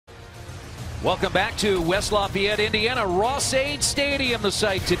Welcome back to West Lafayette, Indiana. Ross-Ade Stadium, the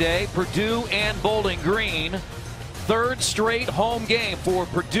site today. Purdue and Bowling Green. Third straight home game for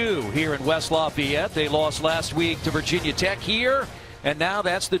Purdue here in West Lafayette. They lost last week to Virginia Tech here. And now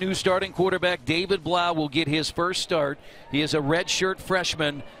that's the new starting quarterback. David Blau will get his first start. He is a redshirt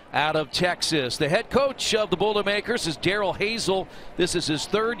freshman out of Texas. The head coach of the Boilermakers is Darrell Hazel. This is his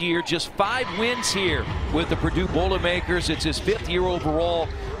third year, just 5 wins here with the Purdue Boilermakers. It's his 5th year overall.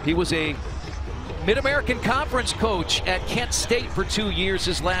 He was a Mid-American Conference coach at Kent State for 2 years.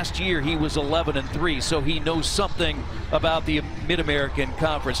 His last year he was 11-3, so he knows something about the Mid-American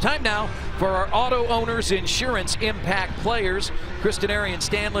Conference. Time now for our Auto Owners Insurance Impact Players. Kristen and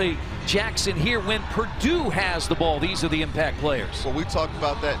Stanley Jackson here when Purdue has the ball. These are the impact players. Well, we talked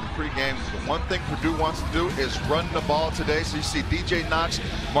about that in pregame. The one thing Purdue wants to do is run the ball today. So you see DJ Knox,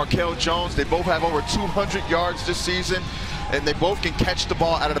 Markel Jones, they both have over 200 yards this season. And they both can catch the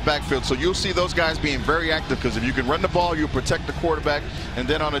ball out of the backfield. So you'll see those guys being very active because if you can run the ball, you'll protect the quarterback. And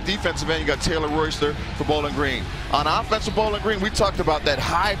then on the defensive end, you got Taylor Royster for Bowling Green. On offense for Bowling Green, we talked about that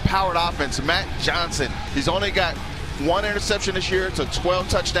high-powered offense. Matt Johnson, he's only got 1 interception this year to 12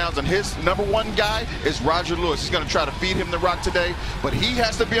 touchdowns, and his #1 guy is Roger Lewis. He's going to try to feed him the rock today, but he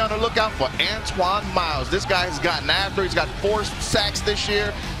has to be on the lookout for Antoine Miles. This guy has gotten after. He's got 4 sacks this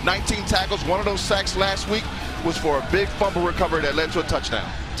year, 19 tackles. One of those sacks last week was for a big fumble recovery that led to a touchdown.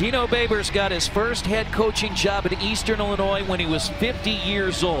 Dino Babers got his first head coaching job at Eastern Illinois when he was 50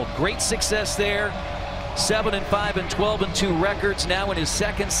 years old. Great success there. 7-5 and 12-2 records. Now in his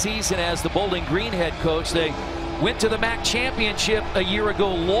 2nd season as the Bowling Green head coach. They went to the MAC championship a year ago,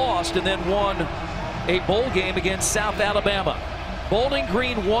 lost, and then won a bowl game against South Alabama. Bowling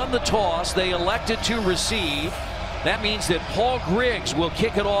Green won the toss. They elected to receive. That means that Paul Griggs will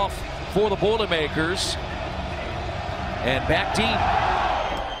kick it off for the Boilermakers. And back deep,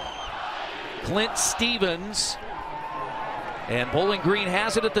 Clint Stevens. And Bowling Green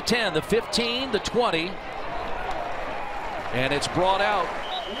has it at the 10, the 15, the 20. And it's brought out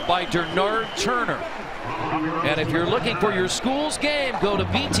by Dernard Turner. And if you're looking for your school's game, go to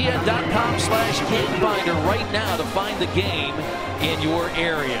btn.com/gamefinder right now to find the game in your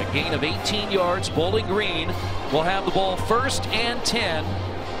area. Gain of 18 yards. Bowling Green will have the ball 1st and 10.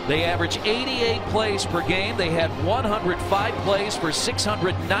 They average 88 plays per game. They had 105 plays for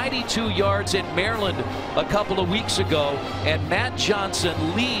 692 yards in Maryland a couple of weeks ago. And Matt Johnson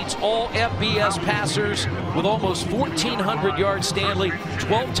leads all FBS passers with almost 1,400 yards, Stanley,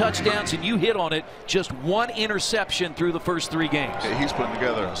 12 touchdowns, and you hit on it, just 1 interception through the first 3 games. He's putting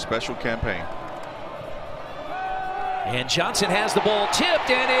together a special campaign. And Johnson has the ball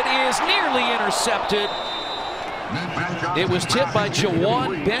tipped, and it is nearly intercepted. It was tipped by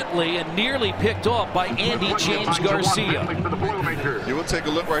Jawan Bentley and nearly picked off by Andy James Garcia. You will take a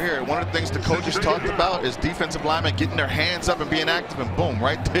look right here. One of the things the coaches talked about is defensive linemen getting their hands up and being active, and boom,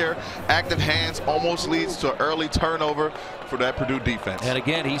 right there, active hands almost leads to an early turnover for that Purdue defense. And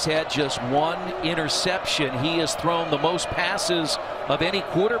again, he's had just 1 interception. He has thrown the most passes of any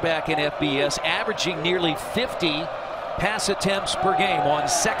quarterback in FBS, averaging nearly 50 pass attempts per game. On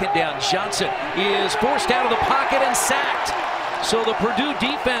 2nd down, Johnson is forced out of the pocket and sacked. So the Purdue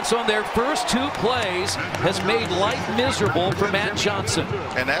defense on their first 2 plays has made life miserable for Matt Johnson.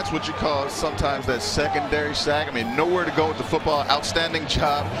 And that's what you call sometimes that secondary sack. I mean, nowhere to go with the football. Outstanding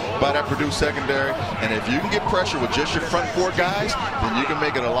job by that Purdue secondary. And if you can get pressure with just your front 4 guys, then you can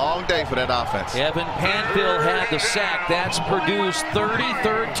make it a long day for that offense. Evan Panville had the sack. That's Purdue's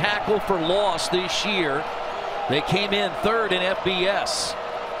 33rd tackle for loss this year. They came in 3rd in FBS.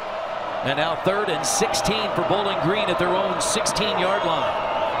 And now 3rd and 16 for Bowling Green at their own 16-yard line.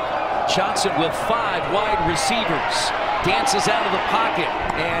 Johnson with 5 wide receivers. Dances out of the pocket,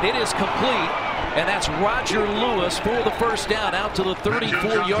 and it is complete. And that's Roger Lewis for the first down out to the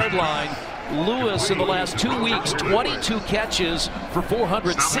 34-yard line. Lewis in the last 2 weeks, 22 catches for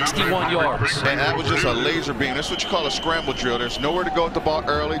 461 yards. And that was just a laser beam. That's what you call a scramble drill. There's nowhere to go with the ball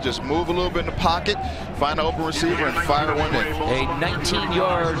early. Just move a little bit in the pocket, find an open receiver, and fire one in. A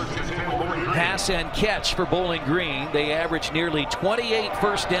 19-yard pass and catch for Bowling Green. They average nearly 28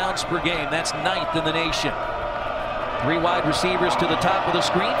 first downs per game. That's 9th in the nation. 3 wide receivers to the top of the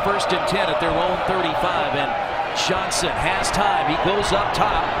screen. 1st and 10 at their own 35. And Johnson has time. He goes up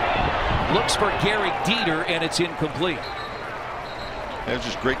top. Looks for Garrick Dieter, and it's incomplete. There's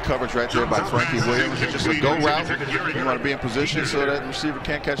just great coverage right there by Frankie Williams. It's just a go route. You want to be in position so that receiver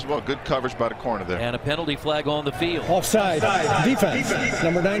can't catch the ball. Good coverage by the corner there. And a penalty flag on the field. Offside. Defense.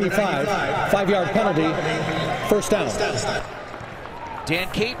 Number 95. 5-yard penalty. First down. Dan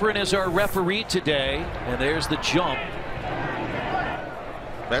Capron is our referee today. And there's the jump.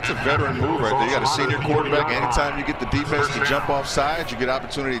 That's a veteran move right there. You got a senior quarterback. Anytime you get the defense to jump off sides, you get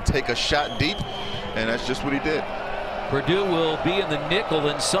opportunity to take a shot deep, and that's just what he did. Purdue will be in the nickel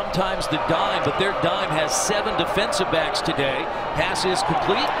and sometimes the dime, but their dime has 7 defensive backs today. Pass is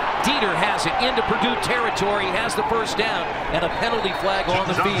complete. Dieter has it into Purdue territory, has the first down, and a penalty flag on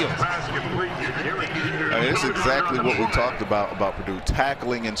the field. It's exactly what we talked about Purdue,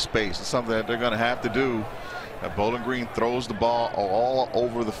 tackling in space. It's something that they're going to have to do. Bowling Green throws the ball all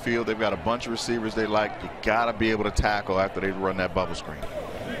over the field. They've got a bunch of receivers they like. You got to be able to tackle after they run that bubble screen.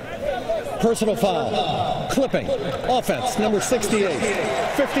 Personal foul. Clipping. Offense, number 68.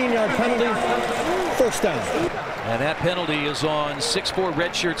 15-yard penalty. First down. And that penalty is on 6'4"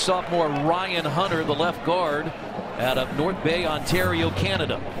 redshirt sophomore Ryan Hunter, the left guard out of North Bay, Ontario,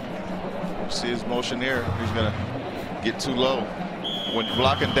 Canada. See his motion there. He's going to get too low. When you're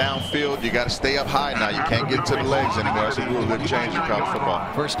blocking downfield, you got to stay up high now. You can't get to the legs anymore. That's a rule that changed in college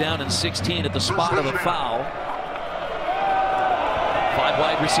football. First down and 16 at the spot of the foul. 5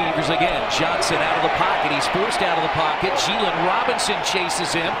 wide receivers again. Johnson out of the pocket. He's forced out of the pocket. Jalen Robinson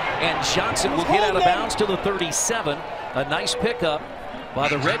chases him, and Johnson will get out of bounds to the 37. A nice pickup by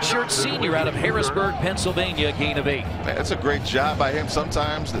the redshirt senior out of Harrisburg, Pennsylvania, gain of 8. That's a great job by him.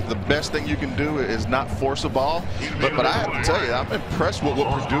 Sometimes the best thing you can do is not force a ball. But I have to tell you, I'm impressed with what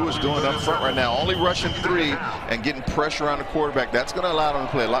Purdue is doing up front right now. Only rushing 3 and getting pressure on the quarterback. That's going to allow them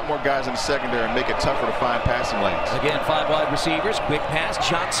to play a lot more guys in the secondary and make it tougher to find passing lanes. Again, 5 wide receivers. Quick pass.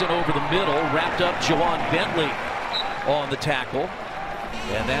 Johnson over the middle. Wrapped up Jawan Bentley on the tackle.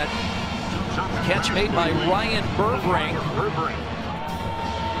 And that catch made by Ryan Burbring.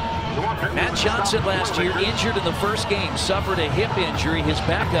 Matt Johnson last year injured in the first game, suffered a hip injury. His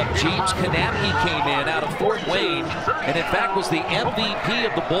backup, James Kanapke, came in out of Fort Wayne and in fact was the MVP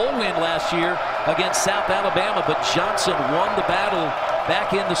of the bowl win last year against South Alabama. But Johnson won the battle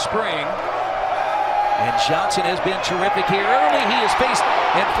back in the spring. And Johnson has been terrific here. Early he is faced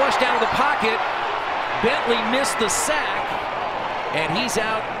and flushed out of the pocket. Bentley missed the sack and he's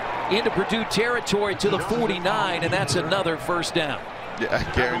out into Purdue territory to the 49, and that's another first down. Yeah,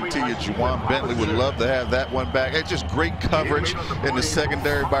 I guarantee you, Jawan Bentley would love to have that one back. It's just great coverage in the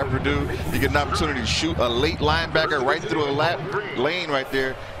secondary by Purdue. You get an opportunity to shoot a late linebacker right through a lane right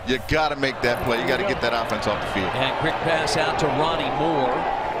there. You got to make that play. You got to get that offense off the field. And quick pass out to Ronnie Moore,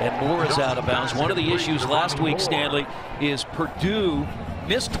 and Moore is out of bounds. One of the issues last week, Stanley, is Purdue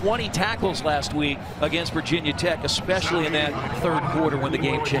missed 20 tackles last week against Virginia Tech, especially in that third quarter when the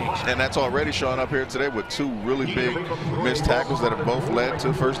game changed. And that's already showing up here today with 2 really big missed tackles that have both led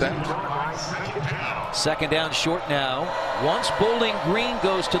to first downs. Second down short now. Once Bowling Green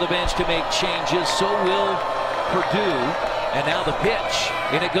goes to the bench to make changes, so will Purdue. And now the pitch,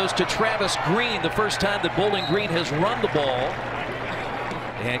 and it goes to Travis Green, the first time that Bowling Green has run the ball.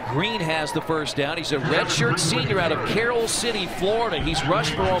 And Green has the first down. He's a redshirt senior out of Carroll City, Florida. He's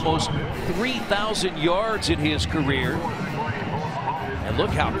rushed for almost 3,000 yards in his career. And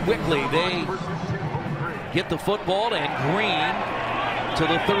look how quickly they get the football, and Green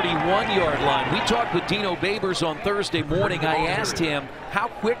to the 31-yard line. We talked with Dino Babers on Thursday morning. I asked him, how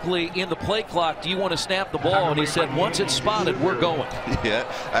quickly in the play clock do you want to snap the ball? And he said, once it's spotted, we're going.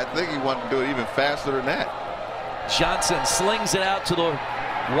 Yeah, I think he wanted to do it even faster than that. Johnson slings it out to the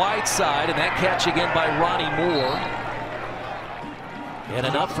wide side, and that catch again by Ronnie Moore. And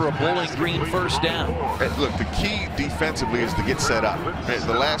enough for a Bowling Green first down. Hey, look, the key defensively is to get set up.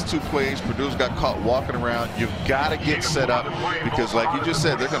 The last 2 plays, Purdue's got caught walking around. You've got to get set up because, like you just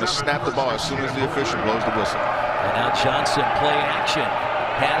said, they're going to snap the ball as soon as the official blows the whistle. And now Johnson play action.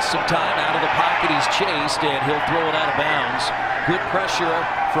 Has some time out of the pocket. He's chased, and he'll throw it out of bounds. Good pressure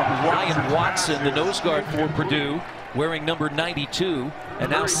from Ryan Watson, the nose guard for Purdue, wearing number 92.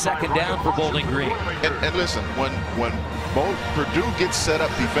 And now second down for Bowling Green. And listen, when Purdue gets set up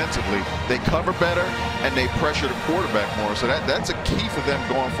defensively, they cover better and they pressure the quarterback more. So that's a key for them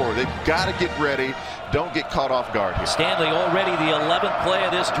going forward. They've got to get ready. Don't get caught off guard here. Stanley already the 11th play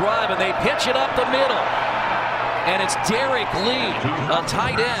of this drive, and they pitch it up the middle. And it's Derek Lee, a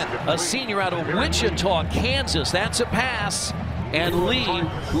tight end, a senior out of Wichita, Kansas. That's a pass. And Lee,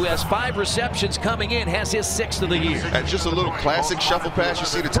 who has 5 receptions coming in, has his 6th of the year. And just a little classic shuffle pass. You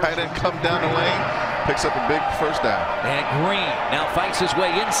see the tight end come down the lane, picks up a big first down. And Green now fights his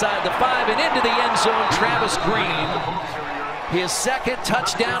way inside the 5 and into the end zone. Travis Green, his 2nd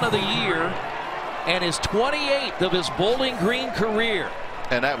touchdown of the year and his 28th of his Bowling Green career.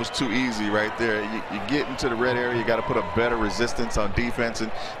 And that was too easy right there. You get into the red area, you got to put a better resistance on defense. And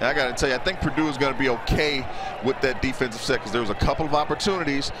I got to tell you, I think Purdue is going to be okay with that defensive set, because there was a couple of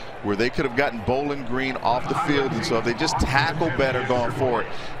opportunities where they could have gotten Bowling Green off the field. And so if they just tackle better going forward,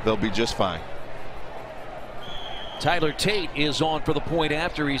 they'll be just fine. Tyler Tate is on for the point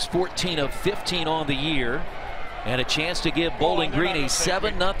after. He's 14 of 15 on the year. And a chance to give Bowling Green a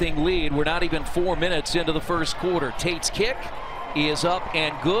 7-0 lead. We're not even 4 minutes into the first quarter. Tate's kick is up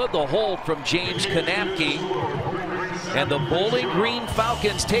and good. The hold from James Kanapke. And the Bowling Green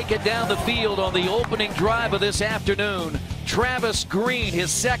Falcons take it down the field on the opening drive of this afternoon. Travis Green,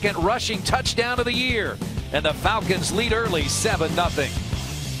 his second rushing touchdown of the year. And the Falcons lead early 7-0.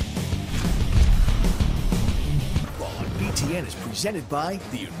 Football on BTN is presented by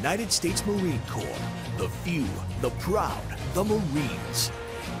the United States Marine Corps. The few, the proud, the Marines.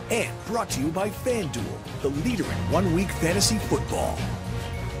 And brought to you by FanDuel, the leader in one-week fantasy football.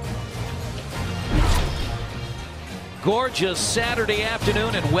 Gorgeous Saturday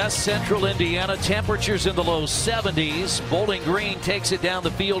afternoon in west central Indiana. Temperatures in the low 70s. Bowling Green takes it down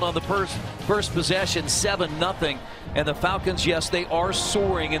the field on the first possession, 7-0. And the Falcons, yes, they are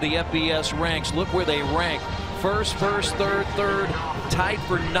soaring in the FBS ranks. Look where they rank. First, third, tied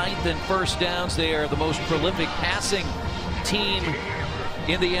for 9th in first downs. They are the most prolific passing team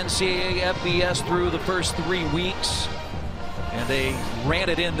in the NCAA FBS through the first 3 weeks. And they ran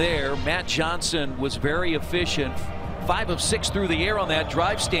it in there. Matt Johnson was very efficient. 5 of 6 through the air on that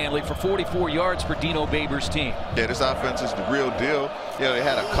drive, Stanley, for 44 yards for Dino Babers' team. Yeah, this offense is the real deal. You know, they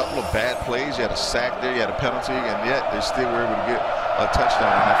had a couple of bad plays. You had a sack there, you had a penalty, and yet they still were able to get a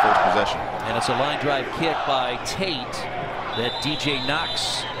touchdown on that first possession. And it's a line drive kick by Tate that DJ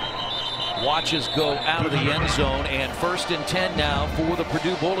Knox watches go out of the end zone. And 1st and 10 now for the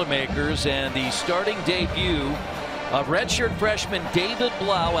Purdue Boilermakers, and the starting debut of redshirt freshman David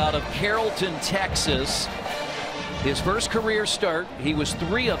Blau out of Carrollton, Texas. His first career start. He was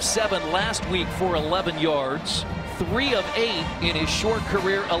 3 of 7 last week for 11 yards. 3 of 8 in his short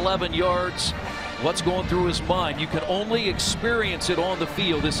career, 11 yards. What's going through his mind? You can only experience it on the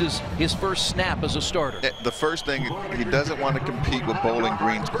field. This is his first snap as a starter. The first thing, he doesn't want to compete with Bowling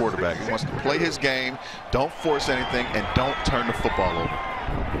Green's quarterback. He wants to play his game, don't force anything, and don't turn the football over.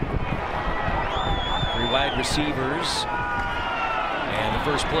 3 wide receivers. And the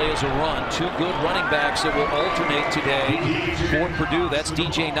first play is a run. 2 good running backs that will alternate today for Purdue. That's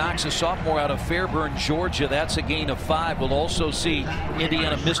DJ Knox, a sophomore out of Fairburn, Georgia. That's a gain of 5. We'll also see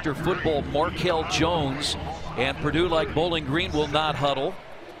Indiana Mr. Football Markel Jones. And Purdue, like Bowling Green, will not huddle.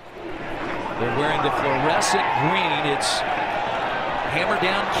 They're wearing the fluorescent green. It's hammer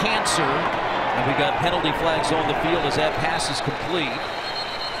down cancer. And we got penalty flags on the field as that pass is complete.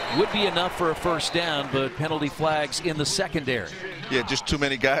 Would be enough for a first down, but penalty flags in the secondary. Yeah, just too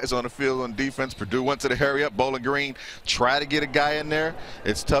many guys on the field on defense. Purdue went to the hurry up. Bowling Green try to get a guy in there.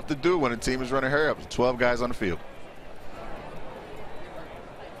 It's tough to do when a team is running hurry up. 12 guys on the field.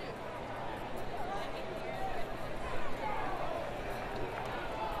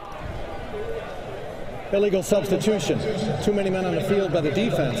 Illegal substitution. Too many men on the field by the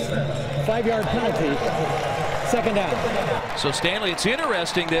defense. 5-yard penalty. 2nd down. So, Stanley, it's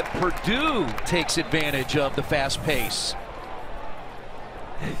interesting that Purdue takes advantage of the fast pace.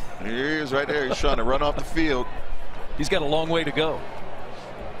 Here he is right there. He's trying to run off the field. He's got a long way to go.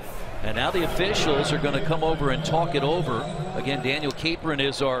 And now the officials are going to come over and talk it over. Again, Daniel Capron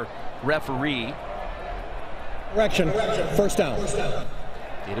is our referee. Correction. 1st down.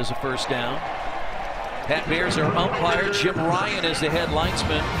 It is a 1st down. Pat Bears are umpire. Jim Ryan is the head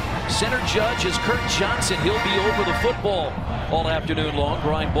linesman. Center judge is Kurt Johnson. He'll be over the football all afternoon long.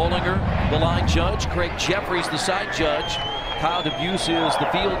 Brian Bollinger, the line judge. Craig Jeffries, the side judge. Kyle DeBuse is the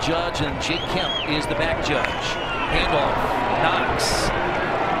field judge. And Jake Kemp is the back judge. Handoff. Knox.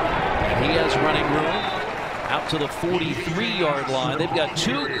 And he has running room out to the 43-yard line. They've got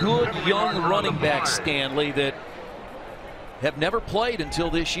 2 good young running backs, Stanley, that have never played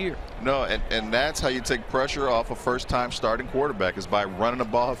until this year. No, and that's how you take pressure off a first-time starting quarterback, is by running the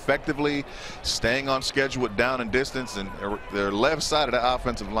ball effectively, staying on schedule with down and distance, and their left side of the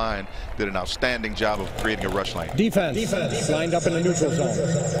offensive line did an outstanding job of creating a rush lane. Defense lined up in the neutral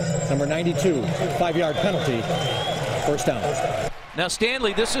zone. Number 92, 5-yard penalty. 1st down. Now,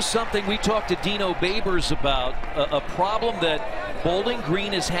 Stanley, this is something we talked to Dino Babers about, a problem that Bowling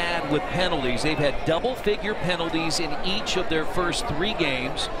Green has had with penalties. They've had double-figure penalties in each of their first 3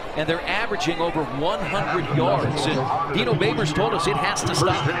 games, and they're averaging over 100 yards. And Dino Babers told us it has to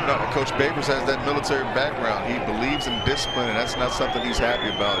stop. No, Coach Babers has that military background. He believes in discipline, and that's not something he's happy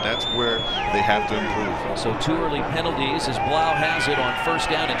about. That's where they have to improve. So 2 early penalties as Blau has it on first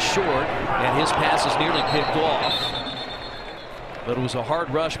down and short, and his pass is nearly picked off. But it was a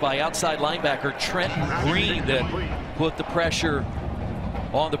hard rush by outside linebacker Trenton Green that put the pressure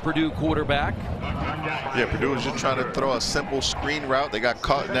on the Purdue quarterback. Yeah, Purdue was just trying to throw a simple screen route. They got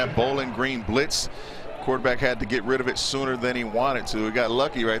caught in that Bowling Green blitz. Quarterback had to get rid of it sooner than he wanted to. He got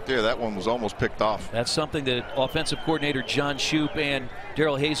lucky right there. That one was almost picked off. That's something that offensive coordinator John Shoup and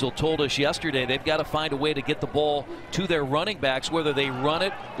Darrell Hazel told us yesterday. They've got to find a way to get the ball to their running backs, whether they run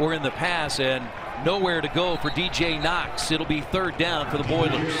it or in the pass, and nowhere to go for DJ Knox. It'll be 3rd down for the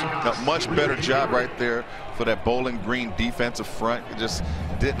Boilers. A much better job right there for that Bowling Green defensive front. It just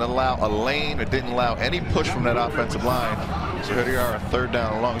didn't allow a lane. It didn't allow any push from that offensive line. So here they are, a 3rd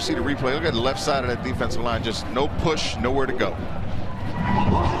down and long. You see the replay. Look at the left side of that defensive line. Just no push, nowhere to go.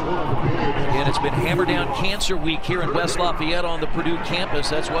 And it's been Hammer Down Cancer Week here in West Lafayette on the Purdue campus.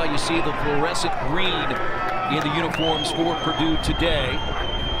 That's why you see the fluorescent green in the uniforms for Purdue today,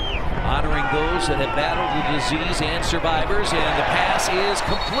 honoring those that have battled the disease and survivors. And the pass is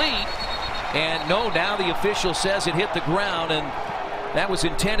complete. And no, now the official says it hit the ground, and that was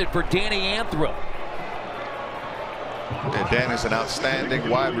intended for Danny Anthrop. And Danny's an outstanding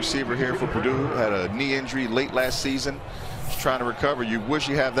wide receiver here for Purdue. Had a knee injury late last season. He's trying to recover. You wish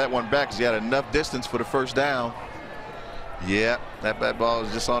you have that one back because he had enough distance for the first down. Yeah, that ball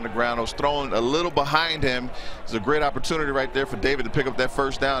is just on the ground. It was thrown a little behind him. It's a great opportunity right there for David to pick up that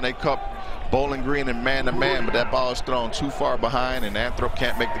first down. They caught Bowling Green in man-to-man, but that ball is thrown too far behind, and Anthrop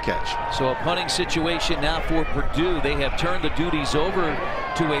can't make the catch. So a punting situation now for Purdue. They have turned the duties over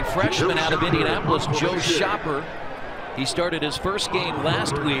to a freshman out of Indianapolis, Joe Shopper. He started his first game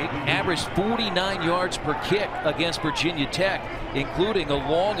last week, averaged 49 yards per kick against Virginia Tech, including a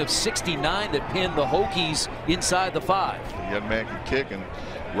long of 69 that pinned the Hokies inside the 5. The young man can kick, and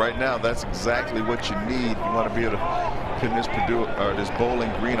right now that's exactly what you need. You want to be able to pin this Purdue or this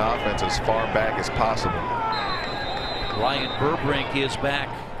Bowling Green offense as far back as possible. Ryan Burbrink is back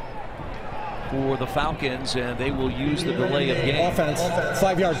for the Falcons, and they will use the delay of game. Offense,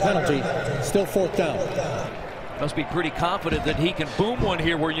 5-yard penalty, still 4th down. Must be pretty confident that he can boom one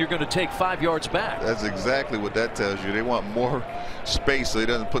here where you're going to take 5 yards back. That's exactly what that tells you. They want more space so he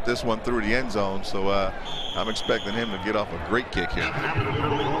doesn't put this one through the end zone. So I'm expecting him to get off a great kick here.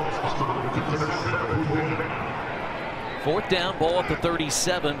 4th down, ball at the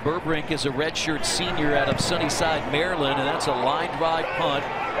 37. Burbrink is a redshirt senior out of Sunnyside, Maryland, and that's a line drive punt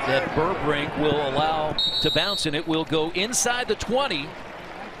that Burbrink will allow to bounce, and it will go inside the 20.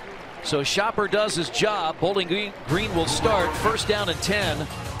 So Shopper does his job. Bowling Green will start 1st down and 10.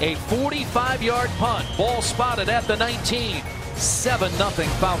 A 45-yard punt. Ball spotted at the 19. 7-0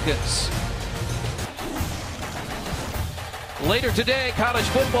 Falcons. Later today, college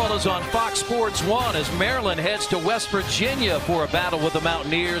football is on Fox Sports 1 as Maryland heads to West Virginia for a battle with the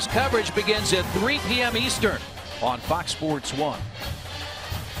Mountaineers. Coverage begins at 3 p.m. Eastern on Fox Sports 1.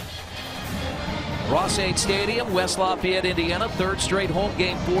 Ross-Ade Stadium, West Lafayette, Indiana. 3rd straight home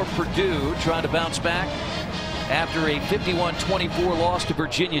game for Purdue, trying to bounce back after a 51-24 loss to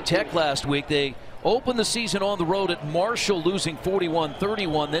Virginia Tech last week. They opened the season on the road at Marshall, losing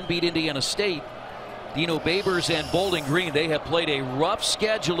 41-31, then beat Indiana State. Dino Babers and Bowling Green, they have played a rough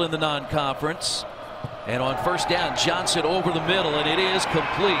schedule in the non-conference. And on 1st down, Johnson over the middle, and it is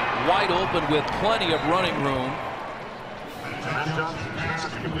complete. Wide open with plenty of running room.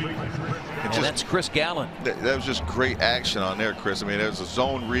 And that's Chris Gallen. That was just great action on there, Chris. I mean, there was a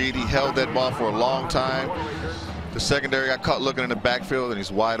zone read. He held that ball for a long time. The secondary got caught looking in the backfield, and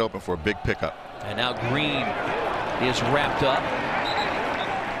he's wide open for a big pickup. And now Green is wrapped up.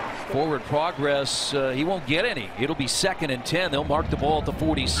 Forward progress, he won't get any. It'll be 2nd and 10. They'll mark the ball at the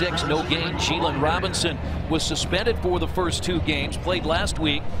 46. No gain. Jalen Robinson was suspended for the first 2 games. Played last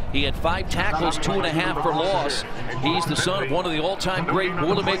week. He had 5 tackles, 2.5 for loss. He's the son of one of the all-time great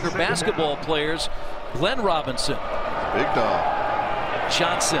Boilermaker basketball players, Glenn Robinson. Big dog.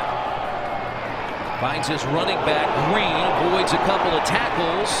 Johnson finds his running back, Green, avoids a couple of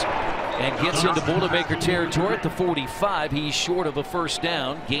tackles, and gets into Boilermaker territory at the 45. He's short of a 1st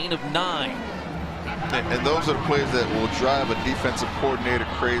down, gain of 9. And those are the plays that will drive a defensive coordinator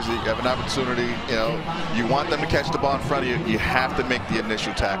crazy. You have an opportunity, you know, you want them to catch the ball in front of you. You have to make the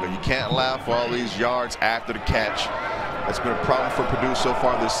initial tackle. You can't allow for all these yards after the catch. That's been a problem for Purdue so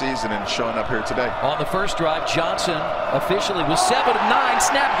far this season and showing up here today. On the first drive, Johnson officially was 7 of 9.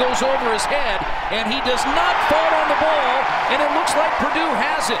 Snap goes over his head, and he does not fall on the ball, and it looks like Purdue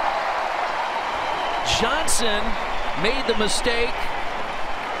has it. Johnson made the mistake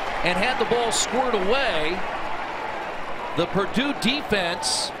and had the ball squirted away. The Purdue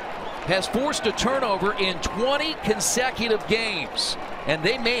defense has forced a turnover in 20 consecutive games, and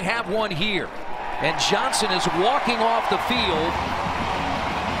they may have one here. And Johnson is walking off the field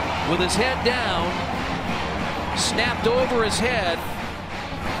with his head down, snapped over his head,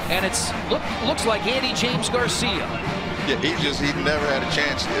 and it's looks like Andy James Garcia. Yeah, he never had a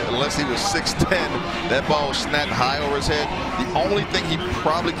chance unless he was 6'10". That ball was snapped high over his head. The only thing he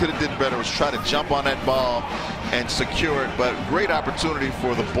probably could have did better was try to jump on that ball and secure it. But great opportunity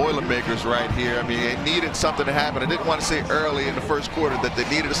for the Boilermakers right here. I mean, it needed something to happen. I didn't want to say early in the first quarter that they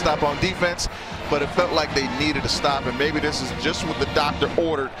needed to stop on defense, but it felt like they needed to stop. And maybe this is just what the doctor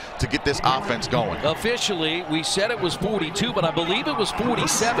ordered to get this offense going. Officially, we said it was 42, but I believe it was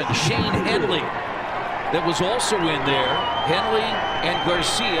 47. Shane Henley that was also in there. Henley and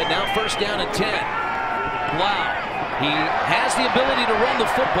Garcia now first down and 10. Wow. He has the ability to run the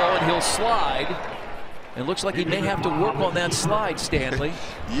football, and he'll slide. It looks like he may have to work on that slide, Stanley.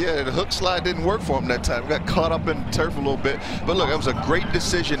 Yeah, the hook slide didn't work for him that time. Got caught up in the turf a little bit. But look, that was a great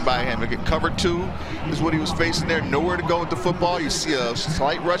decision by him. To get cover 2 is what he was facing there. Nowhere to go with the football. You see a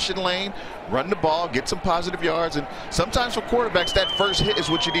slight rushing lane, run the ball, get some positive yards. And sometimes for quarterbacks, that first hit is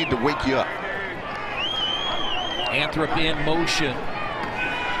what you need to wake you up. Anthrop in motion.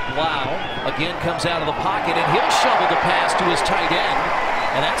 Blau again comes out of the pocket, and he'll shovel the pass to his tight end.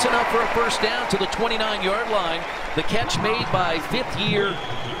 And that's enough for a first down to the 29-yard line. The catch made by 5th-year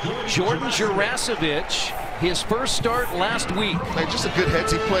Jordan Jurasevich, his first start last week. Hey, just a good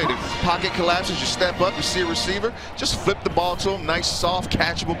headsy play. The pocket collapses, you step up, you see a receiver, just flip the ball to him. Nice, soft,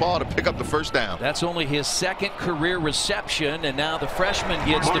 catchable ball to pick up the first down. That's only his 2nd career reception, and now the freshman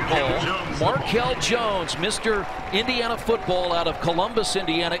gets the ball. Markel Jones, Mr. Indiana football out of Columbus,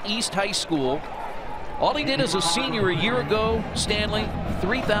 Indiana, East High School. All he did as a senior a year ago, Stanley,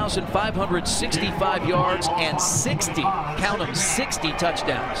 3,565 yards and 60, count them, 60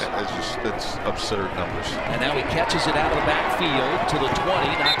 touchdowns. That's absurd numbers. And now he catches it out of the backfield to the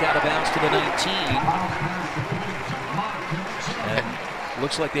 20, knocked out of bounds to the 19. And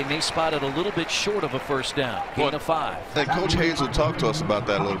looks like they may spot it a little bit short of a first down. Gain of 5. And Coach Hayes will talk to us about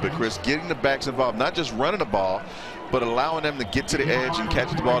that a little bit, Chris. Getting the backs involved, not just running the ball, but allowing them to get to the edge and catch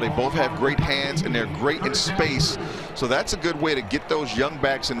the ball. They both have great hands, and they're great in space. So that's a good way to get those young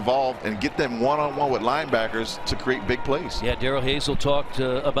backs involved and get them one-on-one with linebackers to create big plays. Yeah, Darrell Hazel talked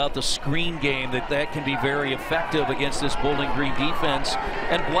about the screen game, that can be very effective against this Bowling Green defense.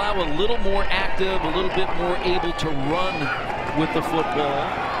 And Blau a little more active, a little bit more able to run with the football.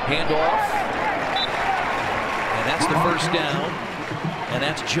 Handoff. And that's the first down. And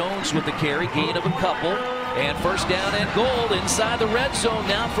that's Jones with the carry, gain of a couple. And first down and goal inside the red zone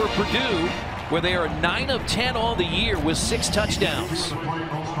now for Purdue, where they are 9 of 10 on the year with 6 touchdowns.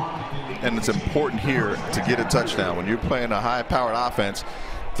 And it's important here to get a touchdown. When you're playing a high-powered offense,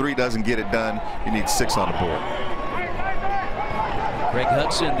 3 doesn't get it done. You need 6 on the board. Greg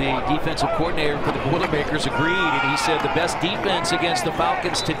Hudson, the defensive coordinator for the Boilermakers, agreed, and he said the best defense against the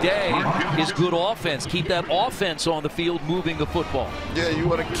Falcons today is good offense. Keep that offense on the field moving the football. Yeah, you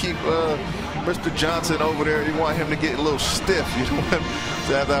want to keep Mr. Johnson over there. You want him to get a little stiff. You don't want him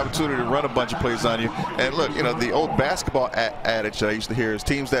to have the opportunity to run a bunch of plays on you. And look, you know, the old basketball adage that I used to hear is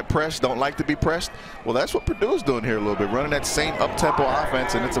teams that press don't like to be pressed. Well, that's what Purdue is doing here a little bit, running that same up-tempo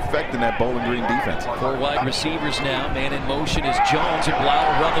offense, and it's affecting that Bowling Green defense. 4 wide receivers now. Man in motion is Jones, and Blau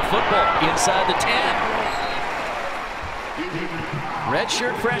will run the football inside the 10.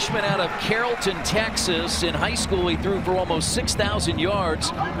 Redshirt freshman out of Carrollton, Texas. In high school, he threw for almost 6,000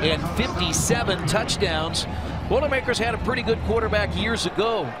 yards and 57 touchdowns. Boilermakers had a pretty good quarterback years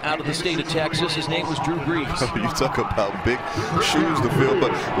ago out of the state of Texas. His name was Drew Brees. You talk about big shoes to fill,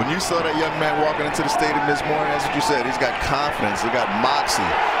 but when you saw that young man walking into the stadium this morning, that's what you said. He's got confidence. He got moxie.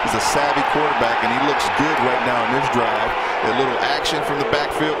 He's a savvy quarterback, and he looks good right now in this drive. A little action from the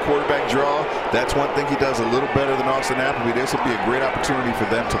backfield, quarterback draw. That's one thing he does a little better than Austin Appleby. This will be a great opportunity for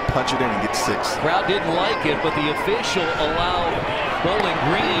them to punch it in and get 6. Crowd didn't like it, but the official allowed Bowling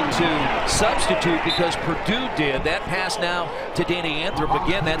Green to substitute because Purdue did. That pass now to Danny Anthrop.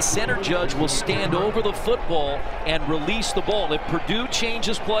 Again, that center judge will stand over the football and release the ball. If Purdue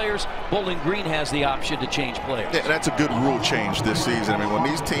changes players, Bowling Green has the option to change players. Yeah, that's a good rule change this season. I mean, when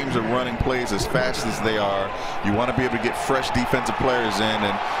these teams are running plays as fast as they are, you want to be able to get fresh defensive players in,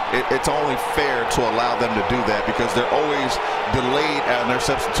 and it's only fair to allow them to do that because they're always delayed on their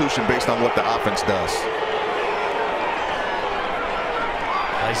substitution based on what the offense does.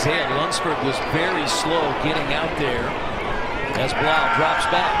 Isaiah Lunsford was very slow getting out there as Blau drops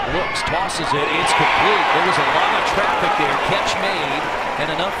back, looks, tosses it, it's complete. There was a lot of traffic there, catch made, and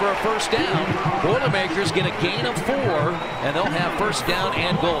enough for a first down. Boilermakers get a gain of 4, and they'll have first down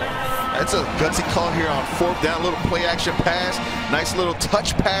and goal. That's a gutsy call here on 4th down, little play action pass, nice little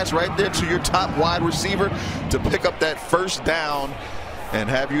touch pass right there to your top wide receiver to pick up that first down and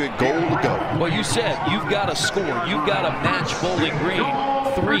have you a goal to go. Well, you said you've got to score. You've got to match Bowling Green.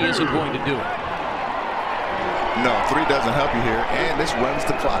 3 isn't going to do it. No, 3 doesn't help you here, and this runs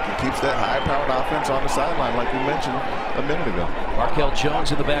the clock. It keeps that high-powered offense on the sideline like we mentioned a minute ago. Markel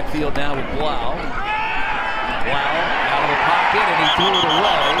Jones in the backfield now with Blau. Blau out of the pocket, and he threw it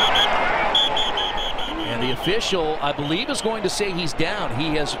away. And the official, I believe, is going to say he's down.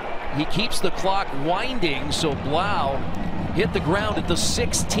 He keeps the clock winding, so Blau hit the ground at the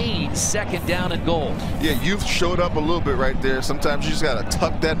 16, second down and goal. Yeah, youth showed up a little bit right there. Sometimes you just got to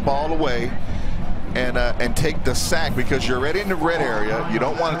tuck that ball away and take the sack because you're already in the red area. You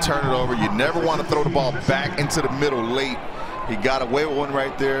don't want to turn it over. You never want to throw the ball back into the middle late. He got away with one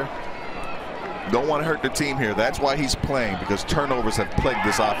right there. Don't want to hurt the team here. That's why he's playing, because turnovers have plagued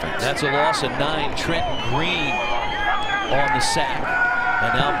this offense. That's a loss of 9. Trenton Green on the sack.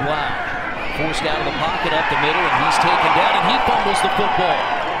 And now Blau forced out of the pocket up the middle, and he's taken down, and he fumbles the football.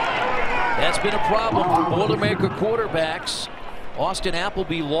 That's been a problem for Boilermaker quarterbacks. Austin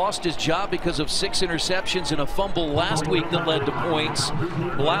Appleby lost his job because of 6 interceptions and a fumble last week that led to points.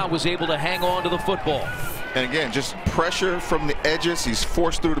 Blau was able to hang on to the football. And again, just pressure from the edges. He's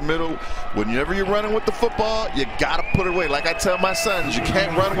forced through the middle. Whenever you're running with the football, you got to put it away. Like I tell my sons, you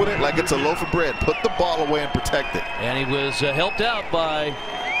can't run with it like it's a loaf of bread. Put the ball away and protect it. And he was helped out by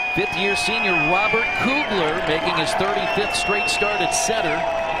 5th-year senior Robert Kugler, making his 35th straight start at center.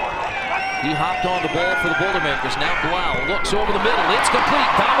 He hopped on the ball for the Boilermakers. Now Blau looks over the middle. It's complete.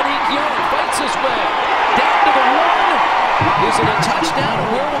 Dominique Young fights his way down to the 1. Is it a touchdown?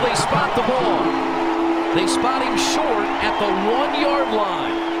 Where will they spot the ball? They spot him short at the 1-yard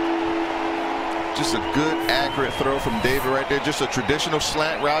line. Just a good, accurate throw from David right there. Just a traditional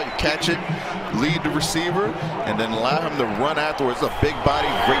slant route. You catch it, lead the receiver, and then allow him to run afterwards. It's a big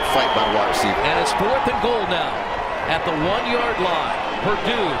body, great fight by the wide receiver. And it's 4th and goal now at the 1-yard line.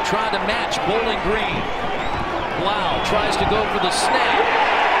 Purdue trying to match Bowling Green. Blau tries to go for the snap,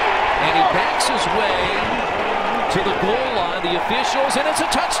 and he backs his way to the goal line. The officials, and it's a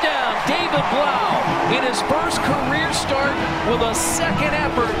touchdown. David Blau, in his first career start with a second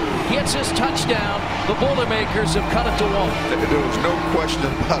effort, gets his touchdown. The Boilermakers have cut it to 1. There was no question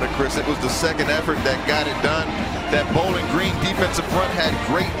about it, Chris. It was the second effort that got it done. That Bowling Green defensive front had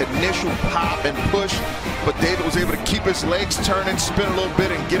great initial pop and push, but David was able to keep his legs turning, spin a little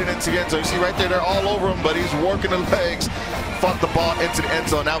bit, and get it into the end zone. You see right there, they're all over him, but he's working the legs, fought the ball into the end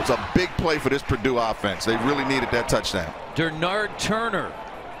zone. That was a big play for this Purdue offense. They really needed that touchdown. Dernard Turner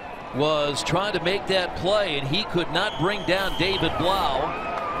was trying to make that play, and he could not bring down David Blau.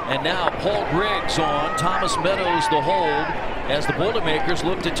 And now Paul Griggs on. Thomas Meadows the hold as the Boilermakers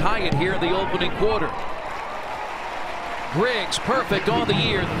look to tie it here in the opening quarter. Griggs perfect on the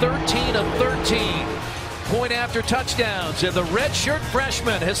year, 13 of 13. Point after touchdowns, and the redshirt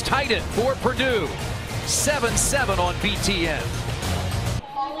freshman has tied it for Purdue. 7-7 on BTN.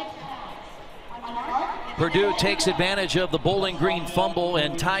 Purdue takes advantage of the Bowling Green fumble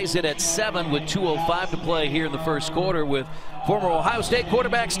and ties it at 7 with 2:05 to play here in the first quarter with former Ohio State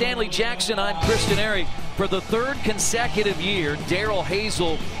quarterback Stanley Jackson. I'm Kristen Airy. For the 3rd consecutive year, Darrell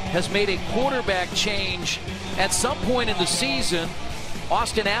Hazel has made a quarterback change at some point in the season.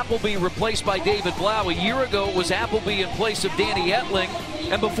 Austin Appleby replaced by David Blau. A year ago it was Appleby in place of Danny Etling,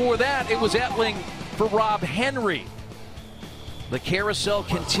 and before that it was Etling for Rob Henry. The carousel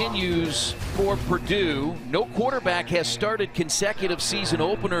continues for Purdue. No quarterback has started consecutive season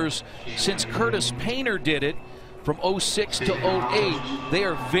openers since Curtis Painter did it from 06 to 08. They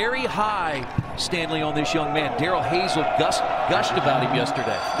are very high, Stanley, on this young man. Darrell Hazel gushed about him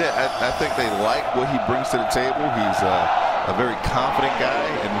yesterday. Yeah, I think they like what he brings to the table. He's a very confident guy,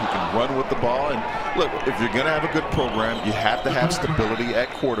 and he can run with the ball. And look, if you're going to have a good program, you have to have stability at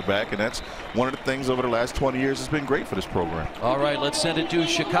quarterback, and that's one of the things over the last 20 years has been great for this program. All right, let's send it to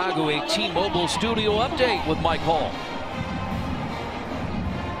Chicago, a T-Mobile studio update with Mike Hall.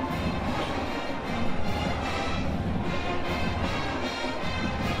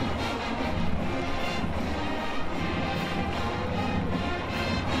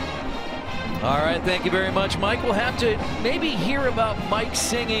 All right, thank you very much, Mike. We'll have to maybe hear about Mike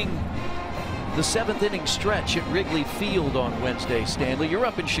singing the 7th inning stretch at Wrigley Field on Wednesday. Stanley, you're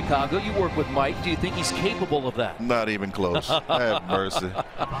up in Chicago. You work with Mike. Do you think he's capable of that? Not even close. Have mercy.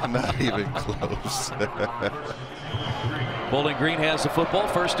 Not even close. Bowling Green has the football,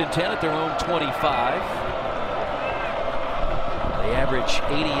 1st and 10 at their own 25. They average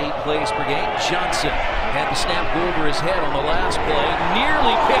 88 plays per game. Johnson had the snap go over his head on the last play.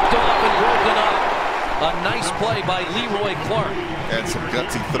 Nearly picked off and broken up. A nice play by Leroy Clark. And some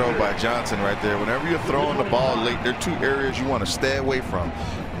gutsy throw by Johnson right there. Whenever you're throwing the ball late, there are 2 areas you want to stay away from.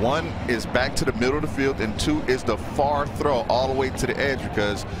 One is back to the middle of the field, and 2 is the far throw all the way to the edge,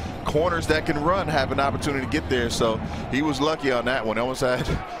 because corners that can run have an opportunity to get there. So he was lucky on that one. Almost had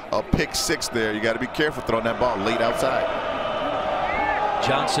a pick 6 there. You got to be careful throwing that ball late outside.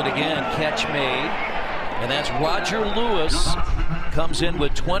 Johnson again, catch made. And that's Roger Lewis. Comes in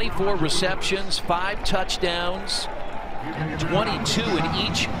with 24 receptions, 5 touchdowns, 22 in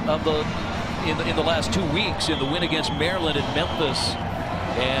each of in the last 2 weeks in the win against Maryland and Memphis.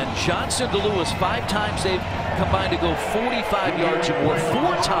 And Johnson to Lewis, 5 times they've combined to go 45 yards or more,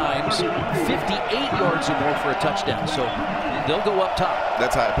 4 times 58 yards or more for a touchdown. So they'll go up top.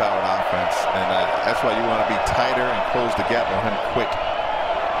 That's high-powered offense, and that's why you want to be tighter and close the gap on him quick.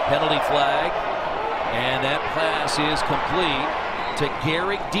 Penalty flag, and that pass is complete to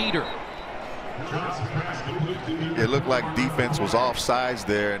Garrick Dieter. It looked like defense was offsides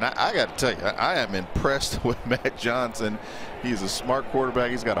there, and I got to tell you, I am impressed with Matt Johnson. He's a smart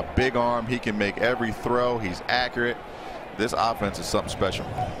quarterback. He's got a big arm. He can make every throw. He's accurate. This offense is something special.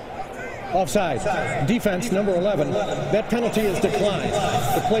 Offside. Defense number 11. That penalty is declined.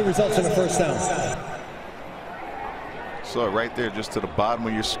 The play results in a 1st down. So right there, just to the bottom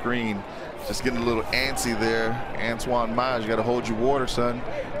of your screen, just getting a little antsy there. Antoine Miles, you got to hold your water, son.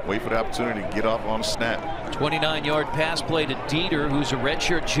 Wait for the opportunity to get off on a snap. 29-yard pass play to Dieter, who's a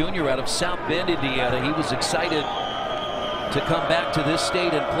redshirt junior out of South Bend, Indiana. He was excited to come back to this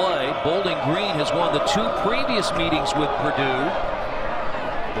state and play. Bowling Green has won the 2 previous meetings with Purdue.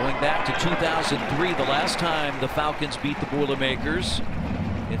 Going back to 2003, the last time the Falcons beat the Boilermakers.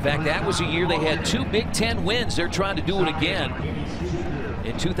 In fact, that was a year they had 2 Big Ten wins. They're trying to do it again.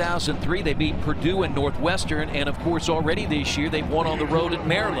 In 2003, they beat Purdue and Northwestern, and of course, already this year, they've won on the road at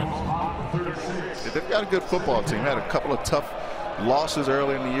Maryland. They've got a good football team. Had a couple of tough losses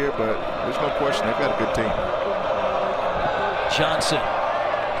early in the year, but there's no question they've got a good team. Johnson.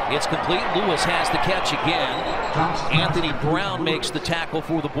 It's complete. Lewis has the catch again. Anthony Brown makes the tackle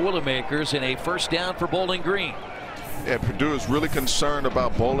for the Boilermakers, and a 1st down for Bowling Green. Yeah, Purdue is really concerned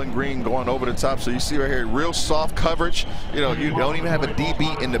about Bowling Green going over the top. So you see right here, real soft coverage. You know, you don't even have a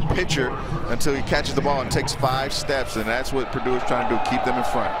DB in the picture until he catches the ball and takes 5 steps, and that's what Purdue is trying to do, keep them in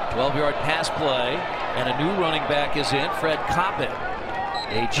front. 12-yard pass play, and a new running back is in, Fred Coppett,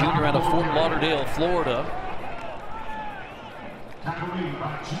 a junior out of Fort Lauderdale, Florida.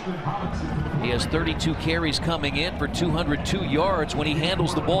 He has 32 carries coming in for 202 yards. When he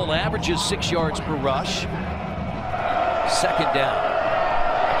handles the ball, averages 6 yards per rush. 2nd down.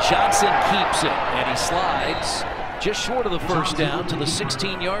 Johnson keeps it, and he slides just short of the 1st down to the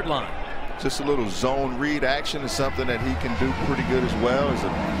 16-yard line. Just a little zone read action is something that he can do pretty good as well. He's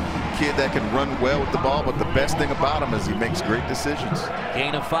a kid that can run well with the ball, but the best thing about him is he makes great decisions.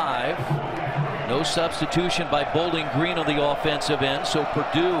 Gain of 5. No substitution by Bowling Green on the offensive end, so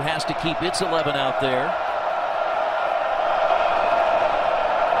Purdue has to keep its 11 out there.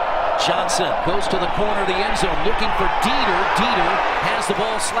 Johnson goes to the corner of the end zone looking for Dieter. Dieter has the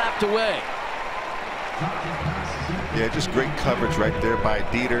ball slapped away. Yeah, just great coverage right there by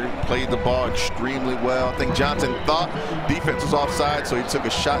Dieter. Played the ball extremely well. I think Johnson thought defense was offside, so he took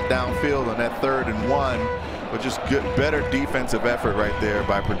a shot downfield on that 3rd and 1. But just good, better defensive effort right there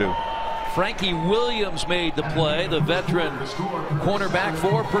by Purdue. Frankie Williams made the play, the veteran cornerback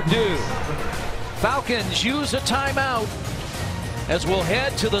for Purdue. Falcons use a timeout as we'll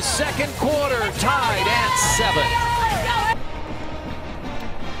head to the 2nd quarter, tied at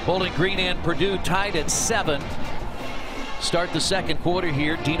 7. Bowling Green and Purdue tied at 7. start the second quarter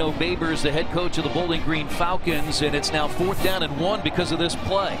here. Dino Babers, the head coach of the Bowling Green Falcons, and it's now 4th down and 1 because of this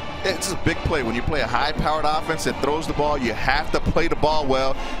play. It's a big play. When you play a high-powered offense that throws the ball, you have to play the ball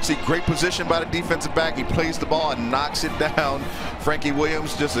well. See, great position by the defensive back. He plays the ball and knocks it down. Frankie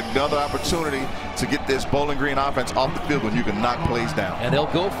Williams, just another opportunity to get this Bowling Green offense off the field when you can knock plays down. And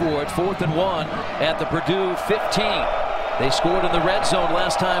they'll go for it. 4th and 1 at the Purdue 15. They scored in the red zone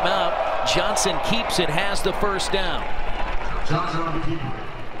last time out. Johnson keeps it, has the first down.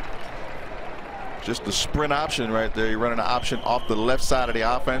 Just the sprint option right there. You're running an option off the left side of the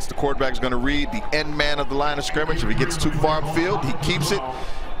offense. The quarterback's going to read the end man of the line of scrimmage. If he gets too far upfield, he keeps it,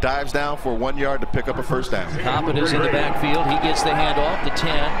 dives down for 1 yard to pick up a first down. Coppett is in the backfield. He gets the handoff, the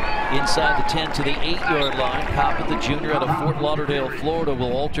 10, inside the 10 to the 8-yard line. Coppett, the junior out of Fort Lauderdale, Florida,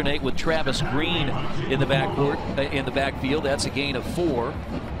 will alternate with Travis Green in the backfield. That's a gain of 4.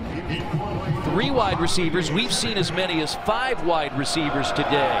 3 wide receivers. We've seen as many as 5 wide receivers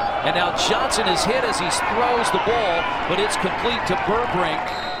today. And now Johnson is hit as he throws the ball, but it's complete to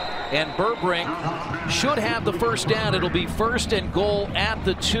Burbrink. And Burbrink should have the first down. It'll be 1st and goal at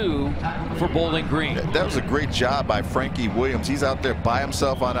the 2 for Bowling Green. That was a great job by Frankie Williams. He's out there by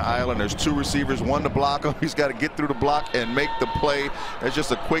himself on the island. There's 2 receivers, 1 to block him. He's got to get through the block and make the play. There's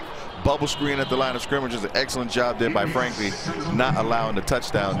just a quick bubble screen at the line of scrimmage. Is an excellent job there by Frankie, not allowing the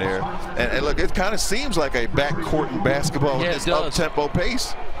touchdown there. And look, it kind of seems like a backcourt in basketball. Yeah, with this up-tempo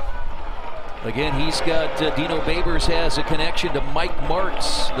pace. Again, he's got Dino Babers has a connection to Mike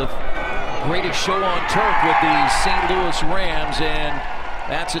Martz, the greatest show on turf with the St. Louis Rams, and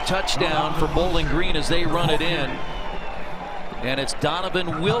that's a touchdown for Bowling Green as they run it in. And it's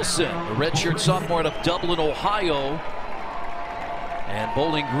Donovan Wilson, the redshirt sophomore out of Dublin, Ohio. And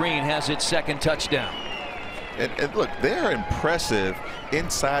Bowling Green has its 2nd touchdown. And look, they're impressive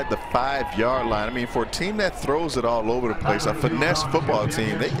inside the 5-yard line. I mean, for a team that throws it all over the place, a finesse football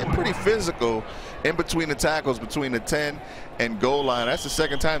team, they get pretty physical in between the tackles, between the 10 and goal line. That's the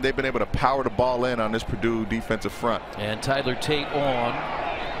 2nd time they've been able to power the ball in on this Purdue defensive front. And Tyler Tate on.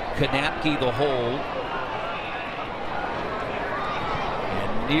 Kanapke the hold.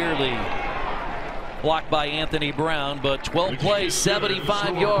 And nearly blocked by Anthony Brown, but 12 plays,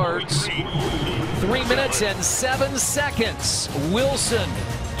 75 yards. 3 minutes and 7 seconds. Wilson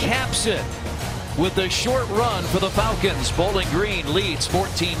caps it with a short run for the Falcons. Bowling Green leads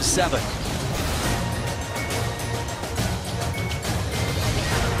 14-7.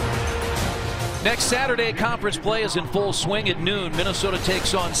 Next Saturday, conference play is in full swing at noon. Minnesota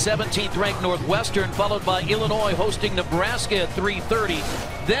takes on 17th ranked Northwestern, followed by Illinois hosting Nebraska at 3:30.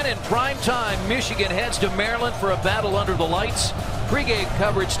 Then in prime time, Michigan heads to Maryland for a battle under the lights. Pre-game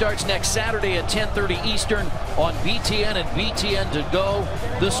coverage starts next Saturday at 10:30 Eastern on BTN and BTN to go.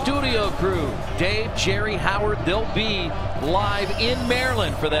 The studio crew, Dave, Jerry, Howard, they'll be live in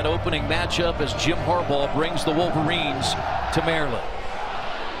Maryland for that opening matchup as Jim Harbaugh brings the Wolverines to Maryland.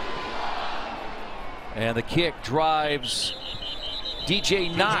 And the kick drives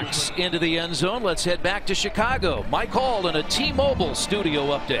DJ Knox into the end zone. Let's head back to Chicago. Mike Hall in a T-Mobile studio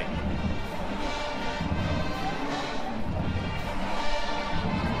update.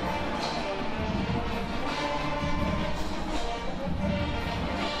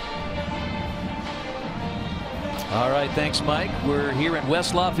 All right, thanks, Mike. We're here in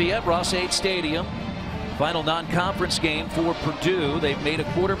West Lafayette, Ross-Ade Stadium. Final non-conference game for Purdue. They've made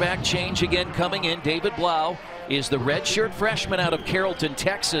a quarterback change again coming in. David Blau is the redshirt freshman out of Carrollton,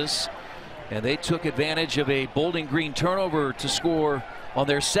 Texas. And they took advantage of a Bowling Green turnover to score on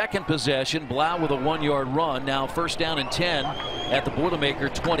their 2nd possession. Blau with a 1-yard run. Now 1st down and 10 at the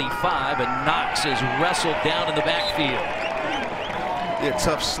Boilermaker 25. And Knox is wrestled down in the backfield. Yeah,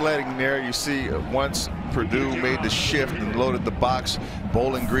 tough sledding there. You see, once Purdue made the shift and loaded the box,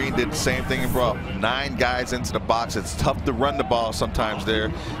 Bowling Green did the same thing and brought 9 guys into the box. It's tough to run the ball sometimes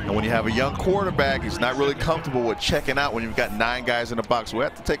there. And when you have a young quarterback, he's not really comfortable with checking out when you've got 9 guys in the box. We'll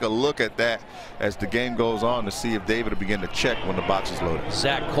have to take a look at that as the game goes on to see if David will begin to check when the box is loaded.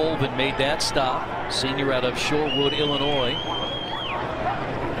 Zach Colvin made that stop, senior out of Shorewood, Illinois.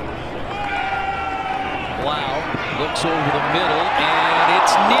 Blau looks over the middle, and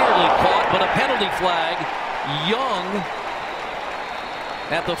it's nearly caught, but a penalty flag. Young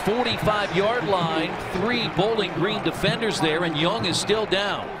at the 45-yard line. 3 Bowling Green defenders there, and Young is still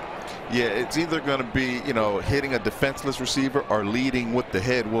down. Yeah, it's either going to be, you know, hitting a defenseless receiver or leading with the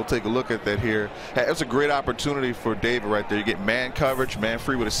head. We'll take a look at that here. Hey, it's a great opportunity for David right there. You get man coverage, man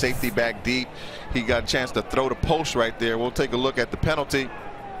free with a safety back deep. He got a chance to throw the post right there. We'll take a look at the penalty.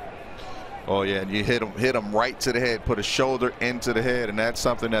 Oh yeah, and you hit him right to the head, put a shoulder into the head, and that's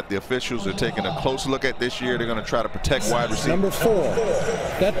something that the officials are taking a close look at this year. They're going to try to protect wide receivers. Number 4,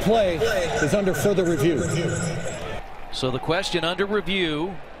 that play is under further review. So the question under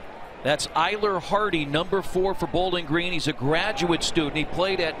review, that's Eiler Hardy, number 4 for Bowling Green. He's a graduate student. He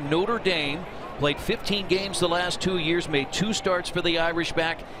played at Notre Dame, played 15 games the last 2 years, made 2 starts for the Irish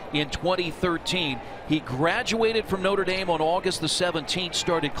back in 2013. He graduated from Notre Dame on August the 17th,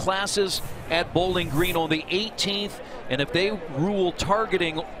 started classes at Bowling Green on the 18th, and if they rule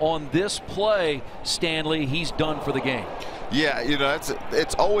targeting on this play, Stanley, he's done for the game. Yeah, you know,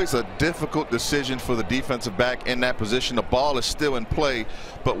 it's always a difficult decision for the defensive back in that position. The ball is still in play,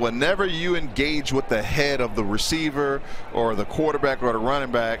 but whenever you engage with the head of the receiver or the quarterback or the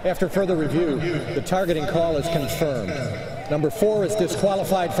running back. After further review, the targeting call is confirmed. Number 4 is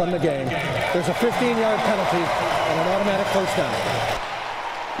disqualified from the game. There's a 15-yard penalty and an automatic first down.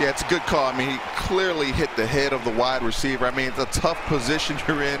 Yeah, it's a good call. I mean, he clearly hit the head of the wide receiver. I mean, it's a tough position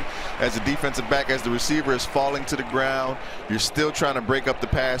you're in as a defensive back, as the receiver is falling to the ground. You're still trying to break up the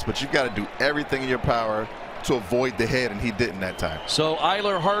pass, but you've got to do everything in your power to avoid the head, and he didn't that time. So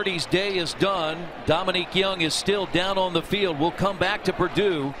Eiler Hardy's day is done. Dominique Young is still down on the field. We'll come back to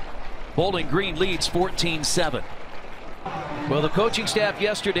Purdue. Bowling Green leads 14-7. Well, the coaching staff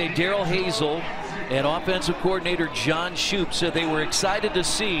yesterday, Daryl Hazel and offensive coordinator John Shoup, said they were excited to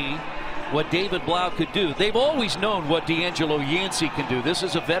see what David Blau could do. They've always known what D'Angelo Yancey can do. This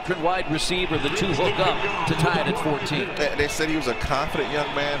is a veteran wide receiver. The 2 hook up to tie it at 14. They said he was a confident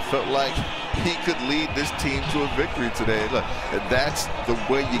young man, felt like he could lead this team to a victory today. Look, that's the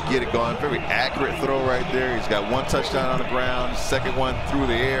way you get it going. Very accurate throw right there. He's got 1 touchdown on the ground, second one through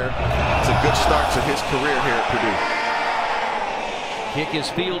the air. It's a good start to his career here at Purdue. Kick is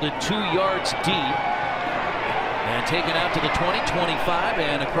fielded 2 yards deep and taken out to the 20, 25,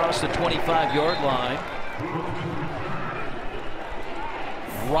 and across the 25-yard line.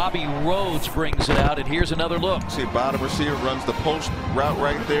 Robbie Rhodes brings it out, and here's another look. See, bottom receiver runs the post route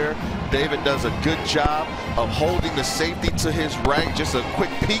right there. David does a good job of holding the safety to his right. Just a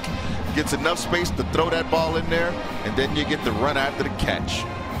quick peek, gets enough space to throw that ball in there, and then you get the run after the catch.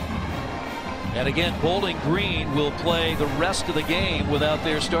 And again, Bowling Green will play the rest of the game without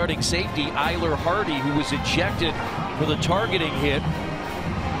their starting safety, Eiler Hardy, who was ejected for the targeting hit.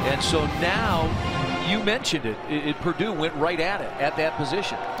 And so now, you mentioned it, Purdue went right at it, at that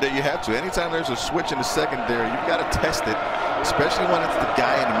position. That you have to. Anytime there's a switch in the secondary, you've got to test it, especially when it's the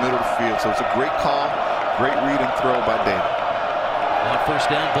guy in the middle of the field. So it's a great call, great read and throw by David. On first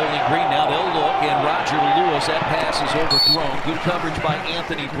down, Bowling Green. Now they'll look, and Roger Lewis, that pass is overthrown. Good coverage by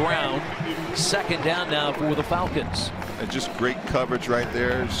Anthony Brown. Second down now for the Falcons. And just great coverage right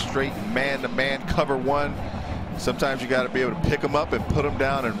there. Straight man-to-man cover 1. Sometimes you got to be able to pick them up and put them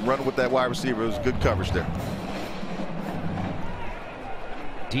down and run with that wide receiver. It was good coverage there.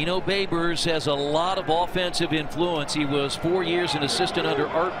 Dino Babers has a lot of offensive influence. He was 4 years an assistant under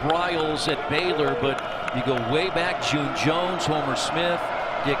Art Briles at Baylor, but you go way back, June Jones, Homer Smith,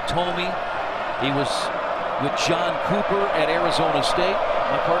 Dick Tomey. He was with John Cooper at Arizona State.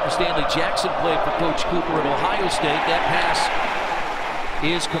 My partner Stanley Jackson played for Coach Cooper at Ohio State. That pass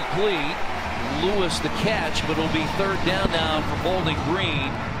is complete. Lewis the catch, but it'll be third down now for Bowling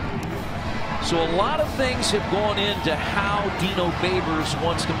Green. So a lot of things have gone into how Dino Babers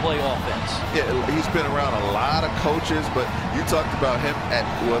wants to play offense. Yeah, he's been around a lot of coaches, but you talked about him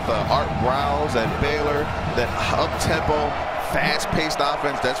with Art Briles at Baylor. That up-tempo, fast-paced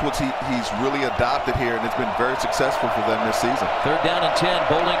offense, that's what he's really adopted here, and it's been very successful for them this season. Third down and 10,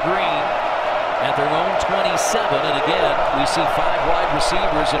 Bowling Green at their own 27, and again, we see 5 wide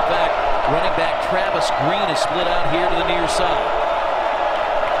receivers. In fact, running back Travis Green is split out here to the near side.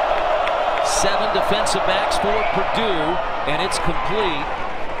 7 defensive backs for Purdue, and it's complete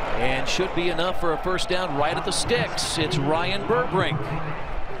and should be enough for a first down right at the sticks. It's Ryan Burbrink.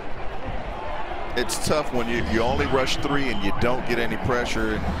 It's tough when you only rush 3 and you don't get any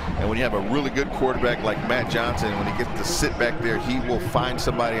pressure, and when you have a really good quarterback like Matt Johnson, when he gets to sit back there, he will find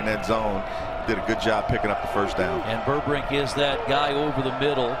somebody in that zone. Did a good job picking up the first down. And Burbrink is that guy over the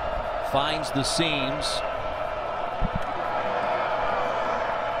middle, finds the seams.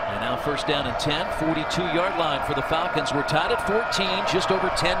 First down and 10, 42-yard line for the Falcons. We're tied at 14, just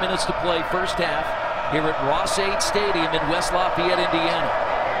over 10 minutes to play first half here at Ross-Ade Stadium in West Lafayette, Indiana.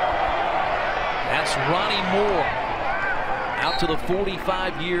 That's Ronnie Moore out to the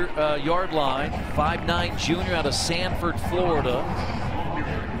 45-yard line, 5'9" junior out of Sanford, Florida.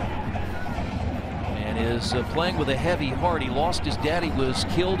 And is playing with a heavy heart. He lost his dad. He was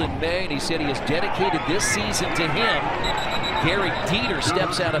killed in May, and he said he has dedicated this season to him. Gary Dieter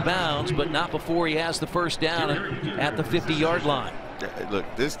steps out of bounds, but not before he has the first down at the 50-yard line. Look,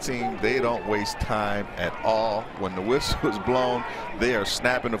 this team, they don't waste time at all. When the whistle is blown, they are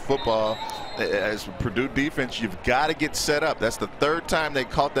snapping the football. As Purdue defense, you've got to get set up. That's the third time they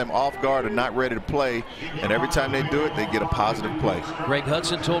caught them off guard and not ready to play. And every time they do it, they get a positive play. Greg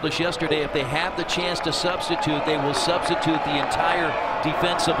Hudson told us yesterday if they have the chance to substitute, they will substitute the entire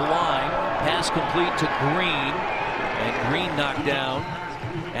defensive line. Pass complete to Green. And Green knocked down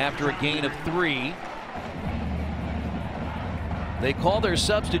after a gain of 3. They call their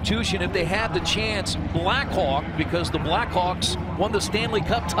substitution if they have the chance Blackhawk, because the Blackhawks won the Stanley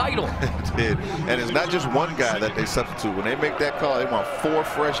Cup title. It did. And it's not just one guy that they substitute. When they make that call, they want 4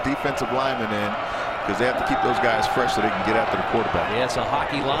 fresh defensive linemen in, because they have to keep those guys fresh so they can get after the quarterback. Yeah, it's a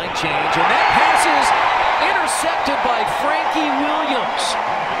hockey line change, and that pass is intercepted by Frankie Williams.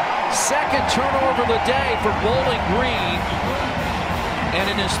 Second turnover of the day for Bowling Green. And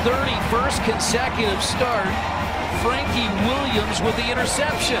in his 31st consecutive start, Frankie Williams with the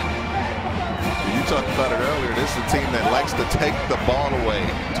interception. You talked about it earlier. This is a team that likes to take the ball away.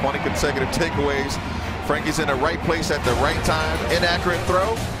 20 consecutive takeaways. Frankie's in the right place at the right time. Inaccurate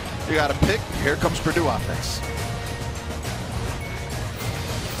throw. You got a pick. Here comes Purdue offense.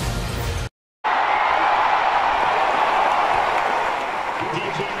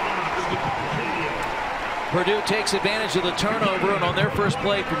 Purdue takes advantage of the turnover, and on their first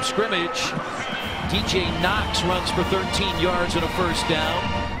play from scrimmage, DJ Knox runs for 13 yards and a first down.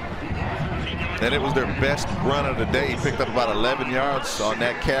 And it was their best run of the day. He picked up about 11 yards on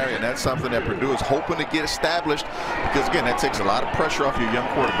that carry, and that's something that Purdue is hoping to get established, because again, that takes a lot of pressure off your young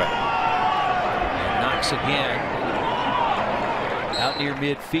quarterback. And Knox again out near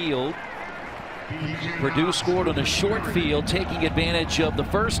midfield. Purdue scored on a short field, taking advantage of the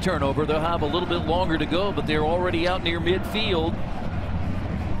first turnover. They'll have a little bit longer to go, but they're already out near midfield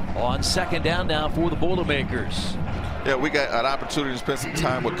on second down now for the Boilermakers. Yeah, we got an opportunity to spend some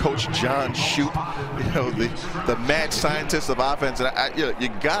time with Coach John Shoup, the mad scientist of offense. And you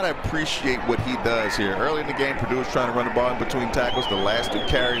got to appreciate what he does here. Early in the game, Purdue is trying to run the ball in between tackles. The last 2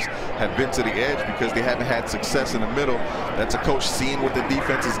 carries have been to the edge because they haven't had success in the middle. That's a coach seeing what the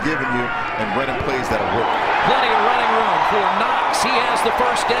defense is giving you and running plays that'll work. Plenty of running room for Knox. He has the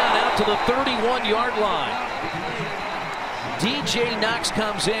first down out to the 31-yard line. DJ Knox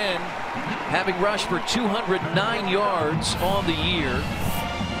comes in, having rushed for 209 yards on the year.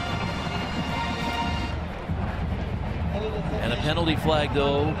 And a penalty flag,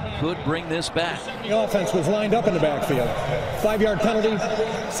 though, could bring this back. The offense was lined up in the backfield. 5-yard penalty,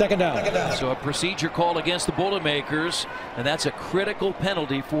 second down. So a procedure call against the Boilermakers, and that's a critical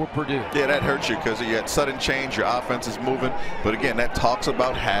penalty for Purdue. Yeah, that hurts you because you had sudden change. Your offense is moving. But again, that talks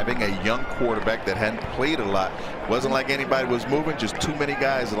about having a young quarterback that hadn't played a lot. Wasn't like anybody was moving, just too many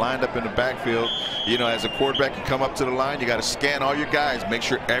guys lined up in the backfield. You know, as a quarterback, you come up to the line, you got to scan all your guys, make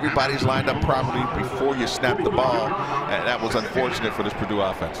sure everybody's lined up properly before you snap the ball. And that was unfortunate for this Purdue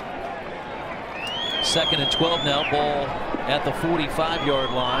offense. 2nd and 12 now, ball at the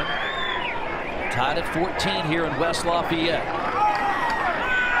 45-yard line. Tied at 14 here in West Lafayette.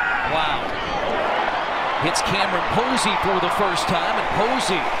 Wow. Hits Cameron Posey for the first time, and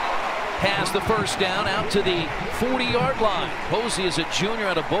Posey has the first down out to the 40-yard line. Posey is a junior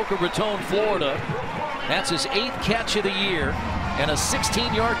out of Boca Raton, Florida. That's his 8th catch of the year and a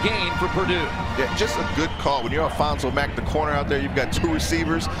 16-yard gain for Purdue. Yeah, just a good call. When you're Alfonso Mack, the corner out there, you've got 2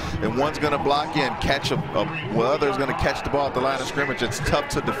 receivers, and one's going to block you and catch well, other's going to catch the ball at the line of scrimmage. It's tough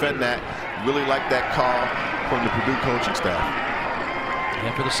to defend that. Really like that call from the Purdue coaching staff.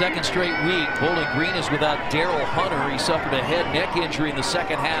 And for the second straight week, Bowling Green is without Daryl Hunter. He suffered a head neck injury in the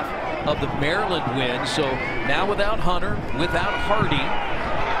second half of the Maryland win. So now without Hunter, without Hardy,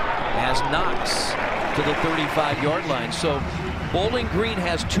 as Knox to the 35-yard line. So Bowling Green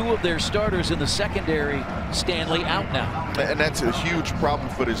has 2 of their starters in the secondary. Stanley out now. And that's a huge problem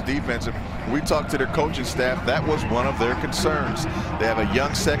for this defense. If we talked to their coaching staff, that was one of their concerns. They have a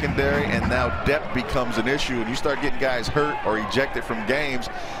young secondary, and now depth becomes an issue. And you start getting guys hurt or ejected from games,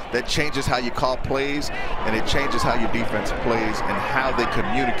 that changes how you call plays, and it changes how your defense plays and how they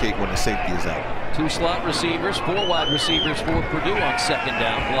communicate when the safety is out. 2 slot receivers, 4 wide receivers for Purdue on second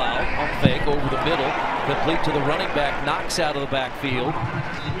down. Blau on fake over the middle, complete to the running back, Knox out of the backfield.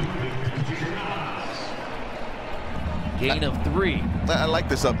 Gain of 3. I like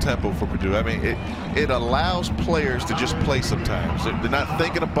this up-tempo for Purdue. I mean, it allows players to just play sometimes. They're not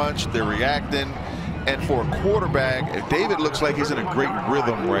thinking a bunch, they're reacting, And for a quarterback, David looks like he's in a great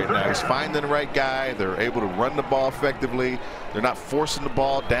rhythm right now. He's finding the right guy. They're able to run the ball effectively. They're not forcing the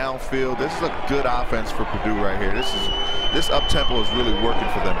ball downfield. This is a good offense for Purdue right here. This up-tempo is really working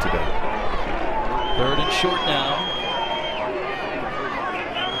for them today. 3rd and short now.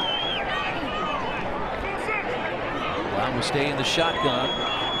 Brown will stay in the shotgun.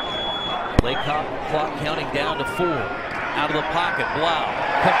 Play clock counting down to 4. Out of the pocket, Blau,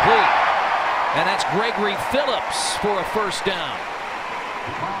 complete. And that's Gregory Phillips for a first down.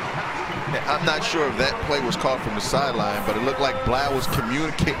 I'm not sure if that play was called from the sideline, but it looked like Blau was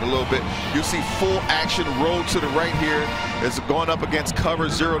communicating a little bit. You see full action roll to the right here. It's going up against cover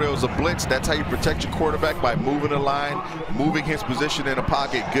 0. There was a blitz. That's how you protect your quarterback, by moving the line, moving his position in the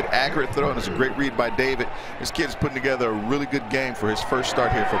pocket. Good accurate throw, and it's a great read by David. This kid is putting together a really good game for his first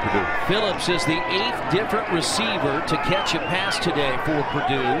start here for Purdue. Phillips is the 8th different receiver to catch a pass today for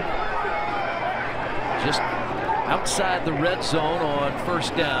Purdue. Just outside the red zone on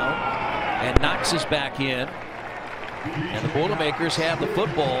first down. And Knox is back in. And the Boilermakers have the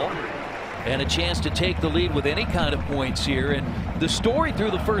football and a chance to take the lead with any kind of points here. And the story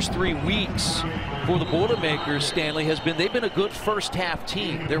through the first 3 weeks for the Boilermakers, Stanley, has been they've been a good first half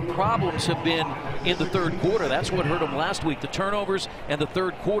team. Their problems have been in the 3rd quarter. That's what hurt them last week. The turnovers and the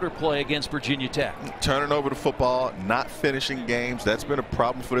 3rd quarter play against Virginia Tech. Turning over the football, not finishing games. That's been a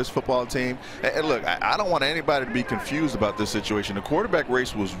problem for this football team. And look, I don't want anybody to be confused about this situation. The quarterback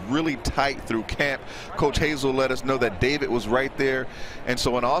race was really tight through camp. Coach Hazel let us know that David was right there. And so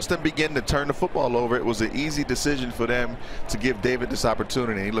when Austin began to turn the football over, it was an easy decision for them to give David this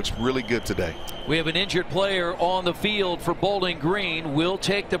opportunity. He looks really good today. We have an injured player on the field for Bowling Green. We'll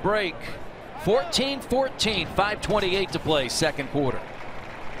take the break. 14-14, 5:28 to play, 2nd quarter.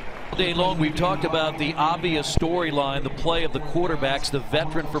 All day long we've talked about the obvious storyline, the play of the quarterbacks, the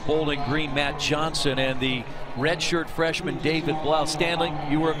veteran for Bowling Green, Matt Johnson, and the redshirt freshman David Blau. Stanley,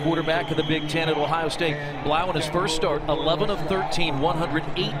 you were a quarterback in the Big Ten at Ohio State. Blau in his first start, 11 of 13,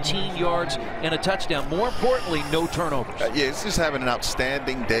 118 yards and a touchdown. More importantly, no turnovers. Yeah, he's just having an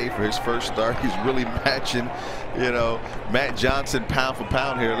outstanding day for his first start. He's really matching, you know, Matt Johnson pound for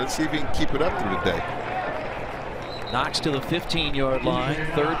pound here. Let's see if he can keep it up through the day. Knox to the 15-yard line,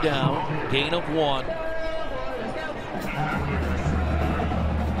 3rd down, gain of 1.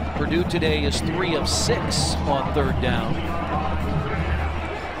 Purdue today is 3 of 6 on 3rd down.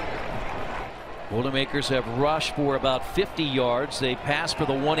 Boilermakers have rushed for about 50 yards. They passed for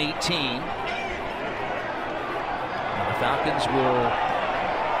the 118. And the Falcons will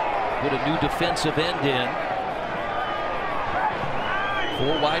put a new defensive end in.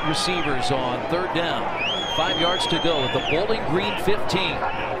 4 wide receivers on 3rd down. 5 yards to go at the Bowling Green 15.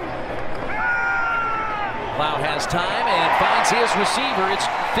 Blau has time and finds his receiver. It's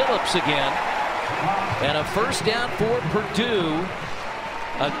Phillips again. And a first down for Purdue.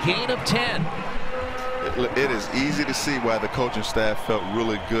 A gain of 10. It is easy to see why the coaching staff felt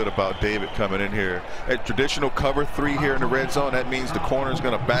really good about David coming in here. A traditional cover 3 here in the red zone. That means the corner is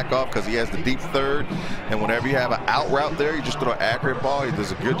going to back off because he has the deep 3rd. And whenever you have an out route there, you just throw an accurate ball. He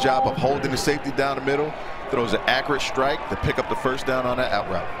does a good job of holding the safety down the middle. Throws an accurate strike to pick up the first down on that out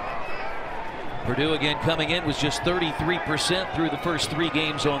route. Purdue again coming in was just 33% through the first 3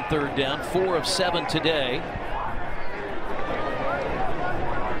 games on 3rd down. 4 of 7 today.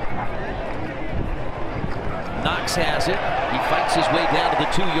 Knox has it. He fights his way down to the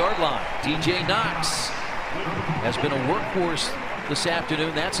 2-yard line. DJ Knox has been a workhorse this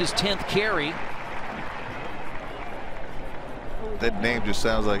afternoon. That's his 10th carry. That name just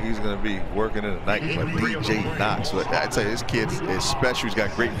sounds like he's going to be working in a nightclub. DJ Knox. But I'd say this kid is special. He's got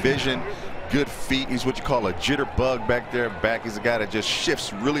great vision, good feet. He's what you call a jitterbug back there. He's a guy that just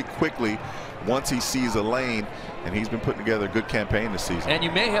shifts really quickly once he sees a lane, and he's been putting together a good campaign this season. And you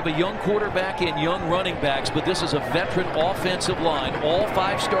may have a young quarterback and young running backs, but this is a veteran offensive line. All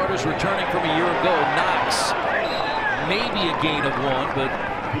 5 starters returning from a year ago. Knox, maybe a gain of 1,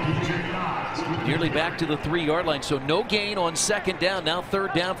 but nearly back to the 3-yard line. So no gain on 2nd down. Now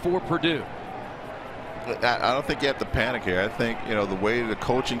 3rd down for Purdue. I don't think you have to panic here. I think, you know, the way the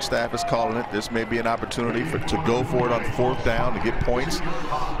coaching staff is calling it, this may be an opportunity to go for it on 4th down to get points.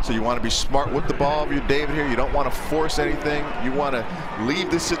 So you want to be smart with the ball. If you're David here, you don't want to force anything. You want to leave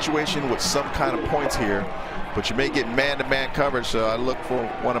this situation with some kind of points here. But you may get man-to-man coverage, so I look for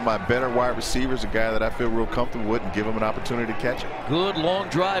one of my better wide receivers, a guy that I feel real comfortable with, and give him an opportunity to catch it. Good long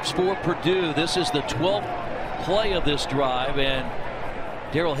drives for Purdue. This is the 12th play of this drive, and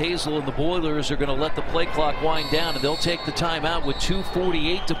Darrell Hazel and the Boilers are going to let the play clock wind down, and they'll take the timeout with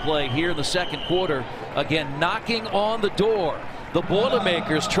 2:48 to play here in the 2nd quarter. Again, knocking on the door. The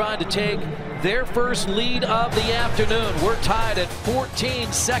Boilermakers trying to take their first lead of the afternoon. We're tied at 14,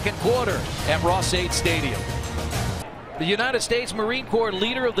 second quarter at Ross-Ade Stadium. The United States Marine Corps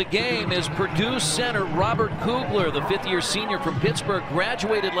leader of the game is Purdue center Robert Kugler, the fifth-year senior from Pittsburgh,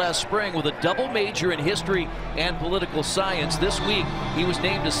 graduated last spring with a double major in history and political science. This week, he was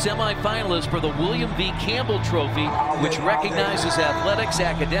named a semifinalist for the William V. Campbell Trophy, which recognizes athletics,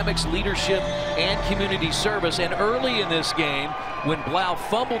 academics, leadership, and community service. And early in this game, when Blau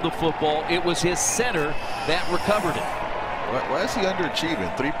fumbled the football, it was his center that recovered it. Why is he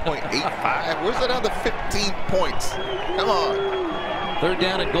underachieving? 3.85? Where's that other 15 points? Come on. Third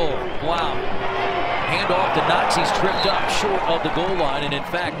down and goal. Wow. Hand off to Knox. He's tripped up short of the goal line, and in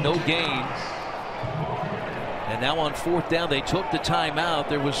fact, no gain. And now on fourth down, they took the timeout.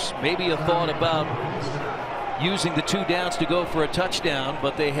 There was maybe a thought about using the 2 downs to go for a touchdown,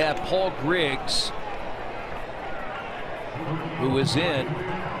 but they have Paul Griggs, who is in,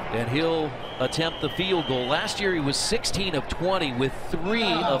 and he'll attempt the field goal. Last year he was 16 of 20 with 3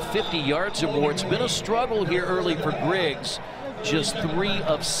 of 50 yards or more. It's been a struggle here early for Griggs, just 3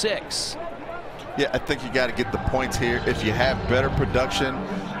 of 6. Yeah, I think you got to get the points here. If you have better production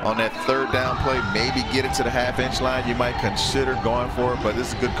on that third down play, maybe get it to the half-inch line, you might consider going for it, but this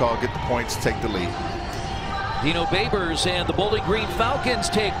is a good call. Get the points, take the lead. Dino Babers and the Bowling Green Falcons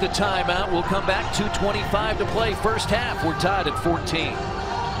take the timeout. We'll come back, 2:25 to play first half. We're tied at 14.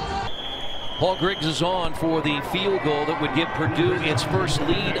 Paul Griggs is on for the field goal that would give Purdue its first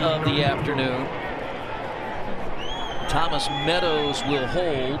lead of the afternoon. Thomas Meadows will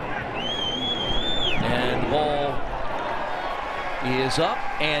hold. And the ball is up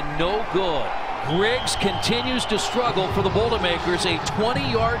and no good. Griggs continues to struggle for the Boilermakers. A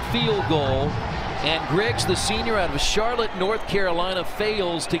 20-yard field goal. And Griggs, the senior out of Charlotte, North Carolina,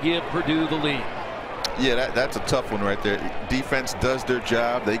 fails to give Purdue the lead. Yeah, that's a tough one right there. Defense does their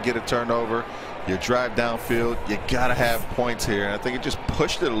job. They get a turnover. You drive downfield. You got to have points here. And I think it just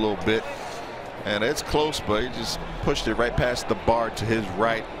pushed it a little bit. And it's close, but he just pushed it right past the bar to his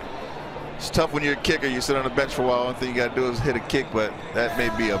right. It's tough when you're a kicker. You sit on the bench for a while. One thing you got to do is hit a kick, but that may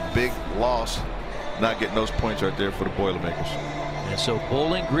be a big loss, not getting those points right there for the Boilermakers. And so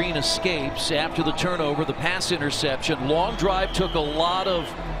Bowling Green escapes after the turnover, the pass interception. Long drive took a lot of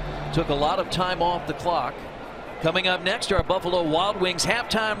time off the clock. Coming up next, our Buffalo Wild Wings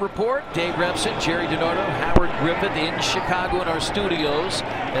halftime report. Dave Repson, Jerry DiNardo, Howard Griffith in Chicago in our studios.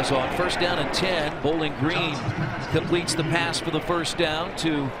 As on first down and 10, Bowling Green completes the pass for the first down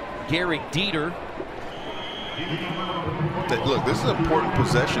to Garrick Dieter. Look, this is an important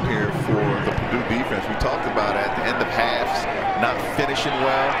possession here for the Purdue defense. We talked about at the end of halves, not finishing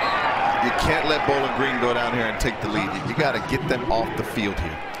well. You can't let Bowling Green go down here and take the lead. You got to get them off the field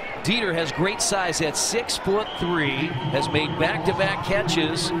here. Dieter has great size at 6'3", has made back-to-back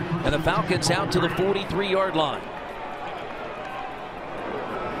catches, and the Falcons out to the 43-yard line.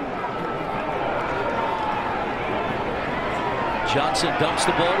 Johnson dumps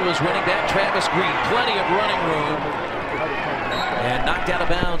the ball to his running back, Travis Green. Plenty of running room. And knocked out of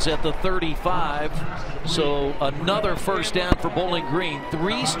bounds at the 35. So another first down for Bowling Green.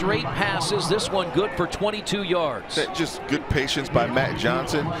 3 straight passes. This one good for 22 yards. Just good patience by Matt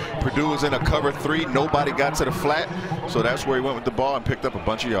Johnson. Purdue was in a cover 3. Nobody got to the flat. So that's where he went with the ball and picked up a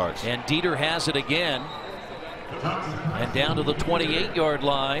bunch of yards. And Dieter has it again. And down to the 28-yard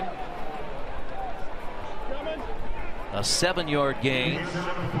line. A 7-yard gain.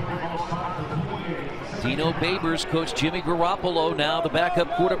 Dino Babers, Coach Jimmy Garoppolo, now the backup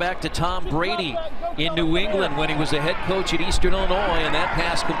quarterback to Tom Brady in New England when he was a head coach at Eastern Illinois, and that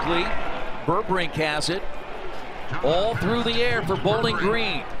pass complete. Burbrink has it. All through the air for Bowling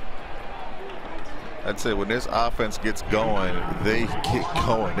Green. I'd say when this offense gets going, they get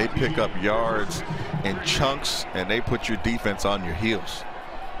going. They pick up yards in chunks, and they put your defense on your heels.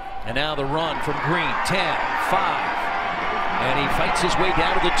 And now the run from Green, 10, 5. And he fights his way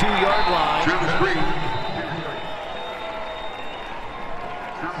down to the 2-yard line.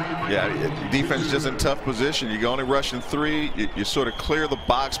 Yeah, defense just in tough position. You only rush in 3. You sort of clear the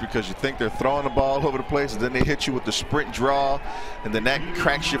box because you think they're throwing the ball all over the place, and then they hit you with the sprint draw, and then that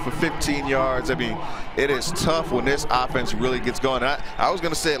cracks you for 15 yards. I mean, it is tough when this offense really gets going. I was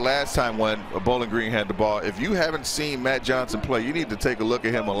going to say it last time when Bowling Green had the ball. If you haven't seen Matt Johnson play, you need to take a look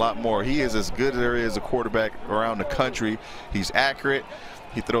at him a lot more. He is as good as there is a quarterback around the country. He's accurate.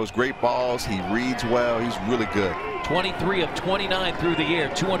 He throws great balls. He reads well. He's really good. 23 of 29 through the air,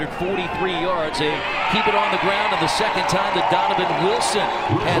 243 yards. They keep it on the ground, and the second time that Donovan Wilson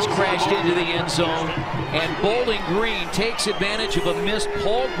has crashed into the end zone. And Bowling Green takes advantage of a missed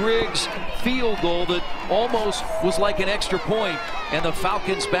Paul Griggs field goal that almost was like an extra point, and the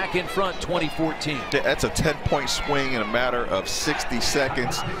Falcons back in front 20-14. That's a 10-point swing in a matter of 60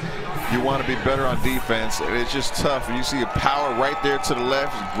 seconds. You want to be better on defense, and it's just tough. You see a power right there to the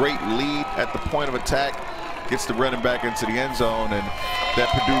left, great lead at the point of attack, gets the running back into the end zone, and that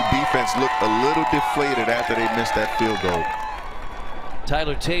Purdue defense looked a little deflated after they missed that field goal.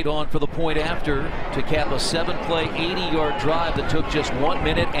 Tyler Tate on for the point after to cap a 7-play, 80-yard drive that took just 1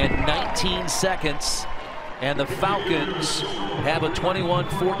 minute and 19 seconds. And the Falcons have a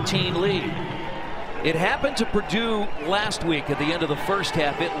 21-14 lead. It happened to Purdue last week at the end of the first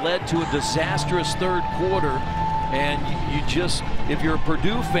half. It led to a disastrous third quarter. And you just, if you're a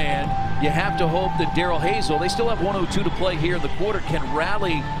Purdue fan, you have to hope that Darrell Hazel, they still have 1:02 to play here in the quarter, can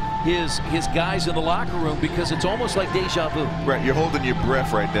rally his guys in the locker room, because it's almost like deja vu. Right, you're holding your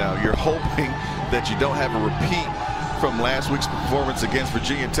breath right now. You're hoping that you don't have a repeat from last week's performance against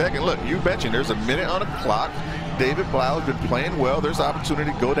Virginia Tech. And look, you mentioned there's a minute on the clock. David Blau has been playing well. There's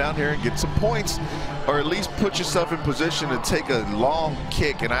opportunity to go down here and get some points, or at least put yourself in position to take a long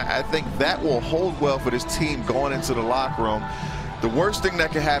kick. And I think that will hold well for this team going into the locker room. The worst thing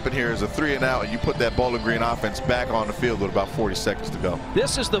that can happen here is a 3-and-out, and you put that Bowling Green offense back on the field with about 40 seconds to go.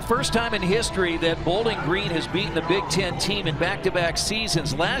 This is the first time in history that Bowling Green has beaten a Big Ten team in back-to-back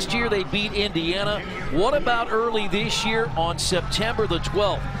seasons. Last year they beat Indiana. What about early this year on September the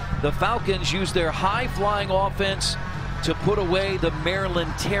 12th? The Falcons used their high-flying offense to put away the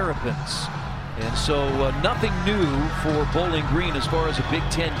Maryland Terrapins. And so nothing new for Bowling Green as far as a Big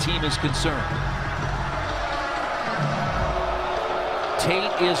Ten team is concerned.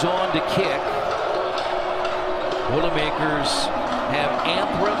 Tate is on to kick. Boilermakers have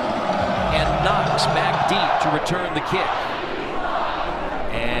Anthrop and Knox back deep to return the kick.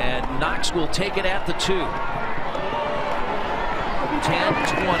 And Knox will take it at the 2.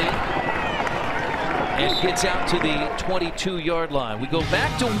 10-20. And gets out to the 22-yard line. We go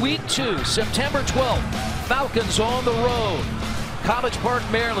back to week 2, September 12th. Falcons on the road. College Park,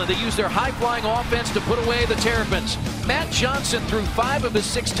 Maryland. They use their high-flying offense to put away the Terrapins. Matt Johnson threw 5 of his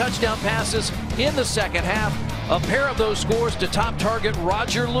 6 touchdown passes in the second half. A pair of those scores to top target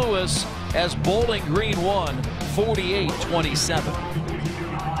Roger Lewis as Bowling Green won 48-27.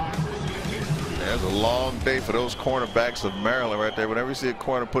 There's a long day for those cornerbacks of Maryland right there. Whenever you see a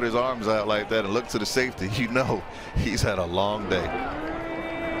corner put his arms out like that and look to the safety, you know he's had a long day.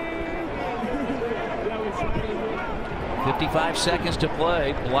 55 seconds to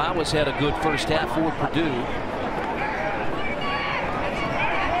play. Blau has had a good first half for Purdue.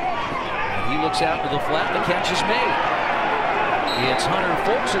 And he looks out to the flat. The catch is made. It's Hunter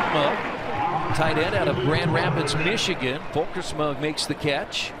Fulkersma, tight end out of Grand Rapids, Michigan. Fulkersma makes the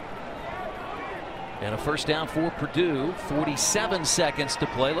catch. And a first down for Purdue. 47 seconds to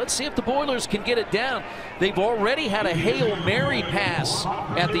play. Let's see if the Boilers can get it down. They've already had a Hail Mary pass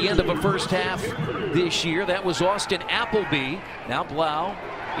at the end of a first half this year. That was Austin Appleby. Now Blau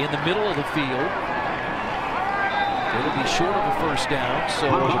in the middle of the field. It'll be short of a first down, so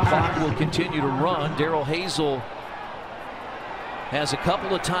the clock will continue to run. Darrell Hazel has a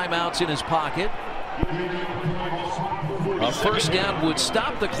couple of timeouts in his pocket. A first down would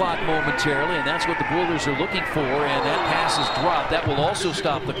stop the clock momentarily, and that's what the Boilers are looking for, and that pass is dropped. That will also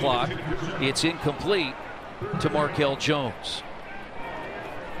stop the clock. It's incomplete to Markel Jones.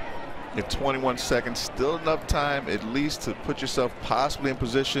 At 21 seconds, still enough time at least to put yourself possibly in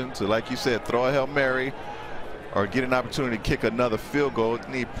position to, like you said, throw a Hail Mary or get an opportunity to kick another field goal.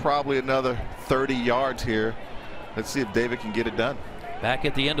 Need probably another 30 yards here. Let's see if David can get it done. Back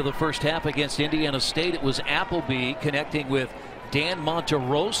at the end of the first half against Indiana State, it was Appleby connecting with Dan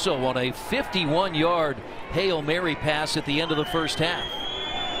Monterosso on a 51-yard Hail Mary pass at the end of the first half.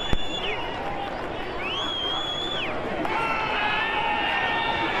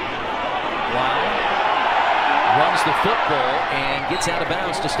 Blau runs the football and gets out of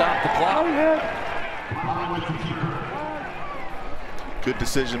bounds to stop the clock. Good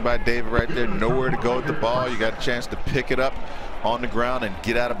decision by David right there. Nowhere to go with the ball. You got a chance to pick it up on the ground and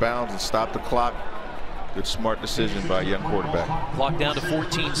get out of bounds and stop the clock. Good, smart decision by a young quarterback. Clock down to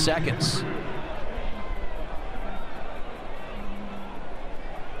 14 seconds.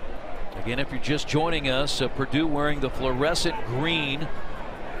 Again, if you're just joining us, Purdue wearing the fluorescent green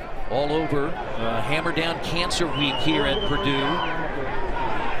all over. Hammer Down Cancer Week here at Purdue.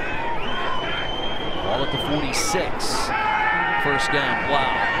 Ball at the 46. First down,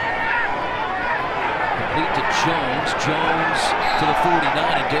 Blau. Complete to Jones. Jones to the 49,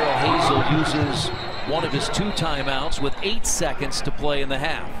 and Darrell Hazel uses one of his 2 timeouts with 8 seconds to play in the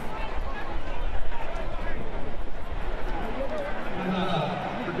half.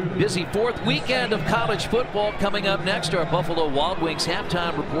 Busy 4th weekend of college football coming up next. Our Buffalo Wild Wings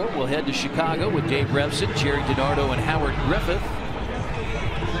halftime report. We'll head to Chicago with Dave Revson, Jerry DiNardo, and Howard Griffith.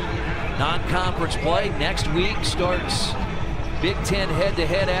 Non-conference play next week starts Big Ten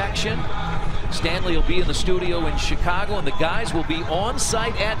head-to-head action. Stanley will be in the studio in Chicago, and the guys will be on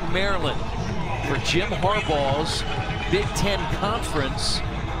site at Maryland for Jim Harbaugh's Big Ten Conference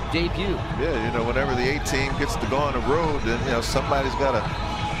debut. Yeah, you know, whenever the A team gets to go on the road, then, you know, somebody's got to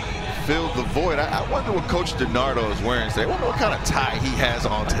fill the void. I wonder what Coach DiNardo is wearing today. I wonder what kind of tie he has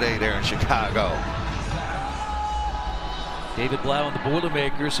on today there in Chicago. David Blau and the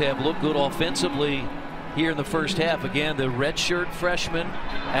Boilermakers have looked good offensively here in the first half. Again, the redshirt freshman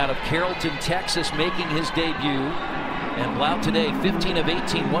out of Carrollton, Texas, making his debut. And Blau today, 15 of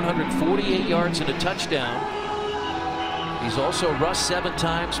 18, 148 yards and a touchdown. He's also rushed 7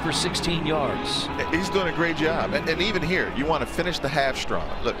 times for 16 yards. He's doing a great job. And even here, you want to finish the half strong.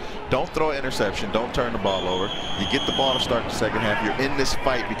 Look, don't throw an interception. Don't turn the ball over. You get the ball to start the second half. You're in this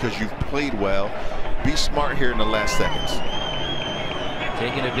fight because you've played well. Be smart here in the last seconds.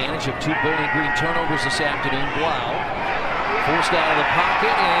 Taking advantage of 2 Bowling Green turnovers this afternoon. Blau forced out of the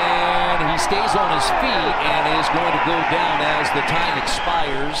pocket, and he stays on his feet and is going to go down as the time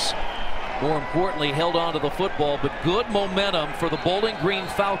expires. More importantly, held on to the football, but good momentum for the Bowling Green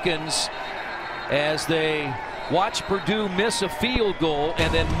Falcons as they watched Purdue miss a field goal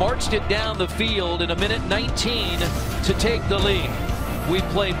and then marched it down the field in 1:19 to take the lead. We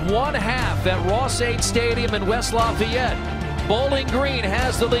played 1 half at Ross-Ade Stadium in West Lafayette. Bowling Green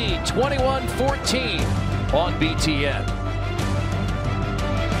has the lead, 21-14 on BTN.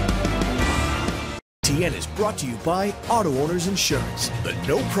 BTN is brought to you by Auto Owners Insurance, the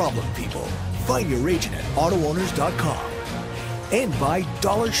no problem people. Find your agent at AutoOwners.com. And by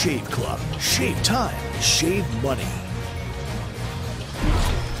Dollar Shave Club. Shave time, shave money.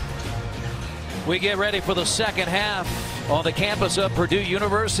 We get ready for the second half on the campus of Purdue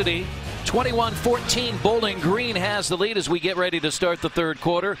University. 21-14, Bowling Green has the lead as we get ready to start the third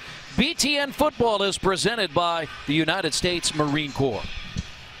quarter. BTN football is presented by the United States Marine Corps.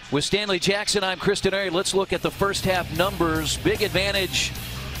 With Stanley Jackson, I'm Chris Denari. Let's look at the first half numbers. Big advantage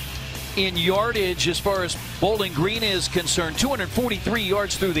in yardage as far as Bowling Green is concerned. 243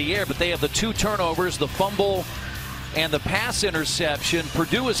 yards through the air, but they have the 2 turnovers, the fumble and the pass interception.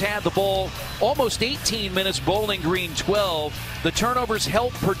 Purdue has had the ball almost 18 minutes, Bowling Green 12. The turnovers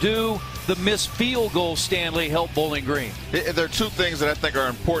help Purdue. The missed field goal, Stanley, help Bowling Green. There are 2 things that I think are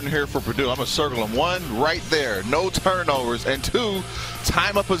important here for Purdue. I'm going to circle them. 1, right there, no turnovers. And 2,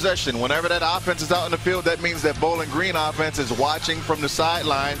 time of possession. Whenever that offense is out in the field, that means that Bowling Green offense is watching from the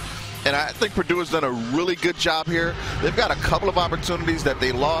sideline. And I think Purdue has done a really good job here. They've got a couple of opportunities that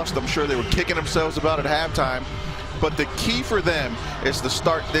they lost. I'm sure they were kicking themselves about at halftime. But the key for them is to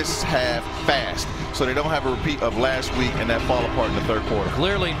start this half fast so they don't have a repeat of last week and that fall apart in the third quarter.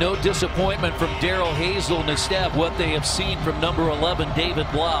 Clearly no disappointment from Darrell Hazel and his staff, what they have seen from number 11, David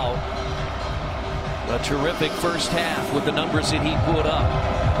Blau. A terrific first half with the numbers that he put up.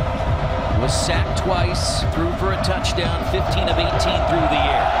 Was sacked twice, threw for a touchdown, 15 of 18 through the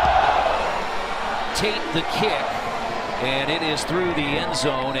air. Tate the kick, and it is through the end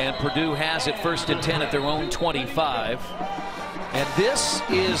zone, and Purdue has it 1st and 10 at their own 25. And this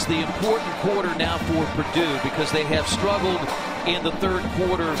is the important quarter now for Purdue because they have struggled in the third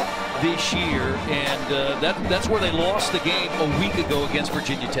quarter this year, and that's where they lost the game a week ago against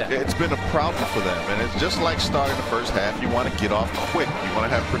Virginia Tech. It's been a problem for them, and it's just like starting the first half. You want to get off quick. You want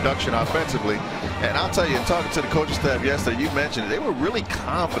to have production offensively. And I'll tell you, in talking to the coaching staff yesterday, you mentioned they were really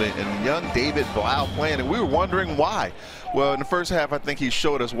confident in young David Blau playing, and we were wondering why. Well, in the first half, I think he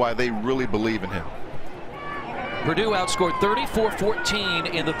showed us why they really believe in him. Purdue outscored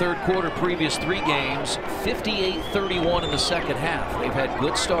 34-14 in the third quarter previous 3 games, 58-31 in the second half. They've had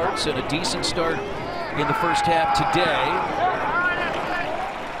good starts and a decent start in the first half today.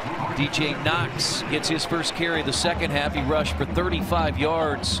 DJ Knox gets his first carry the second half. He rushed for 35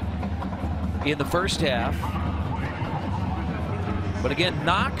 yards in the first half. But again,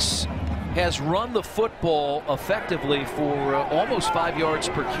 Knox has run the football effectively for almost 5 yards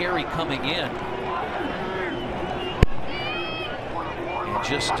per carry coming in.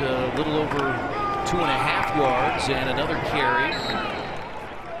 Just a little over 2.5 yards and another carry.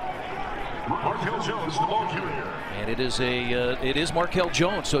 And it is Markel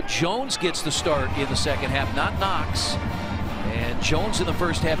Jones. So Jones gets the start in the second half, not Knox. And Jones in the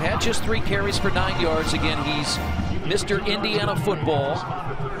first half had just 3 carries for 9 yards. Again, he's Mr. Indiana football.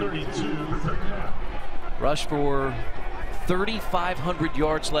 Rushed for 3,500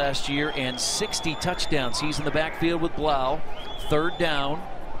 yards last year and 60 touchdowns. He's in the backfield with Blau. 3rd down.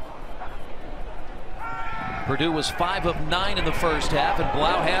 Purdue was 5 of 9 in the first half, and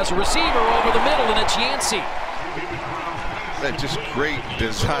Blau has a receiver over the middle, and it's Yancey. That's just great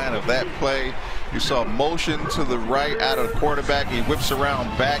design of that play. You saw motion to the right out of the quarterback. He whips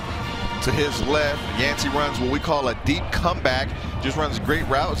around back to his left. Yancey runs what we call a deep comeback. Just runs a great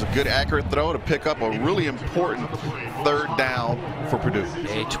route. It's a good accurate throw to pick up a really important 3rd down for Purdue.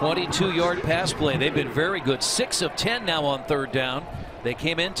 A 22-yard pass play. They've been very good. 6 of 10 now on 3rd down. They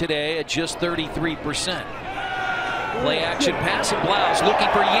came in today at just 33%. Play action pass, and Blau's looking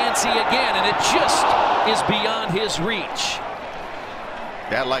for Yancey again, and it just is beyond his reach.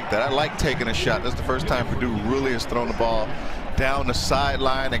 Yeah, I like that. I like taking a shot. That's the first time Purdue really has thrown the ball down the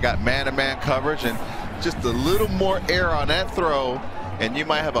sideline. They got man-to-man coverage, and just a little more air on that throw, and you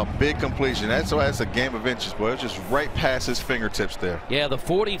might have a big completion. That's why it's a game of inches, boy. It's just right past his fingertips there. Yeah, the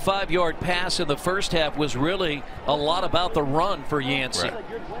 45-yard pass in the first half was really a lot about the run for Yancey. Right.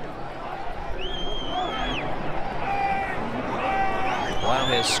 Blau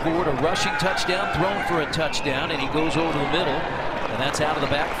has scored a rushing touchdown, thrown for a touchdown, and he goes over the middle. And that's out of the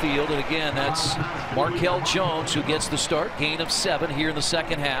backfield. And again, that's Markel Jones who gets the start. Gain of 7 here in the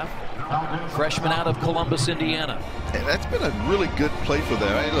second half. Freshman out of Columbus, Indiana. And that's been a really good play for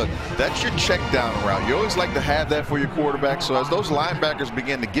them. I mean, look, that's your check down route. You always like to have that for your quarterback. So as those linebackers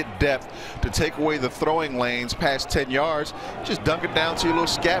begin to get depth to take away the throwing lanes past 10 yards, just dunk it down to your little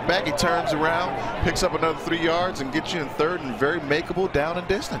scat back. He turns around, picks up another 3 yards, and gets you in 3rd and very makeable down and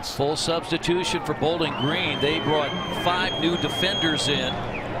distance. Full substitution for Bowling Green. They brought 5 new defenders in.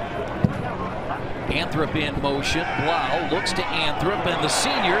 Anthrop in motion. Blau looks to Anthrop, and the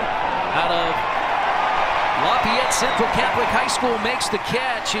senior out of Lafayette Central Catholic High School makes the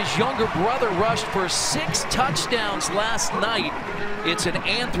catch. His younger brother rushed for 6 touchdowns last night. It's an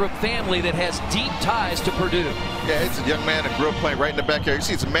Anthrop family that has deep ties to Purdue. Yeah, it's a young man that grew up playing right in the backyard. You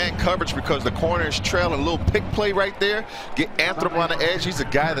see it's man coverage because the corner is trailing. A little pick play right there. Get Anthrop on the edge. He's a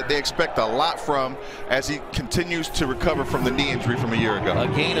guy that they expect a lot from as he continues to recover from the knee injury from a year ago. A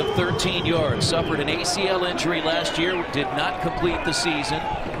gain of 13 yards. Suffered an ACL injury last year. Did not complete the season.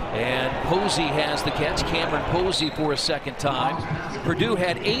 And Posey has the catch. Cameron Posey for a 2nd time. Purdue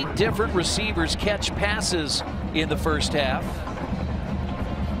had 8 different receivers catch passes in the first half.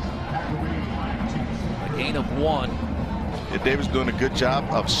 A gain of 1. Yeah, David's doing a good job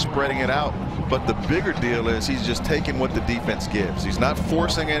of spreading it out. But the bigger deal is he's just taking what the defense gives. He's not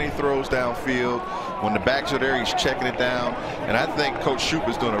forcing any throws downfield. When the backs are there, he's checking it down. And I think Coach Shoup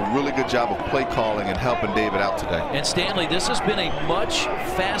is doing a really good job of play calling and helping David out today. And Stanley, this has been a much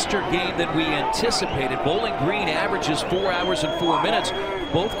faster game than we anticipated. Bowling Green averages 4 hours and 4 minutes.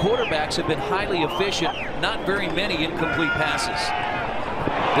 Both quarterbacks have been highly efficient. Not very many incomplete passes.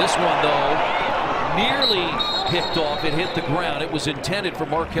 This one, though, nearly picked off. It hit the ground. It was intended for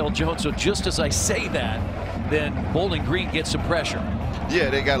Markel Jones. So just as I say that, then Bowling Green gets some pressure. Yeah,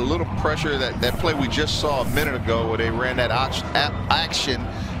 they got a little pressure. That play we just saw a minute ago where they ran that action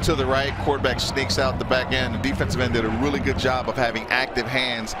to the right. Quarterback sneaks out the back end. The defensive end did a really good job of having active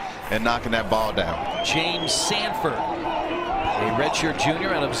hands and knocking that ball down. James Sanford, a redshirt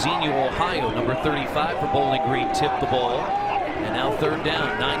junior out of Xenia, Ohio, number 35 for Bowling Green, tipped the ball. And now 3rd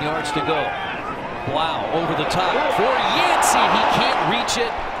down, 9 yards to go. Blau over the top for Yancey. He can't reach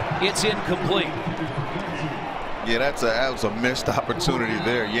it. It's incomplete. Yeah, that was a missed opportunity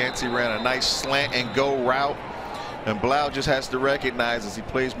there. Yancey ran a nice slant and go route. And Blau just has to recognize as he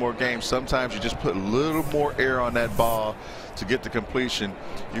plays more games, sometimes you just put a little more air on that ball to get the completion.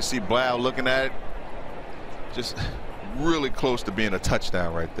 You see Blau looking at it, just really close to being a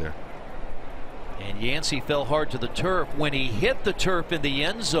touchdown right there. And Yancey fell hard to the turf. When he hit the turf in the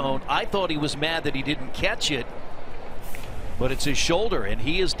end zone, I thought he was mad that he didn't catch it. But it's his shoulder, and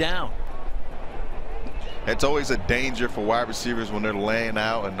he is down. It's always a danger for wide receivers when they're laying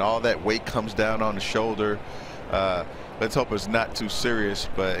out and all that weight comes down on the shoulder. Let's hope it's not too serious,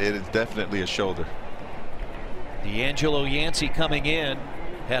 but it is definitely a shoulder. D'Angelo Yancey coming in,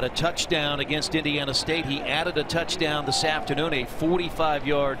 had a touchdown against Indiana State. He added a touchdown this afternoon, a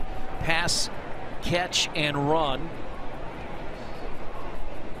 45-yard pass, catch, and run.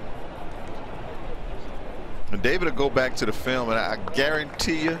 And David will go back to the film, and I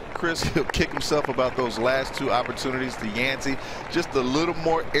guarantee you, Chris, he'll kick himself about those last 2 opportunities to Yancey. Just a little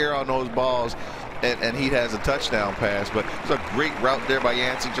more air on those balls. and he has a touchdown pass. But it's a great route there by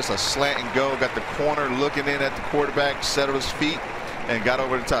Yancey, just a slant and go. Got the corner looking in at the quarterback, settled his feet, and got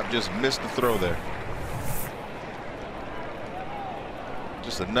over the top. Just missed the throw there.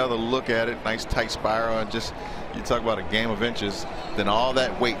 Just another look at it. Nice tight spiral, and just, you talk about a game of inches, then all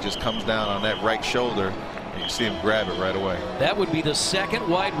that weight just comes down on that right shoulder. You see him grab it right away. That would be the second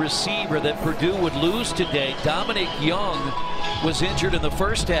wide receiver that Purdue would lose today. Dominic Young was injured in the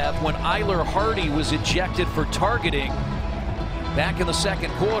first half when Eiler Hardy was ejected for targeting back in the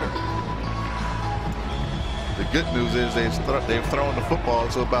second quarter. The good news is they've thrown the football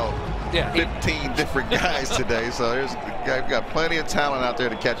to about 15 different guys today. So we've got plenty of talent out there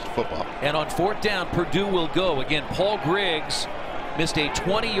to catch the football. And on fourth down, Purdue will go. Again, Paul Griggs missed a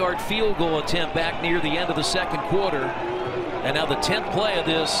 20-yard field goal attempt back near the end of the second quarter. And now the 10th play of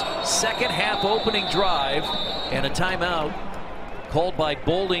this second half opening drive, and a timeout called by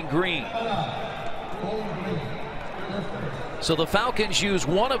Bowling Green. So the Falcons use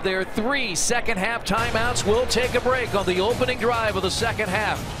one of their 3 second half timeouts. We'll take a break on the opening drive of the second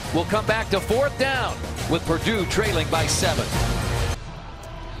half. We'll come back to fourth down with Purdue trailing by 7.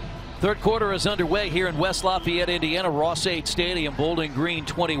 Third quarter is underway here in West Lafayette, Indiana. Ross-Ade Stadium. Bowling Green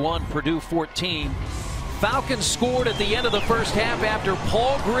 21, Purdue 14. Falcons scored at the end of the first half after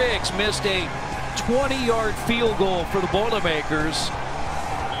Paul Griggs missed a 20-yard field goal for the Boilermakers.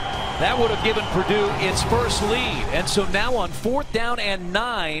 That would have given Purdue its first lead. And so now on fourth down and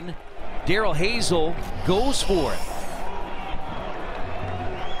 9, Darrell Hazel goes for it.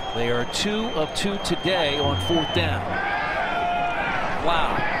 They are 2 of 2 today on fourth down.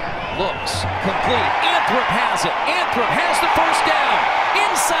 Wow. Looks complete. Anthrop has it. Anthrop has the first down.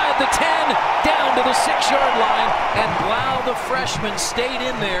 Inside the 10, down to the 6-yard line, and Blau, the freshman, stayed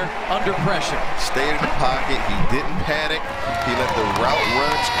in there under pressure. Stayed in the pocket. He didn't panic. He let the route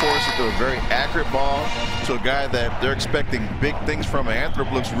run its course into a very accurate ball to a guy that they're expecting big things from.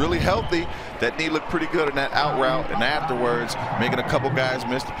 Anthrop looks really healthy. That knee looked pretty good in that out route, and afterwards making a couple guys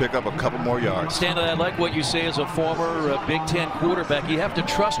miss to pick up a couple more yards. Stanley, I like what you say as a former Big Ten quarterback. You have to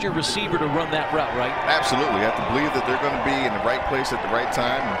trust your receiver to run that route, right? Absolutely. You have to believe that they're going to be in the right place at the right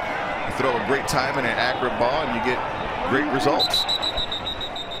time. You throw a great time and an accurate ball, and you get great results.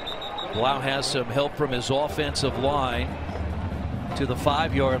 Blau has some help from his offensive line to the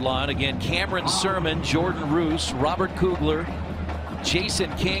 5-yard line. Again, Cameron Sermon, Jordan Roos, Robert Kugler,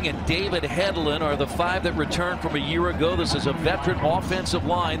 Jason King, and David Hedlund are the 5 that returned from a year ago. This is a veteran offensive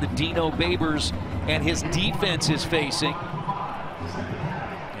line that Dino Babers and his defense is facing.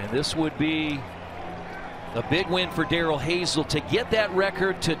 And this would be a big win for Darrell Hazel to get that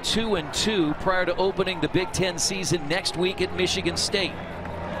record to 2-2 prior to opening the Big Ten season next week at Michigan State.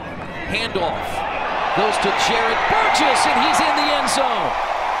 Handoff goes to Jared Burgess, and he's in the end zone.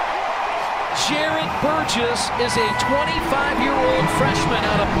 Jared Burgess is a 25-year-old freshman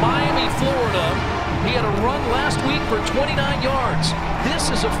out of Miami, Florida. He had a run last week for 29 yards. This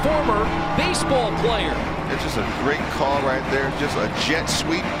is a former baseball player. It's just a great call right there. Just a jet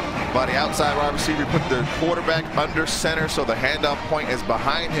sweep by the outside wide receiver. Put the quarterback under center so the handoff point is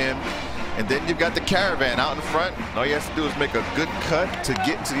behind him. And then you've got the caravan out in front. All he has to do is make a good cut to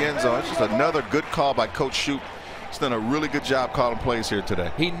get into the end zone. It's just another good call by Coach Shute. He's done a really good job calling plays here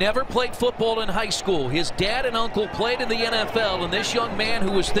today. He never played football in high school. His dad and uncle played in the NFL, and this young man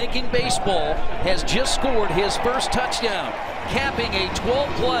who was thinking baseball has just scored his first touchdown, capping a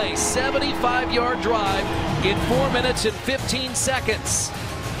 12-play, 75-yard drive in 4 minutes and 15 seconds.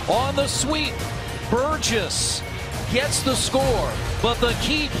 On the sweep, Burgess gets the score, but the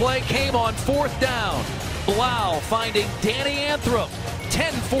key play came on fourth down. Blau finding Danny Anthrop.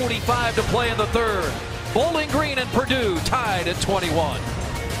 10:45 to play in the third. Bowling Green and Purdue tied at 21.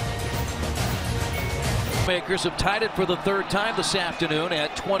 Makers have tied it for the third time this afternoon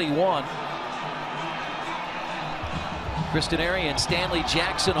at 21. Kristen Airy and Stanley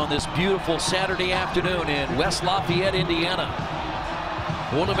Jackson on this beautiful Saturday afternoon in West Lafayette, Indiana.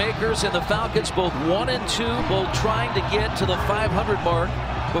 Boilermakers and the Falcons both 1-2, both trying to get to the 500 mark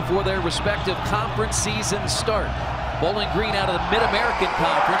before their respective conference seasons start. Bowling Green out of the Mid-American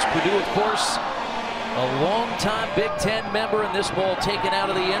Conference. Purdue, of course, a long-time Big Ten member, and this ball taken out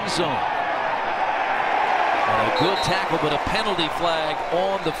of the end zone. And a good tackle, but a penalty flag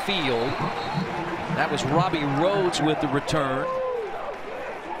on the field. That was Robbie Rhodes with the return.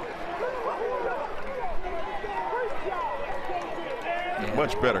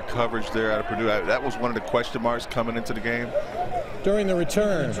 Much better coverage there out of Purdue. That was one of the question marks coming into the game. During the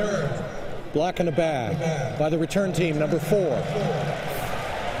return, block in the bag by the return team, number 4.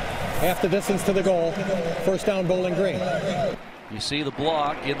 Half the distance to the goal. First down, Bowling Green. You see the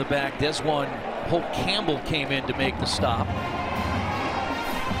block in the back. This one Hope Campbell came in to make the stop.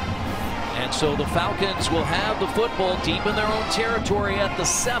 And so the Falcons will have the football deep in their own territory at the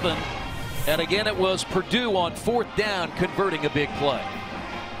 7. And again, it was Purdue on 4th down converting a big play.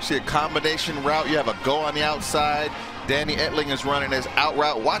 See a combination route. You have a go on the outside. Danny Etling is running his out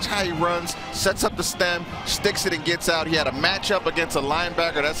route. Watch how he runs, sets up the stem, sticks it and gets out. He had a matchup against a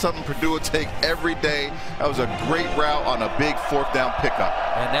linebacker. That's something Purdue would take every day. That was a great route on a big 4th down pickup.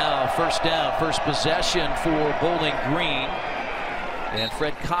 And now 1st down, first possession for Bowling Green. And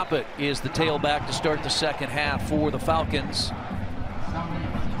Fred Coppett is the tailback to start the 2nd half for the Falcons.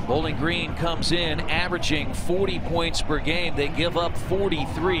 Bowling Green comes in averaging 40 points per game. They give up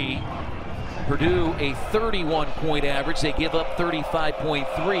 43. Purdue a 31-point average. They give up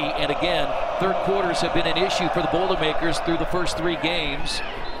 35.3. And again, third quarters have been an issue for the Boilermakers through the first 3 games.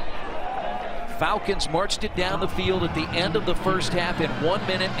 Falcons marched it down the field at the end of the first half in 1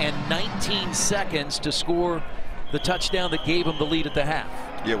 minute and 19 seconds to score the touchdown that gave them the lead at the half.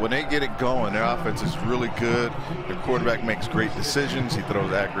 Yeah, when they get it going, their offense is really good. Their quarterback makes great decisions. He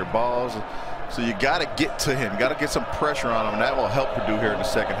throws accurate balls. So you got to get to him. You got to get some pressure on him, and that will help Purdue here in the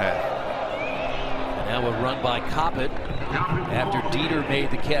 2nd half. Now a run by Coppett after Dieter made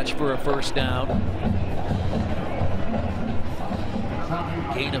the catch for a 1st down.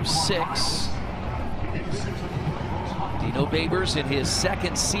 Gain of 6. Dino Babers in his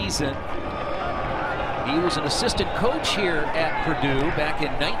 2nd season. He was an assistant coach here at Purdue back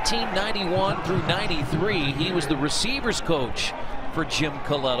in 1991 through 93. He was the receivers coach for Jim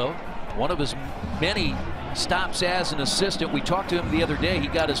Coletto. One of his many stops as an assistant. We talked to him the other day. He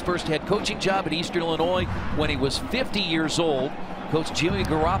got his first head coaching job at Eastern Illinois when he was 50 years old. Coach Jimmy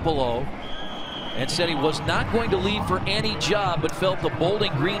Garoppolo, and said he was not going to leave for any job, but felt the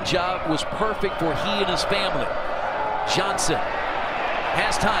Bowling Green job was perfect for he and his family. Johnson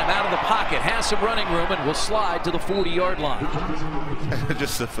has time out of the pocket, has some running room, and will slide to the 40-yard line.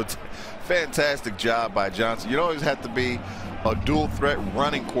 Just a fantastic job by Johnson. You don't always have to be a dual threat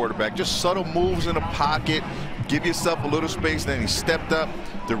running quarterback. Just subtle moves in the pocket, give yourself a little space. Then he stepped up,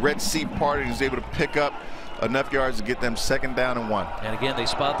 the Red Sea party, and was able to pick up enough yards to get them 2nd down and 1. And again, they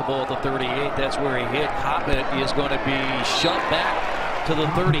spot the ball at the 38. That's where he hit. Coppett is going to be shoved back to the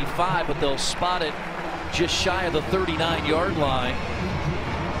 35, but they'll spot it just shy of the 39-yard line.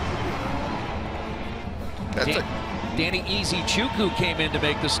 Danny Easy-Chukwu came in to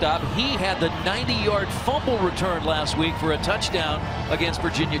make the stop. He had the 90-yard fumble return last week for a touchdown against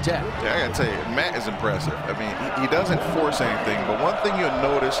Virginia Tech. Yeah, I gotta tell you, Matt is impressive. I mean, he doesn't force anything, but one thing you'll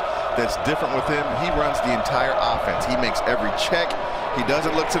notice that's different with him, he runs the entire offense. He makes every check. He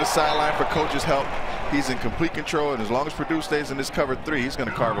doesn't look to the sideline for coach's help. He's in complete control, and as long as Purdue stays in this cover 3, he's going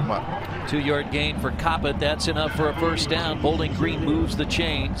to carve him up. 2-yard gain for Coppett. That's enough for a 1st down. Bowling Green moves the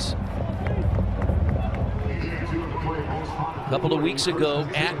chains. A couple of weeks ago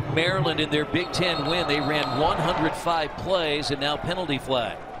at Maryland in their Big Ten win, they ran 105 plays, and now penalty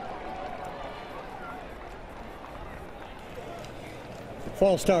flag.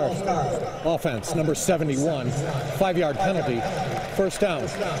 False start. Offense, number 71. 5-yard penalty. 1st down.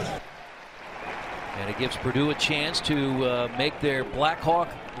 And it gives Purdue a chance to make their Blackhawk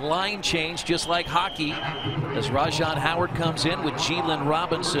line change, just like hockey, as Rajon Howard comes in with Jalen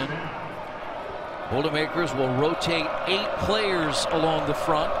Robinson. Boilermakers will rotate 8 players along the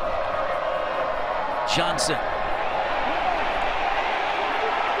front. Johnson.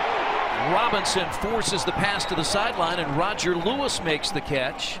 Robinson forces the pass to the sideline, and Roger Lewis makes the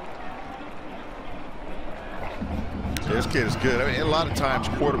catch. This kid is good. I mean, a lot of times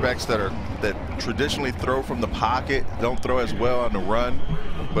quarterbacks that traditionally throw from the pocket don't throw as well on the run,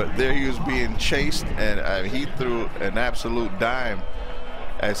 but there he was being chased, and he threw an absolute dime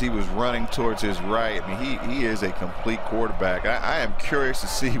as he was running towards his right. I mean, he is a complete quarterback. I am curious to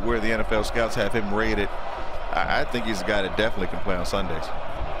see where the NFL scouts have him rated. I think he's a guy that definitely can play on Sundays.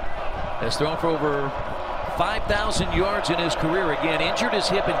 Has thrown for over 5,000 yards in his career. Again, injured his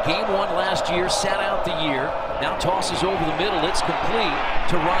hip in game 1 last year, sat out the year. Now tosses over the middle. It's complete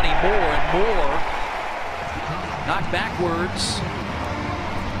to Ronnie Moore, and Moore knocked backwards.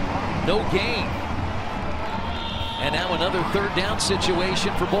 No gain. And now another 3rd down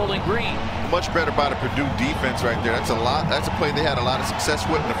situation for Bowling Green. Much better by the Purdue defense right there. That's a play they had a lot of success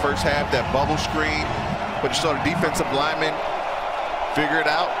with in the first half, that bubble screen. But you saw the defensive lineman figure it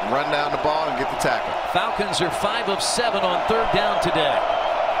out, run down the ball, and get the tackle. Falcons are 5 of 7 on 3rd down today.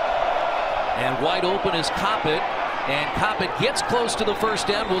 And wide open is Coppett. And Coppett gets close to the 1st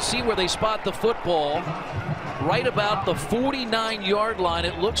down. We'll see where they spot the football. Right about the 49-yard line.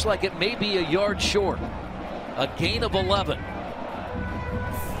 It looks like it may be a yard short. A gain of 11.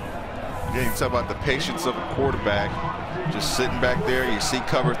 Yeah, you talk about the patience of a quarterback. Just sitting back there, you see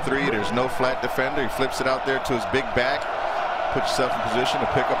cover 3, there's no flat defender. He flips it out there to his big back. Put yourself in position to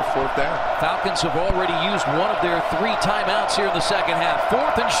pick up a 4th down. Falcons have already used one of their 3 timeouts here in the second half.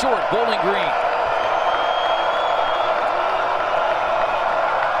 4th and short, Bowling Green.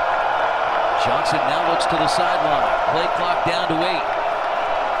 Johnson now looks to the sideline. Play clock down to 8.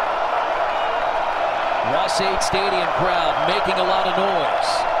 Ross-Ade Stadium crowd making a lot of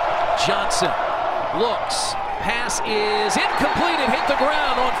noise. Johnson looks. Pass is incomplete. It hit the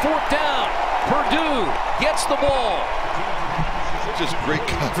ground on 4th down. Purdue gets the ball. Just great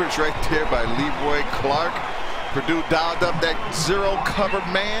coverage right there by Leroy Clark. Purdue dialed up that 0 covered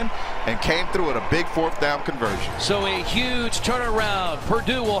man and came through with a big 4th down conversion. So a huge turnaround.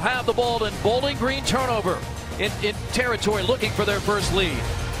 Purdue will have the ball in Bowling Green turnover in territory looking for their first lead.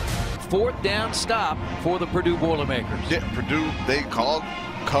 4th down stop for the Purdue Boilermakers. Yeah, Purdue, they called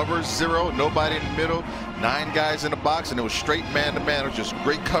cover 0, nobody in the middle, 9 guys in the box, and it was straight man-to-man. It was just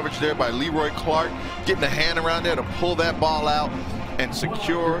great coverage there by Leroy Clark, getting a hand around there to pull that ball out and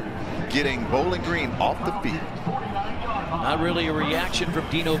secure, getting Bowling Green off the field. Not really a reaction from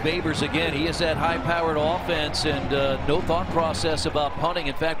Dino Babers again. He has that high-powered offense and no thought process about punting.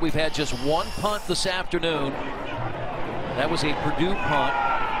 In fact, we've had just 1 punt this afternoon. That was a Purdue punt.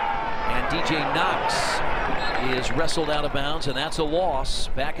 And DJ Knox is wrestled out of bounds, and that's a loss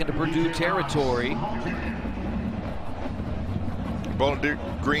back into Purdue territory. Bowling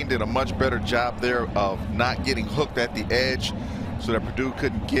Green did a much better job there of not getting hooked at the edge so that Purdue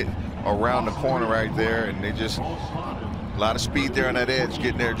couldn't get around the corner right there, and they just a lot of speed there on that edge,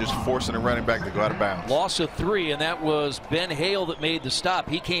 getting there, just forcing the running back to go out of bounds. Loss of 3, and that was Ben Hale that made the stop.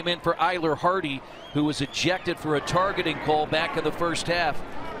 He came in for Eiler Hardy, who was ejected for a targeting call back in the first half.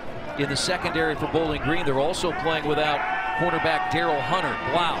 In the secondary for Bowling Green, they're also playing without cornerback Daryl Hunter.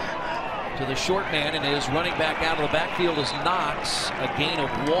 Blau to the short man, and his running back out of the backfield is Knox, a gain of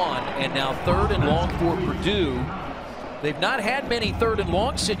 1, and now 3rd and long for Purdue. They've not had many 3rd and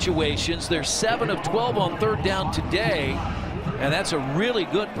long situations. They're 7 of 12 on 3rd down today, and that's a really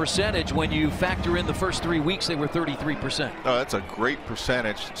good percentage when you factor in the first 3 weeks they were 33%. Oh, that's a great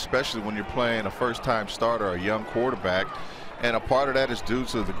percentage, especially when you're playing a first-time starter, a young quarterback. And a part of that is due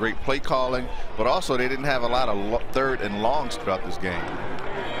to the great play calling, but also they didn't have a lot of 3rd and longs throughout this game.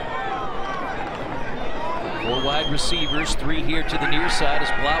 4 wide receivers, 3 here to the near side as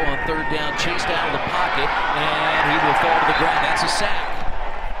Blau on 3rd down, chased out of the pocket, and he will fall to the ground. That's a sack.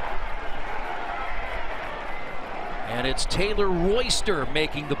 And it's Taylor Royster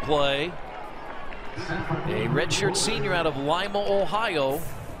making the play. A redshirt senior out of Lima, Ohio.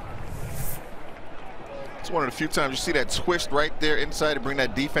 It's one of the few times you see that twist right there inside to bring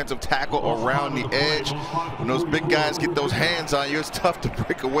that defensive tackle around the edge. When those big guys get those hands on you, it's tough to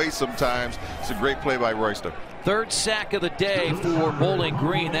break away sometimes. It's a great play by Royster. 3rd sack of the day for Bowling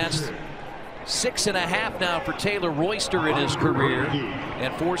Green. That's 6.5 now for Taylor Royster in his career,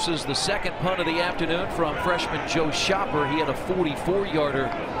 and forces the 2nd punt of the afternoon from freshman Joe Shopper. He had a 44-yarder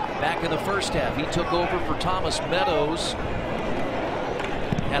back in the first half. He took over for Thomas Meadows.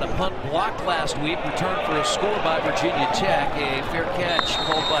 Had a punt blocked last week, returned for a score by Virginia Tech. A fair catch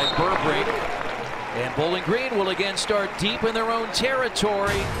called by Burbrake. And Bowling Green will again start deep in their own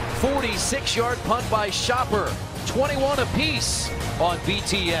territory. 46-yard punt by Shopper. 21 apiece on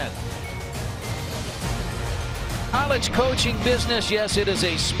BTN. College coaching business, yes, it is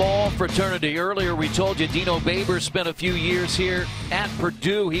a small fraternity. Earlier we told you Dino Babers spent a few years here at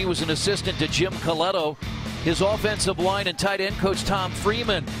Purdue. He was an assistant to Jim Coletto. His offensive line and tight end coach Tom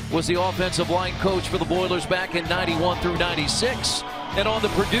Freeman was the offensive line coach for the Boilers back in '91 through '96. And on the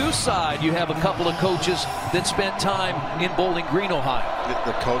Purdue side, you have a couple of coaches that spent time in Bowling Green, Ohio.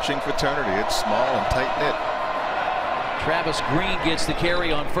 The coaching fraternity, it's small and tight-knit. Travis Green gets the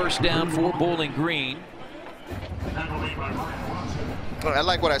carry on 1st down for Bowling Green. I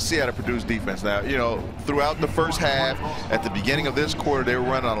like what I see out of Purdue's defense now. You know, throughout the first half, at the beginning of this quarter, they were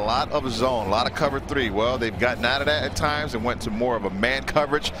running a lot of zone, a lot of cover 3. Well, they've gotten out of that at times and went to more of a man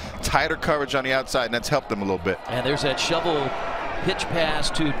coverage, tighter coverage on the outside, and that's helped them a little bit. And there's that shovel pitch pass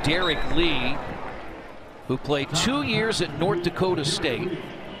to Derek Lee, who played 2 years at North Dakota State,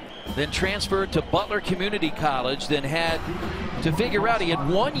 then transferred to Butler Community College, then had to figure out he had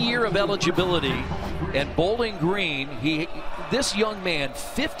 1 year of eligibility. And Bowling Green, this young man,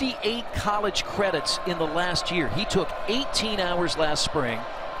 58 college credits in the last year. He took 18 hours last spring,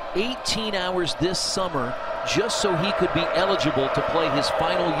 18 hours this summer just so he could be eligible to play his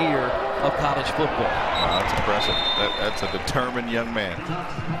final year of college football. Wow, that's impressive. That's a determined young man.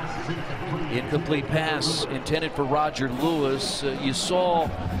 Incomplete pass intended for Roger Lewis. You saw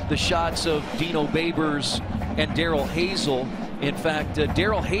the shots of Dino Babers and Darrell Hazel. In fact,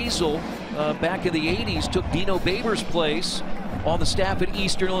 Darrell Hazel back in the 80s took Dino Babers' place on the staff at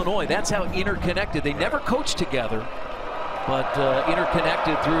Eastern Illinois. That's how interconnected. They never coached together, but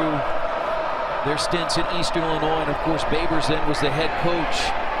interconnected through their stints at Eastern Illinois. And of course, Babers then was the head coach.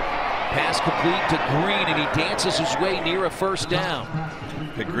 Pass complete to Green, and he dances his way near a first down.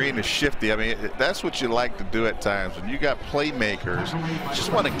 Green is shifty. I mean, that's what you like to do at times. When you got playmakers, you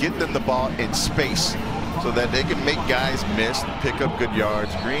just want to get them the ball in space so that they can make guys miss and pick up good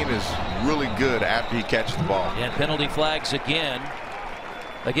yards. Green is really good after he catches the ball. And penalty flags again.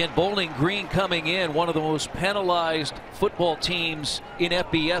 Again, Bowling Green coming in, one of the most penalized football teams in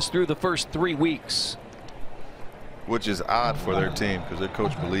FBS through the first 3 weeks. Which is odd for their team because their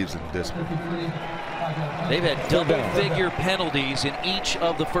coach believes in discipline. They've had double-figure penalties in each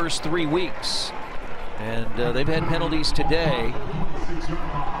of the first 3 weeks. And they've had penalties today.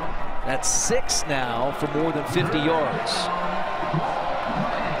 That's 6 now for more than 50 yards.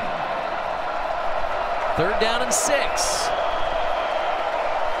 3rd down and 6.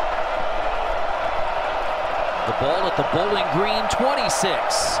 The ball at the Bowling Green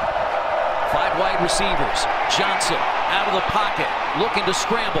 26. 5 wide receivers. Johnson out of the pocket, looking to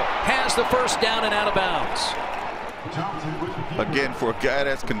scramble. Has the first down and out of bounds. Again, for a guy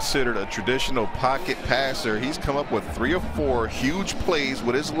that's considered a traditional pocket passer, he's come up with 3 or 4 huge plays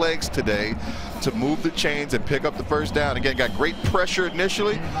with his legs today to move the chains and pick up the first down. Again, got great pressure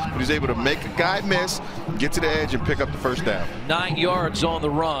initially, but he's able to make a guy miss, get to the edge, and pick up the first down. 9 yards on the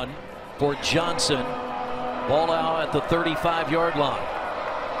run for Johnson. Ball out at the 35-yard line.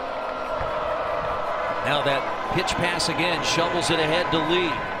 Now that pitch pass again, shovels it ahead to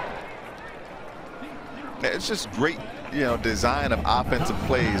Lee. It's just great, design of offensive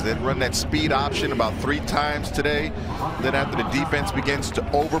plays. They run that speed option about 3 times today. Then after the defense begins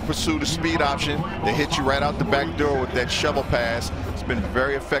to over pursue the speed option, they hit you right out the back door with that shovel pass. It's been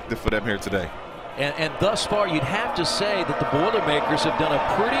very effective for them here today. And thus far, you'd have to say that the Boilermakers have done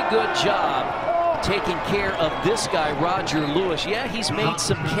a pretty good job taking care of this guy, Roger Lewis. Yeah, he's made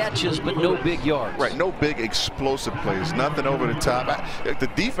some catches, but no big yards. Right, no big explosive plays, nothing over the top. The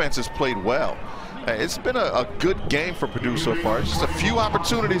defense has played well. It's been a good game for Purdue so far. It's just a few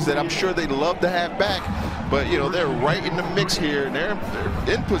opportunities that I'm sure they'd love to have back. But, they're right in the mix here, and they're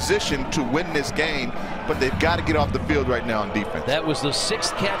in position to win this game. But they've got to get off the field right now on defense. That was the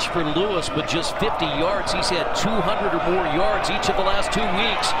 6th catch for Lewis, but just 50 yards. He's had 200 or more yards each of the last 2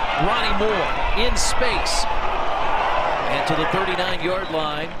 weeks. Ronnie Moore in space. And to the 39-yard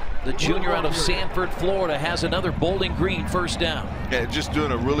line. The junior out of Sanford, Florida, has another Bowling Green first down. Yeah, just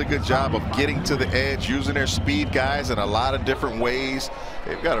doing a really good job of getting to the edge, using their speed guys in a lot of different ways.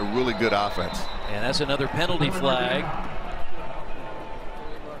 They've got a really good offense. And that's another penalty flag.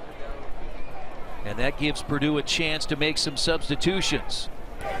 And that gives Purdue a chance to make some substitutions.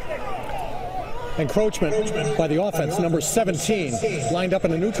 Encroachment by the offense, number 17, lined up in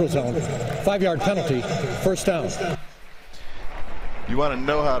the neutral zone. 5-yard penalty, first down. You want to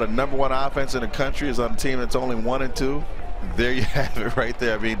know how the #1 offense in the country is on a team that's only 1 and 2? There you have it right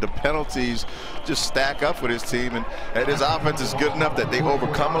there. I mean, the penalties just stack up for this team, and his offense is good enough that they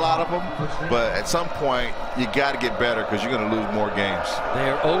overcome a lot of them. But at some point, you got to get better because you're going to lose more games.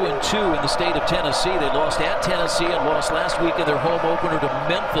 They're 0-2 in the state of Tennessee. They lost at Tennessee and lost last week in their home opener to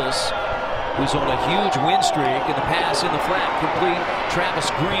Memphis, who's on a huge win streak. And the pass in the flat, complete. Travis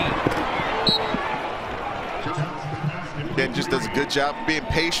Green. And just does a good job being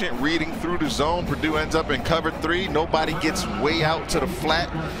patient, reading through the zone. Purdue ends up in cover 3. Nobody gets way out to the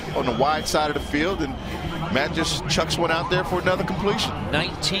flat on the wide side of the field, and Matt just chucks one out there for another completion.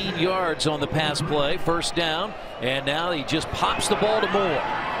 19 yards on the pass play, first down, and now he just pops the ball to Moore.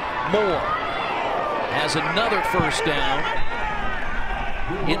 Moore has another first down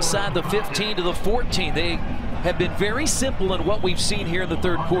inside the 15 to the 14. They have been very simple in what we've seen here in the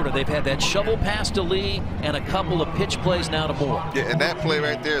 3rd quarter. They've had that shovel pass to Lee and a couple of pitch plays now to Moore. Yeah, and that play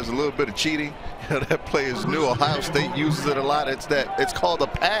right there is a little bit of cheating. That play is new. Ohio State uses it a lot. It's called a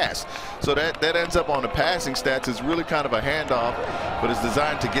pass. So that ends up on the passing stats. It's really kind of a handoff, but it's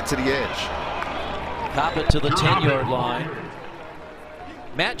designed to get to the edge. Cop it to the 10-yard line.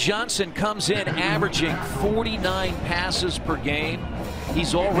 Matt Johnson comes in averaging 49 passes per game.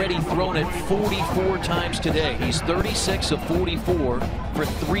 He's already thrown it 44 times today. He's 36 of 44 for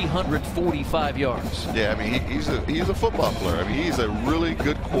 345 yards. Yeah, I mean, he's a football player. I mean, he's a really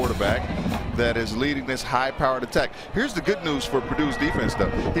good quarterback that is leading this high-powered attack. Here's the good news for Purdue's defense, though.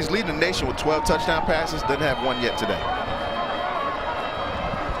 He's leading the nation with 12 touchdown passes. Doesn't have one yet today.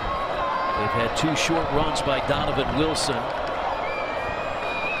 They've had 2 short runs by Donovan Wilson.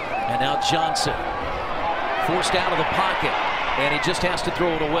 And now Johnson forced out of the pocket, and he just has to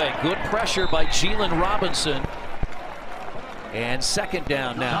throw it away. Good pressure by Jalen Robinson. And 2nd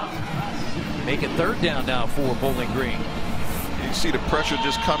down now. Make it 3rd down now for Bowling Green. You see the pressure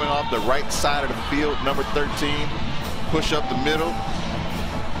just coming off the right side of the field. Number 13, push up the middle.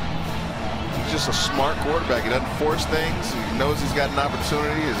 He's just a smart quarterback. He doesn't force things. He knows he's got an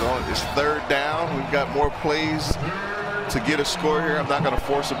opportunity. It's 3rd down. We've got more plays to get a score here. I'm not going to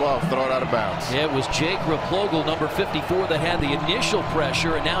force the ball, throw it out of bounds. Yeah, it was Jake Raplogel, number 54, that had the initial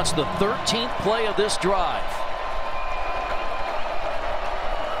pressure, and now it's the 13th play of this drive.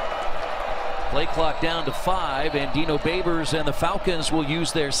 Play clock down to 5, and Dino Babers and the Falcons will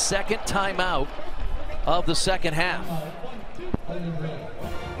use their 2nd timeout of the 2nd half.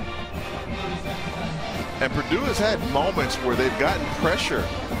 And Purdue has had moments where they've gotten pressure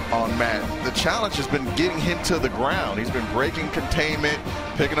on Matt. The challenge has been getting him to the ground. He's been breaking containment,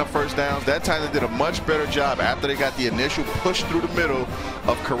 picking up 1st downs. That time they did a much better job after they got the initial push through the middle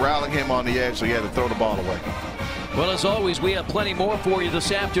of corralling him on the edge, so he had to throw the ball away. Well, as always, we have plenty more for you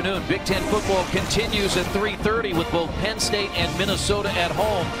this afternoon. Big Ten football continues at 3:30 with both Penn State and Minnesota at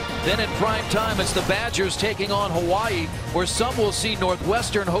home. Then in prime time, it's the Badgers taking on Hawaii, where some will see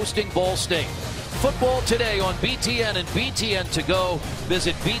Northwestern hosting Ball State. Football today on BTN and BTN to go.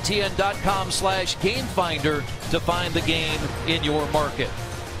 Visit btn.com/gamefinder to find the game in your market.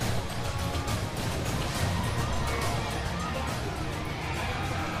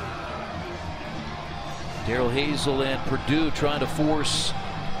 Darrell Hazel and Purdue trying to force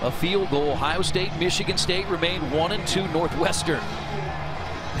a field goal. Ohio State, Michigan State remain 1-2. Northwestern.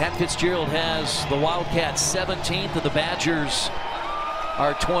 Pat Fitzgerald has the Wildcats 17th, and the Badgers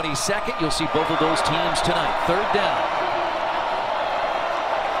are 22nd. You'll see both of those teams tonight. 3rd down.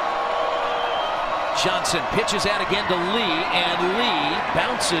 Johnson pitches out again to Lee, and Lee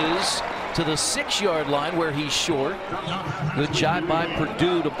bounces to the 6-yard line where he's short. Good job by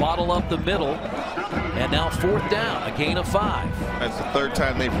Purdue to bottle up the middle. And now 4th down, a gain of 5. That's the 3rd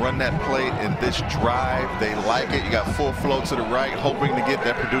time they've run that play in this drive. They like it. You got full flow to the right, hoping to get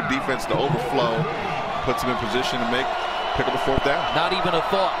that Purdue defense to overflow. Puts them in position to pick up a 4th down. Not even a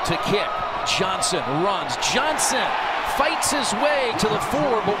thought to kick. Johnson runs. Johnson fights his way to the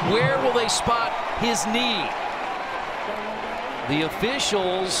 4, but where will they spot his knee? The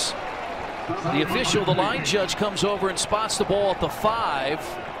line judge comes over and spots the ball at the 5.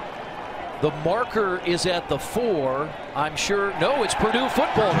 The marker is at the 4. I'm sure. No, it's Purdue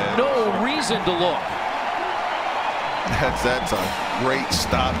football. No reason to look. That's a great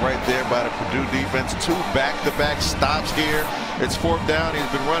stop right there by the Purdue defense. 2 back-to-back stops here. It's 4th down.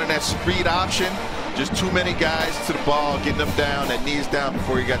 He's been running that speed option. Just too many guys to the ball, getting them down. That knee's down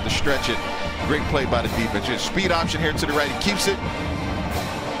before he got to stretch it. Great play by the defense. Just speed option here to the right. He keeps it.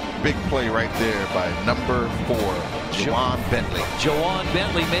 Big play right there by number 4, Jawan Bentley. Jawan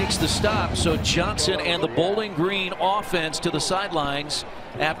Bentley makes the stop, so Johnson and the Bowling Green offense to the sidelines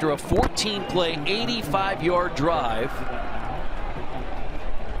after a 14-play, 85-yard drive.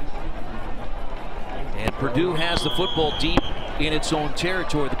 And Purdue has the football deep in its own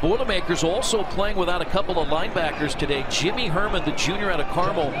territory. The Boilermakers also playing without a couple of linebackers today. Jimmy Herman, the junior out of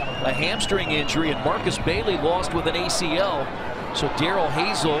Carmel, a hamstring injury, and Marcus Bailey lost with an ACL. So Darrell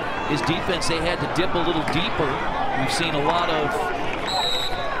Hazel, his defense, they had to dip a little deeper. We've seen a lot of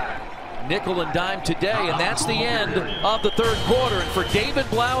nickel and dime today, and that's the end of the 3rd quarter. And for David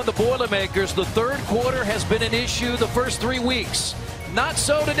Blau and the Boilermakers, the 3rd quarter has been an issue the first 3 weeks. Not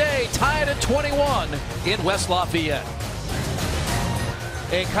so today, tied at 21 in West Lafayette.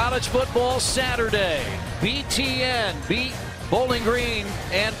 A college football Saturday. BTN beat Bowling Green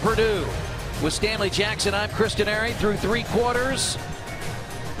and Purdue. With Stanley Jackson, I'm Chris Denari. Through 3 quarters,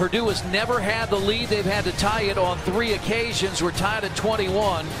 Purdue has never had the lead. They've had to tie it on 3 occasions. We're tied at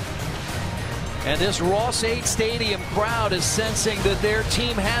 21. And this Ross-Ade Stadium crowd is sensing that their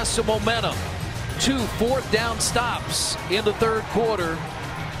team has some momentum. 2 4th down stops in the 3rd quarter.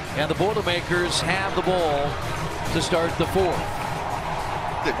 And the Boilermakers have the ball to start the 4th.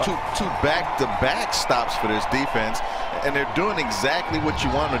 Two back-to-back stops for this defense, and they're doing exactly what you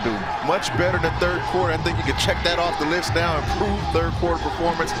want to do. Much better than 3rd quarter. I think you can check that off the list now. Improved 3rd quarter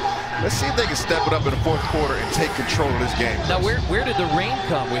performance. Let's see if they can step it up in the 4th quarter and take control of this game. Now, where did the rain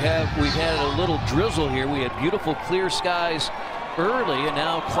come? We've had a little drizzle here. We had beautiful clear skies early, and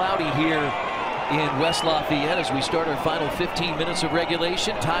now cloudy here in West Lafayette as we start our final 15 minutes of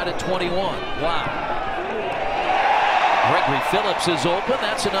regulation, tied at 21. Wow. Gregory Phillips is open.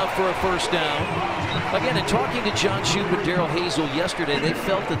 That's enough for a first down. Again, in talking to John Shoup and Daryl Hazel yesterday, they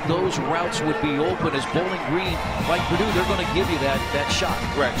felt that those routes would be open as Bowling Green, like Purdue, they're going to give you that shot.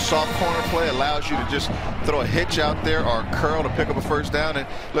 Right. Soft corner play allows you to just throw a hitch out there or a curl to pick up a first down. And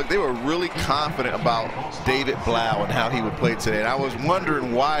look, they were really confident about David Blau and how he would play today. And I was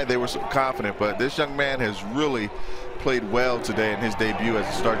wondering why they were so confident, but this young man has really played well today in his debut as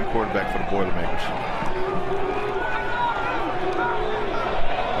a starting quarterback for the Boilermakers.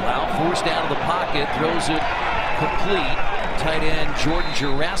 Forced out of the pocket, throws it complete. Tight end Jordan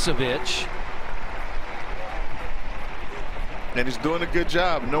Jurasevich. And he's doing a good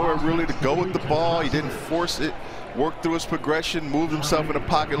job. Nowhere really to go with the ball. He didn't force it. Worked through his progression, moved himself in the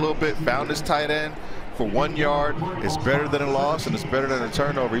pocket a little bit, found his tight end for 1 yard. It's better than a loss, and it's better than a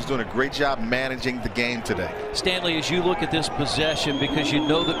turnover. He's doing a great job managing the game today. Stanley, as you look at this possession, because you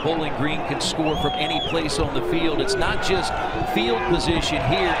know that Bowling Green can score from any place on the field, it's not just field position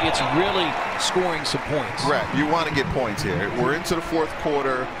here, it's really scoring some points. Right. You want to get points here. We're into the fourth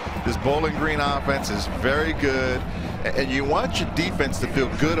quarter. This Bowling Green offense is very good. And you want your defense to feel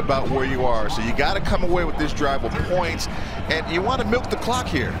good about where you are. So you got to come away with this drive with points. And you want to milk the clock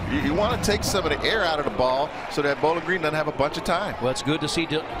here. You want to take some of the air out of the ball so that Bowling Green doesn't have a bunch of time. Well, it's good to see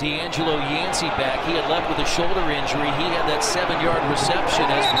D'Angelo Yancey back. He had left with a shoulder injury. He had that 7-yard reception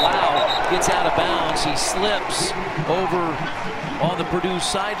as Blau gets out of bounds. He slips over on the Purdue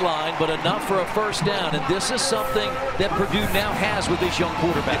sideline, but enough for a first down. And this is something that Purdue now has with this young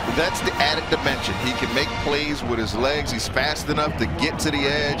quarterback. That's the added dimension. He can make plays with his legs. He's fast enough to get to the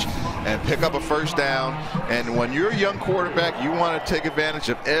edge and pick up a first down. And when you're a young quarterback, you want to take advantage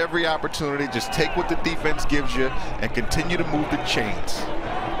of every opportunity. Just take what the defense gives you and continue to move the chains.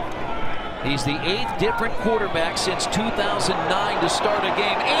 He's the 8th different quarterback since 2009 to start a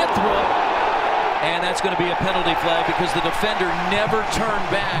game. Anthrop. And that's going to be a penalty flag because the defender never turned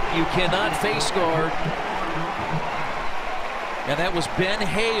back. You cannot face guard. And that was Ben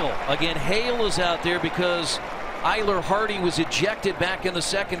Hale. Again, Hale is out there because Eiler Hardy was ejected back in the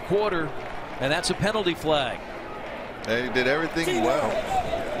second quarter. And that's a penalty flag. And he did everything well.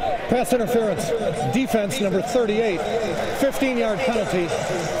 Pass interference. Defense number 38. 15-yard penalty.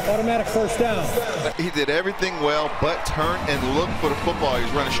 Automatic first down. He did everything well but turn and look for the football. He's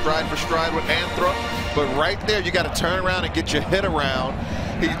running stride for stride with Anthrop. But right there, you got to turn around and get your head around.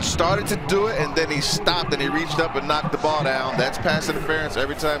 He started to do it, and then he stopped, and he reached up and knocked the ball down. That's pass interference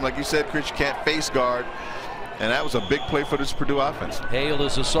every time. Like you said, Chris, you can't face guard. And that was a big play for this Purdue offense. Hale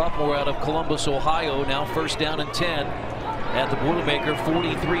is a sophomore out of Columbus, Ohio. Now first down and 10 at the Boilermaker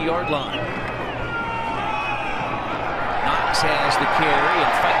 43-yard line. Knox has the carry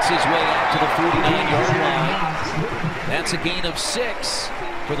and fights his way out to the 49-yard line. That's a gain of 6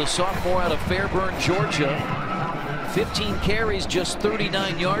 for the sophomore out of Fairburn, Georgia. 15 carries, just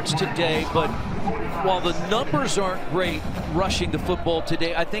 39 yards today, but while the numbers aren't great rushing the football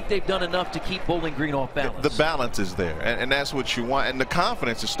today, I think they've done enough to keep Bowling Green off balance. The balance is there, and that's what you want. And the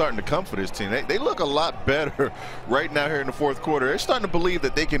confidence is starting to come for this team. They look a lot better right now here in the fourth quarter. They're starting to believe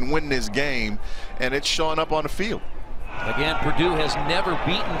that they can win this game, and it's showing up on the field. Again, Purdue has never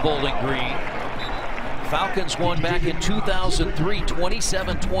beaten Bowling Green. Falcons won back in 2003,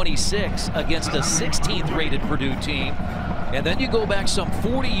 27-26 against a 16th rated Purdue team. And then you go back some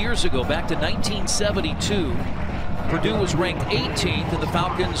 40 years ago, back to 1972. Purdue was ranked 18th and the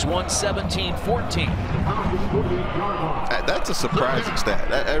Falcons won 17-14. That's a surprising stat.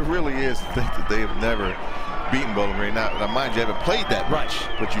 That really is to think that they have never beaten Bowling Green. Now, mind you, haven't played that much,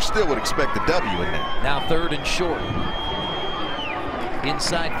 but you still would expect a W in there. Now third and short.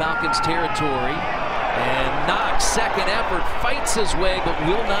 Inside Falcons territory. And Knox, second effort, fights his way but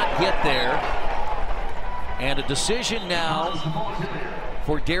will not get there. And a decision now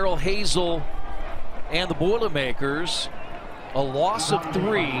for Daryl Hazel and the Boilermakers. A loss of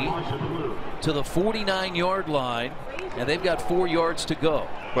 3 to the 49-yard line, and they've got 4 yards to go.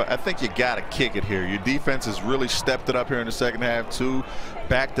 But I think you got to kick it here. Your defense has really stepped it up here in the second half. 2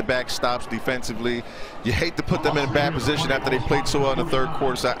 back-to-back stops defensively. You hate to put them in a bad position after they played so well in the third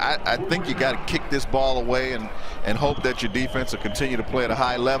quarter. So I think you got to kick this ball away and hope that your defense will continue to play at a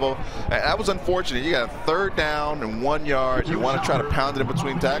high level. That was unfortunate. You got a third down and 1 yard. You want to try to pound it in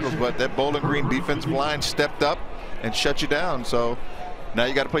between tackles, but that Bowling Green defensive line stepped up and shut you down. So now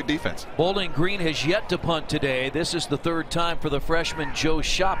you got to play defense. Bowling Green has yet to punt today. This is the third time for the freshman Joe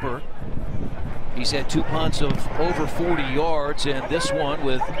Shopper. He's had 2 punts of over 40 yards, and this one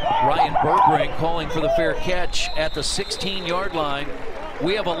with Ryan Bergring calling for the fair catch at the 16-yard line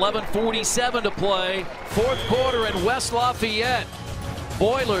We have 11:47 to play. Fourth quarter in West Lafayette.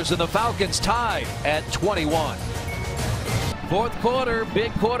 Boilers and the Falcons tied at 21. Fourth quarter,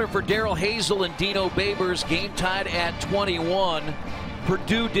 big quarter for Daryl Hazel and Dino Babers. Game tied at 21.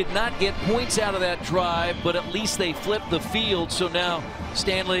 Purdue did not get points out of that drive, but at least they flipped the field. So now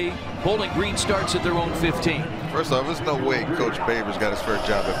Stanley, Bowling Green starts at their own 15. First off, there's no way Coach Babers got his first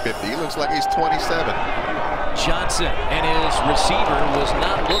job at 50. He looks like he's 27. Johnson and his receiver was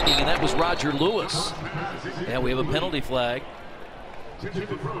not looking, and that was Roger Lewis. Yeah, we have a penalty flag.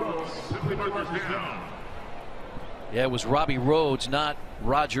 Yeah, it was Robbie Rhodes, not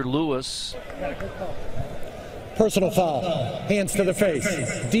Roger Lewis. Personal foul. Hands to the face.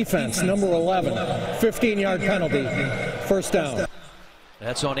 Defense, number 11. 15-yard penalty. First down.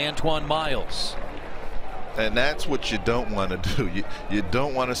 That's on Antoine Miles. And that's what you don't want to do. You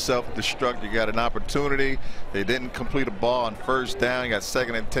don't want to self-destruct. You got an opportunity. They didn't complete a ball on first down. You got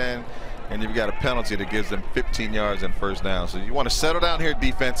 2nd and 10. And you've got a penalty that gives them 15 yards and first down. So you want to settle down here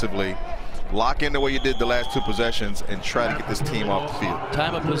defensively. Lock in the way you did the last 2 possessions and try to get this team off the field.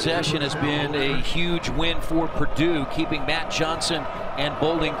 Time of possession has been a huge win for Purdue, keeping Matt Johnson and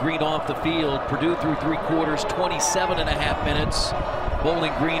Bowling Green off the field. Purdue through 3 quarters, 27.5 minutes.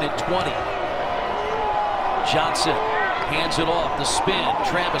 Bowling Green at 20. Johnson hands it off. The spin.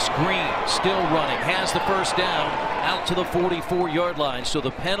 Travis Green still running. Has the first down out to the 44-yard line. So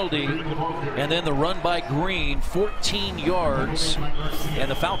the penalty and then the run by Green, 14 yards. And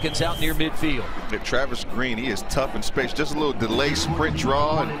the Falcons out near midfield. Travis Green, he is tough in space. Just a little delay sprint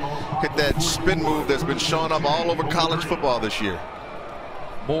draw and hit that spin move that's been showing up all over college football this year.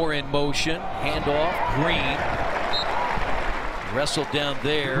 Moore in motion. Handoff. Green. Wrestled down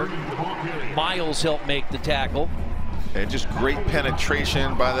there. Miles helped make the tackle. And just great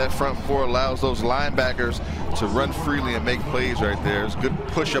penetration by that front 4 allows those linebackers to run freely and make plays right there. It's a good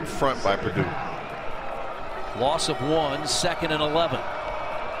push up front by Purdue. Loss of 1, 2nd and 11.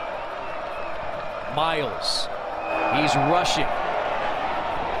 Miles. He's rushing.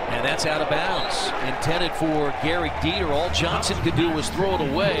 And that's out of bounds. Intended for Gary Dieter. All Johnson could do was throw it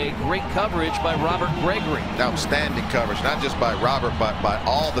away. Great coverage by Robert Gregory. Outstanding coverage, not just by Robert, but by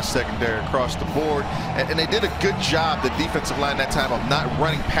all the secondary across the board. And they did a good job, the defensive line that time, of not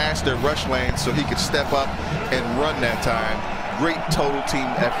running past their rush lane so he could step up and run that time. Great total team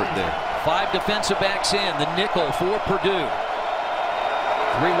effort there. 5 defensive backs in. The nickel for Purdue.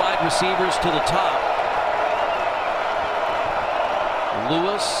 3 wide receivers to the top.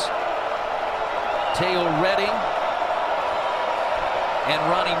 Lewis, Teo Redding, and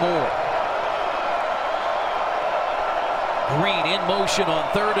Ronnie Moore. Green in motion on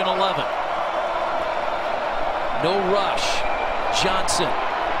 3rd and 11. No rush. Johnson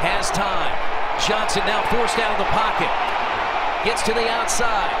has time. Johnson now forced out of the pocket. Gets to the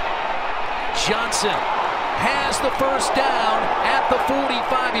outside. Johnson has the first down at the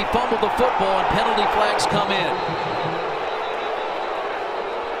 45. He fumbled the football and penalty flags come in.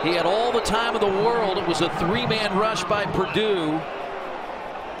 He had all the time of the world. It was a 3-man rush by Purdue.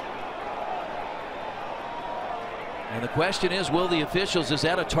 And the question is, will the officials, is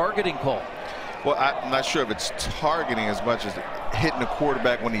that a targeting call? Well, I'm not sure if it's targeting as much as hitting the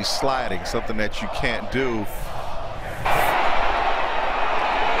quarterback when he's sliding, something that you can't do.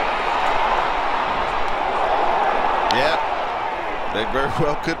 Yeah. They very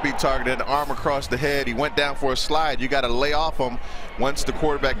well could be targeted. An arm across the head. He went down for a slide. You got to lay off him once the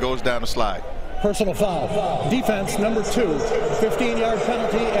quarterback goes down the slide. Personal foul. Defense, number 2. 15-yard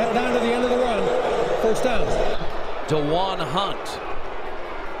penalty down to the end of the run. First down. DeJuan Hunt.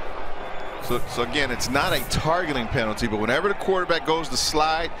 So again, it's not a targeting penalty, but whenever the quarterback goes to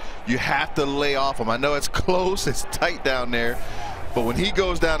slide, you have to lay off him. I know it's close. It's tight down there. But when he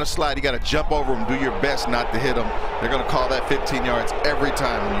goes down the slide, you got to jump over him, do your best not to hit him. They're going to call that 15 yards every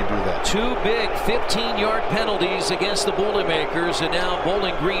time when you do that. 2 big 15-yard penalties against the Boilermakers, and now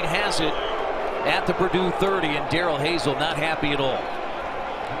Bowling Green has it at the Purdue 30, and Daryl Hazel not happy at all.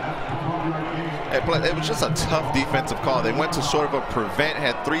 It was just a tough defensive call. They went to sort of a prevent,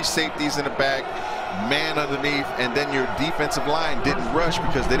 had 3 safeties in the back, man underneath, and then your defensive line didn't rush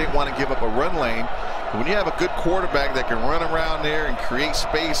because they didn't want to give up a run lane. When you have a good quarterback that can run around there and create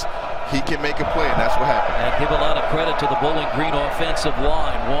space, he can make a play, and that's what happened. And give a lot of credit to the Bowling Green offensive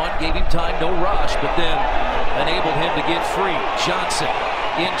line. One, gave him time, no rush, but then enabled him to get free. Johnson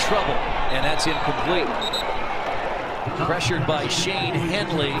in trouble, and that's incomplete. Pressured by Shane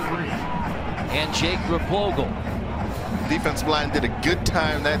Henley and Jake Rapogel. Defensive line did a good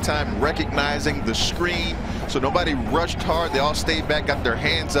time that time recognizing the screen, so nobody rushed hard. They all stayed back, got their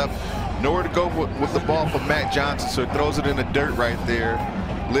hands up. Nowhere to go with the ball for Matt Johnson, so he throws it in the dirt right there.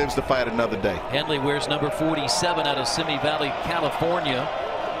 Lives to fight another day. Henley wears number 47 out of Simi Valley, California.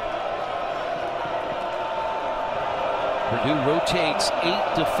 Purdue rotates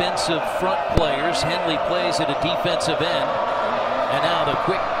 8 defensive front players. Henley plays at a defensive end. And now the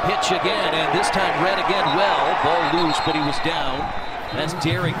quick pitch again, and this time read again well. Ball loose, but he was down. That's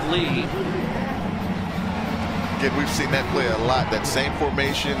Derek Lee. Again, we've seen that play a lot. That same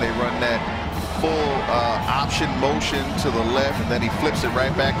formation, they run that full option motion to the left, and then he flips it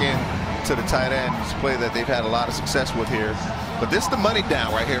right back in to the tight end. It's a play that they've had a lot of success with here. But this is the money down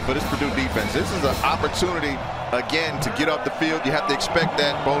right here for this Purdue defense. This is an opportunity, again, to get off the field. You have to expect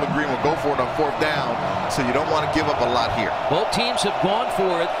that Bowling Green will go for it on 4th down, so you don't want to give up a lot here. Both teams have gone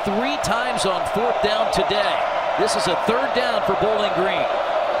for it 3 times on 4th down today. This is a 3rd down for Bowling Green.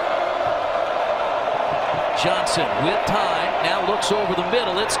 Johnson with time, now looks over the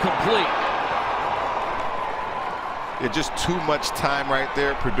middle. It's complete. Just too much time right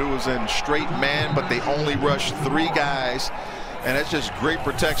there. Purdue is in straight man, but they only rush 3 guys, and that's just great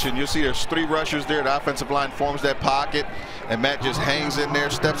protection. You'll see there's 3 rushers there. The offensive line forms that pocket, and Matt just hangs in there,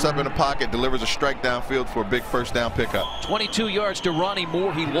 steps up in the pocket, delivers a strike downfield for a big 1st down pickup. 22 yards to Ronnie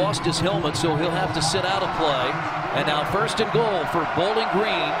Moore. He lost his helmet, so he'll have to sit out a play. And now 1st and goal for Bowling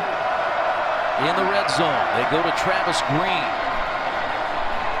Green in the red zone. They go to Travis Green.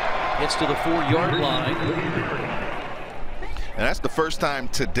 Gets to the 4-yard line. And that's the first time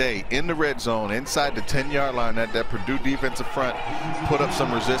today in the red zone, inside the 10-yard line, that Purdue defensive front put up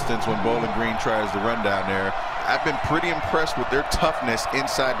some resistance when Bowling Green tries to run down there. I've been pretty impressed with their toughness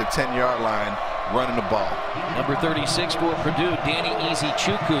inside the 10-yard line running the ball. Number 36 for Purdue, Danny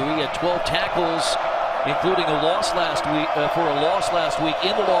Easy-Chukwu. He had 12 tackles, including a loss last week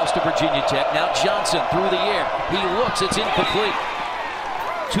in the loss to Virginia Tech. Now Johnson through the air. He looks, it's incomplete.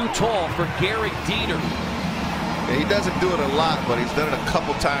 Too tall for Garrick Dieter. He doesn't do it a lot, but he's done it a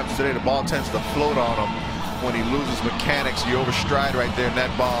couple times today. The ball tends to float on him when he loses mechanics. You overstride right there, and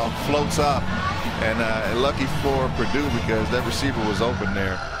that ball floats up. And lucky for Purdue because that receiver was open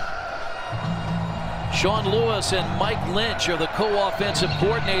there. Sean Lewis and Mike Lynch are the co-offensive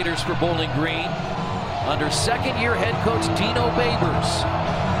coordinators for Bowling Green under 2nd-year head coach Dino Babers.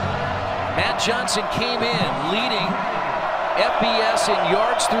 Matt Johnson came in leading FBS in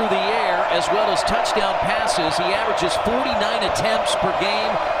yards through the air as well as touchdown passes. He averages 49 attempts per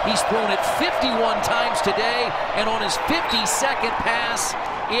game. He's thrown it 51 times today, and on his 52nd pass,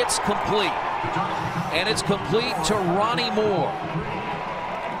 it's complete. And it's complete to Ronnie Moore.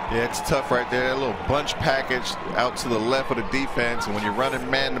 Yeah, it's tough right there. A little bunch package out to the left of the defense, and when you're running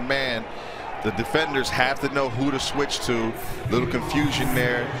man-to-man, the defenders have to know who to switch to. A little confusion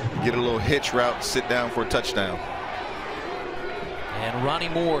there. Get a little hitch route, sit down for a touchdown. And Ronnie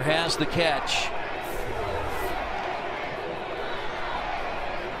Moore has the catch.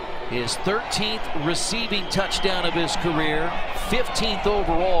 His 13th receiving touchdown of his career, 15th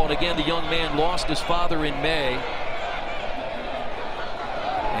overall. And again, the young man lost his father in May.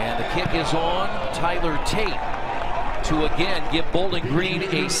 And the kick is on. Tyler Tate to again give Bowling Green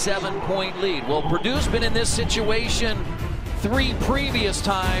a 7-point lead. Well, Purdue's been in this situation 3 previous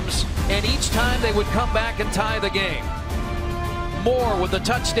times, and each time they would come back and tie the game. Moore with a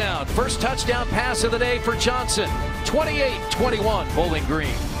touchdown. First touchdown pass of the day for Johnson. 28-21 Bowling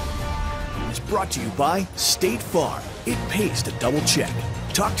Green. It's brought to you by State Farm. It pays to double check.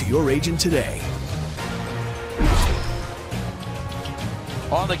 Talk to your agent today.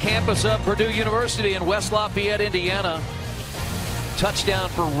 On the campus of Purdue University in West Lafayette, Indiana. Touchdown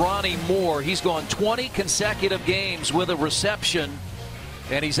for Ronnie Moore. He's gone 20 consecutive games with a reception.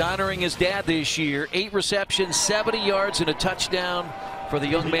 And he's honoring his dad this year. 8 receptions, 70 yards, and a touchdown for the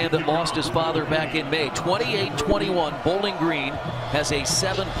young man that lost his father back in May. 28-21, Bowling Green has a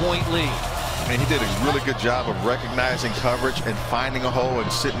 7-point lead. And he did a really good job of recognizing coverage and finding a hole and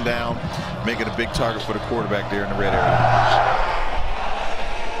sitting down, making a big target for the quarterback there in the red area.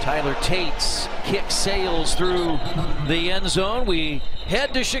 Tyler Tate's kick sails through the end zone. We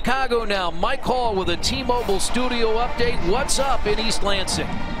head to Chicago now. Mike Hall with a T-Mobile studio update. What's up in East Lansing?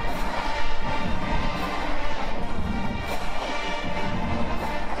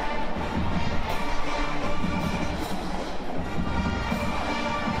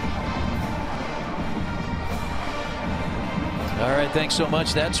 All right, thanks so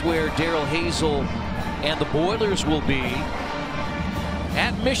much. That's where Darrell Hazel and the Boilers will be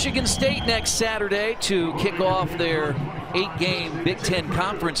at Michigan State next Saturday to kick off their 8-game Big Ten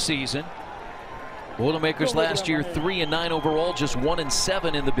Conference season. Boilermakers last year 3-9 overall, just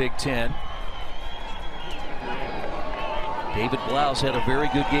 1-7 in the Big Ten. David Blau's had a very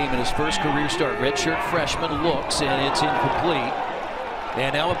good game in his first career start. Redshirt freshman looks, and it's incomplete.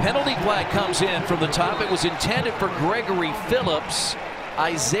 And now a penalty flag comes in from the top. It was intended for Gregory Phillips.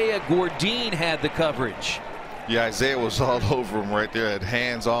 Isaiah Gourdine had the coverage. Yeah, Isaiah was all over him right there. Had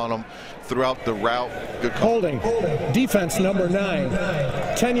hands on him throughout the route. Good call. Holding. Defense number 9.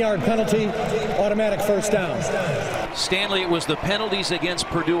 10-yard penalty. Automatic first down. Stanley, it was the penalties against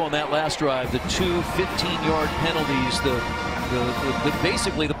Purdue on that last drive. The two 15-yard penalties.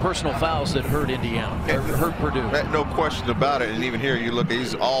 Basically the personal fouls that hurt Indiana, hurt Purdue. No question about it. And even here, you look,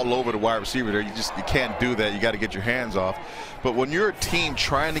 he's all over the wide receiver there. You can't do that. You got to get your hands off. But when you're a team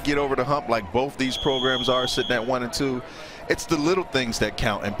trying to get over the hump like both these programs are, sitting at 1 and 2, it's the little things that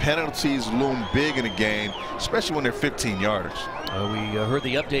count. And penalties loom big in a game, especially when they're 15-yarders. We heard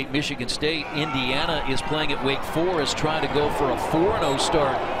the update. Michigan State, Indiana is playing at Wake Forest, trying to go for a 4-0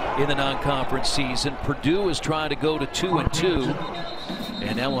 start in the non-conference season. Purdue is trying to go to 2-2.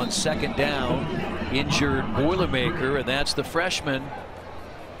 And now on second down, injured Boilermaker, and that's the freshman,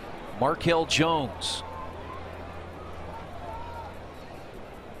 Markel Jones.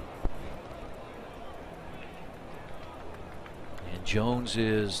 And Jones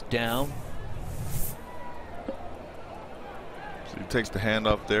is down. So he takes the hand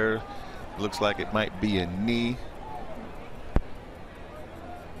up there. Looks like it might be a knee.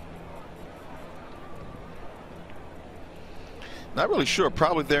 Not really sure.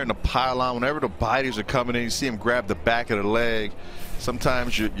 Probably there in the pylon. Whenever the bodies are coming in, you see him grab the back of the leg.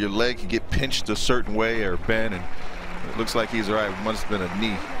 Sometimes your leg can get pinched a certain way or bent, and it looks like he's all right. It must have been a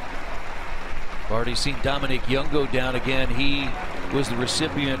knee. We've already seen Dominic Young go down again. He was the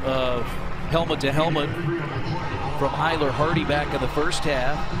recipient of helmet-to-helmet from Eiler Hardy back in the first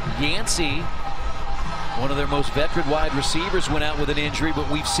half. Yancey, one of their most veteran wide receivers, went out with an injury, but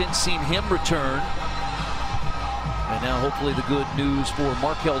we've since seen him return. And now hopefully the good news for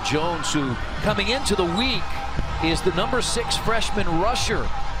Markel Jones, who coming into the week is the number 6 freshman rusher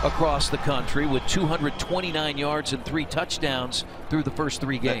across the country with 229 yards and 3 touchdowns through the first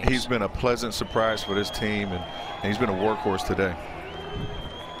 3 games. He's been a pleasant surprise for this team, and he's been a workhorse today.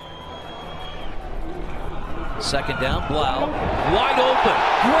 Second down, Blau, wide open.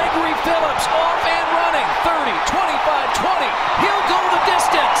 Gregory Phillips off and running. 30, 25, 20. He'll go the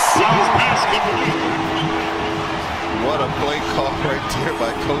distance. What a play call right there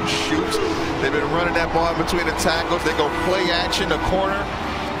by Coach Schutz. They've been running that ball in between the tackles. They go play action, the corner.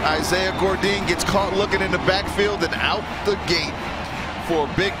 Isaiah Gourdine gets caught looking in the backfield and out the gate for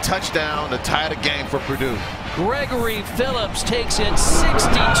a big touchdown to tie the game for Purdue. Gregory Phillips takes it 62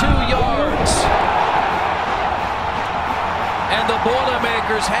 yards. And the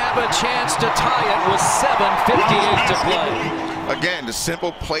Boilermakers have a chance to tie it with 7:58 to play. Again, the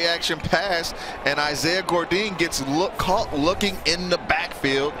simple play action pass, and Isaiah Gourdine gets caught looking in the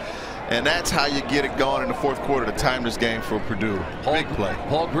backfield, and that's how you get it going in the fourth quarter to time this game for Purdue. Big play.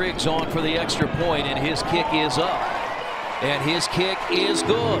 Paul Griggs on for the extra point, and his kick is up, and his kick is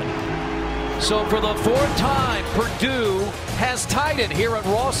good. So for the 4th time, Purdue has tied it here at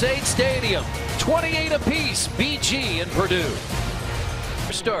Ross-Ade Stadium. 28 apiece, BG and Purdue.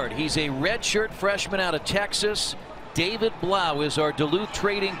 Start. He's a redshirt freshman out of Texas. David Blau is our Duluth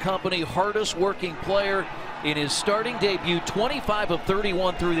Trading Company hardest working player in his starting debut. 25 of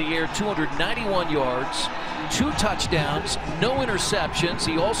 31 through the air, 291 yards, 2 touchdowns, no interceptions.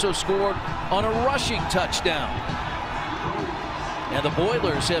 He also scored on a rushing touchdown. And the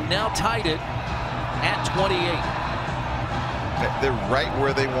Boilers have now tied it at 28. They're right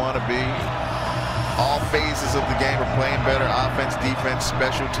where they want to be. All phases of the game are playing better. Offense, defense,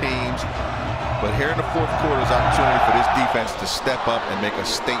 special teams. But here in the fourth quarter is opportunity for this defense to step up and make a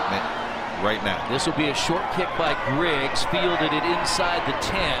statement right now. This will be a short kick by Griggs, fielded it inside the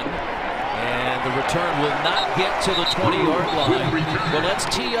 10. And the return will not get to the 20-yard line. But let's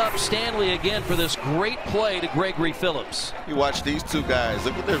tee up Stanley again for this great play to Gregory Phillips. You watch these two guys.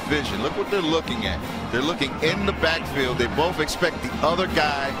 Look at their vision. Look what they're looking at. They're looking in the backfield. They both expect the other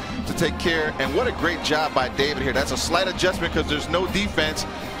guy to take care. And what a great job by David here. That's a slight adjustment because there's no defense.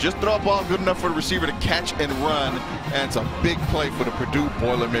 Just throw a ball good enough for the receiver to catch and run. And it's a big play for the Purdue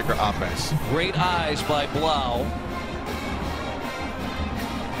Boilermaker offense. Great eyes by Blau.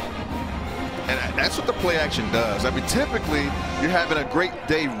 And that's what the play action does. I mean, typically, you're having a great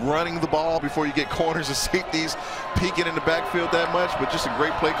day running the ball before you get corners and safeties peeking in the backfield that much, but just a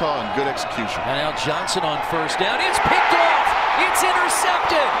great play call and good execution. And now Johnson on first down. It's picked off. It's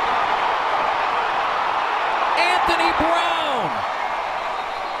intercepted. Anthony Brown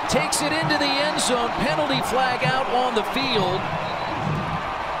takes it into the end zone. Penalty flag out on the field.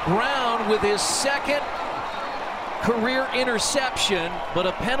 Brown with his second career interception, but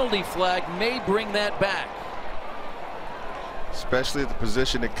a penalty flag may bring that back. Especially at the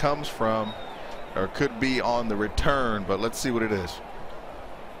position it comes from, or could be on the return, but let's see what it is.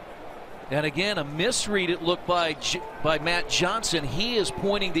 And again, a misread it looked by Matt Johnson. He is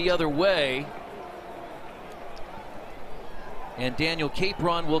pointing the other way. And Daniel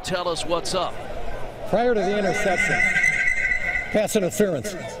Capron will tell us what's up. Prior to the interception, pass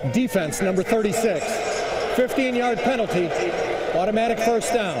interference, defense number 36, 15-yard penalty, automatic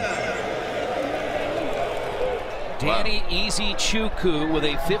first down. Danny Easy Chukwu with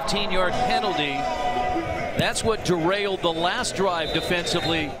a 15-yard penalty. That's what derailed the last drive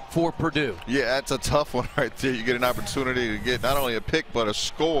defensively for Purdue. Yeah, that's a tough one right there. You get an opportunity to get not only a pick but a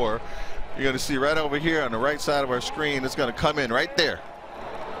score. You're going to see right over here on the right side of our screen, it's going to come in right there.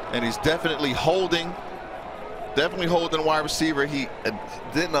 And he's definitely holding the wide receiver. He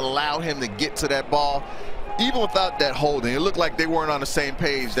didn't allow him to get to that ball. Even without that holding, it looked like they weren't on the same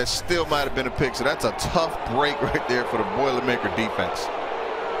page. That still might have been a pick. So that's a tough break right there for the Boilermaker defense.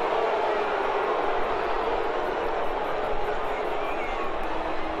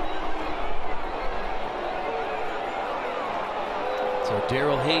 So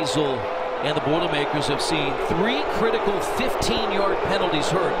Darrell Hazel and the Boilermakers have seen 3 critical 15-yard penalties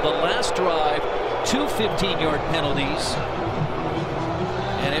hurt. The last drive, 2 15-yard penalties.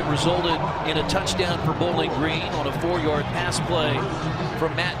 And it resulted in a touchdown for Bowling Green on a 4-yard pass play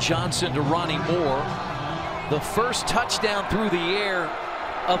from Matt Johnson to Ronnie Moore. The first touchdown through the air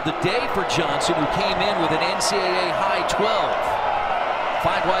of the day for Johnson, who came in with an NCAA high 12.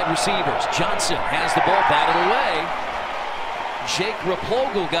 5 wide receivers. Johnson has the ball batted away. Jake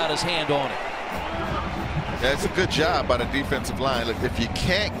Raplogle got his hand on it. That's a good job by the defensive line. Look, if you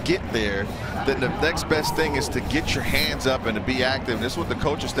can't get there, then the next best thing is to get your hands up and to be active. And this is what the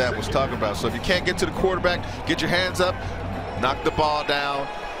coaching staff was talking about. So if you can't get to the quarterback, get your hands up, knock the ball down,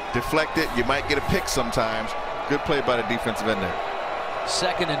 deflect it. You might get a pick sometimes. Good play by the defensive end there.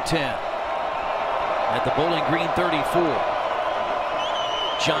 2nd and 10 at the Bowling Green 34.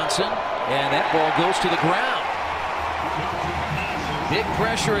 Johnson, and that ball goes to the ground. Big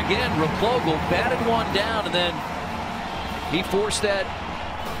pressure again. Raplogle batted one down, and then he forced that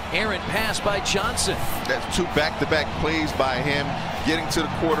errant pass by Johnson. That's 2 back-to-back plays by him, getting to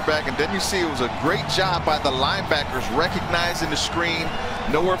the quarterback, and then you see it was a great job by the linebackers recognizing the screen.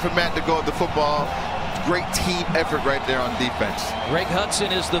 Nowhere for Matt to go at the football. Great team effort right there on defense. Greg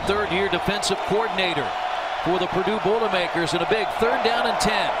Hudson is the 3rd-year defensive coordinator for the Purdue Boilermakers, and a big 3rd down and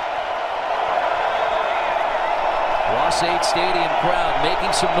 10. Ross-Ade Stadium crowd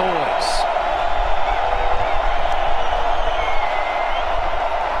making some noise.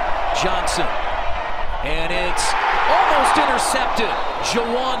 Johnson, and it's almost intercepted.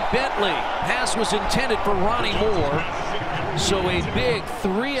 Jawan Bentley. Pass was intended for Ronnie Moore. So a big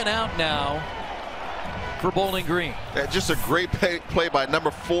 3 and out now for Bowling Green. Just a great play by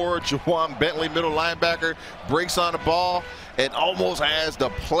number 4, Jawan Bentley, middle linebacker, breaks on the ball and almost has the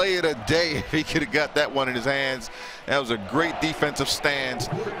play of the day if he could have got that one in his hands. That was a great defensive stance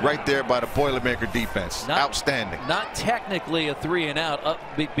right there by the Boilermaker defense. Outstanding. Not technically a 3 and out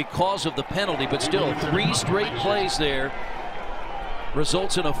because of the penalty, but still 3 straight plays there.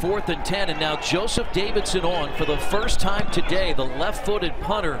 Results in a 4th and 10, and now Joseph Davidson on for the first time today, the left-footed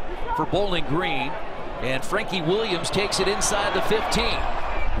punter for Bowling Green. And Frankie Williams takes it inside the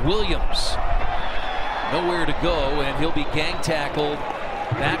 15. Williams nowhere to go, and he'll be gang tackled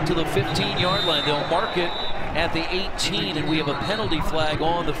back to the 15-yard line. They'll mark it at the 18, and we have a penalty flag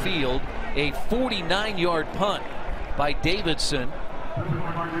on the field. A 49-yard punt by Davidson.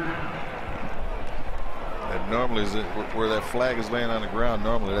 And normally is where that flag is laying on the ground.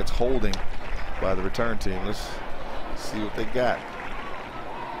 Normally that's holding by the return team. Let's see what they got.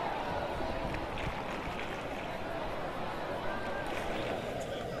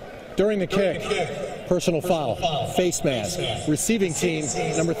 During the kick, personal foul, face mask, receiving team,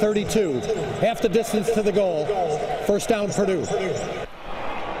 number 32, half the distance to the goal, first down Purdue.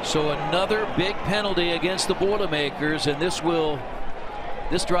 So another big penalty against the Boilermakers, and this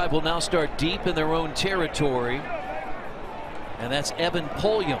drive will now start deep in their own territory. And that's Evan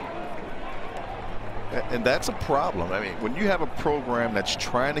Pulliam. And that's a problem. I mean, when you have a program that's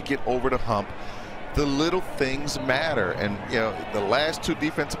trying to get over the hump, the little things matter. And, you know, the last 2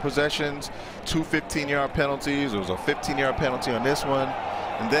 defensive possessions, 2 15-yard penalties. There was a 15-yard penalty on this one.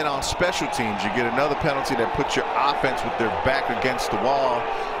 And then on special teams, you get another penalty that puts your offense with their back against the wall.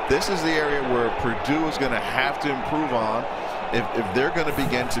 This is the area where Purdue is going to have to improve on if they're going to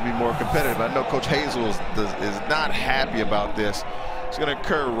begin to be more competitive. I know Coach Hazel is not happy about this. It's going to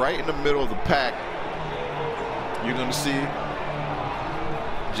occur right in the middle of the pack. you're going to see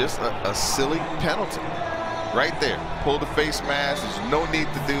just a silly penalty right there. Pull the face mask. There's no need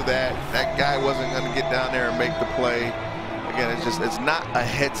to do that. That guy wasn't going to get down there and make the play. Again, it's not a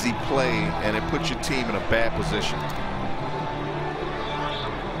headsy play, and it puts your team in a bad position.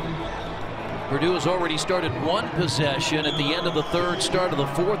 Purdue has already started one possession at the end of the third, start of the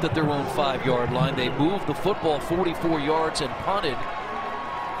fourth at their own 5-yard line. They moved the football 44 yards and punted.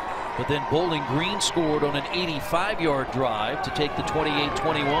 But then Bowling Green scored on an 85-yard drive to take the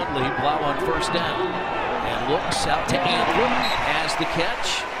 28-21 lead. Blau on first down. And looks out to Antrim, has the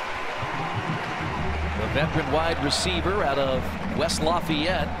catch. The veteran wide receiver out of West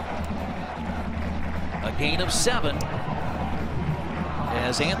Lafayette. A gain of 7.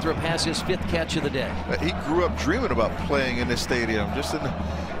 As Anthrop has his 5th catch of the day. He grew up dreaming about playing in this stadium, just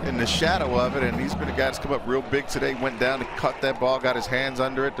in the shadow of it, and he's been a guy that's come up real big today. Went down and caught that ball, got his hands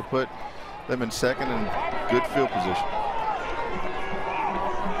under it to put them in second and good field position.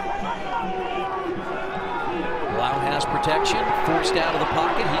 Blau has protection, forced out of the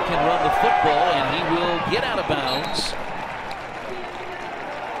pocket. He can run the football, and he will get out of bounds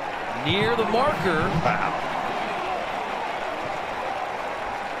near the marker. Wow.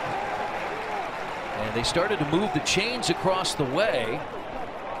 And they started to move the chains across the way.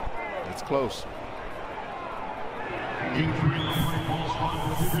 It's close.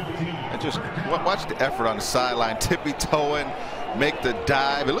 And just watch the effort on the sideline, tippy-toeing, make the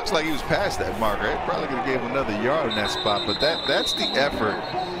dive. It looks like he was past that marker. It probably could have gave him another yard in that spot, but that's the effort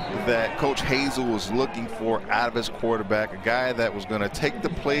that Coach Hazel was looking for out of his quarterback, a guy that was going to take the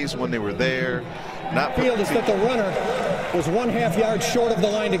plays when they were there. Not field is that the runner was 1/2 yard short of the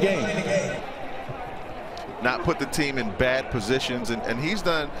line to gain. Not put the team in bad positions, and he's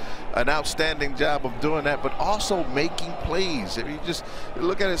done an outstanding job of doing that, but also making plays. If you just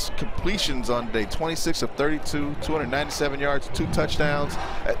look at his completions on day, 26 of 32, 297 yards, 2 touchdowns.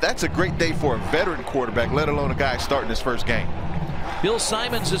 That's a great day for a veteran quarterback, let alone a guy starting his first game. Bill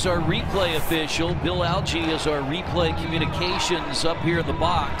Simons is our replay official. Bill Algie is our replay communications up here in the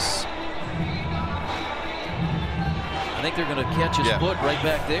box. I think they're going to catch his foot right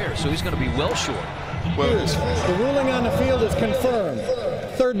back there, so he's going to be well short. Well, the ruling on the field is confirmed.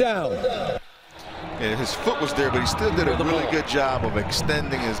 3rd down. Yeah, his foot was there, but he still did a really good job of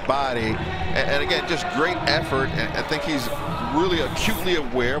extending his body. And again, just great effort. And I think he's really acutely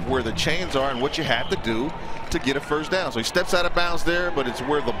aware of where the chains are and what you have to do to get a first down. So he steps out of bounds there, but it's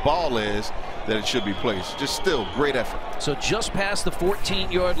where the ball is that it should be placed. Just still great effort. So just past the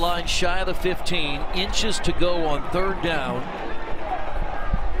 14-yard line, shy of the 15, inches to go on 3rd down.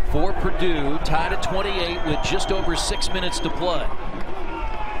 For Purdue, tied at 28 with just over 6 minutes to play.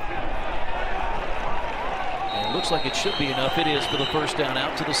 And it looks like it should be enough. It is for the first down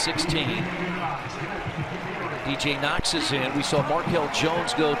out to the 16. DJ Knox is in. We saw Markel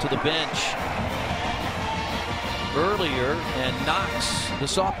Jones go to the bench earlier, and Knox, the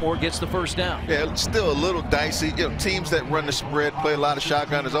sophomore, gets the first down. Yeah, it's still a little dicey. You know, teams that run the spread, play a lot of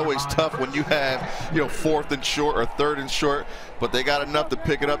shotgun. It's always tough when you have, 4th and short or 3rd and short, but they got enough to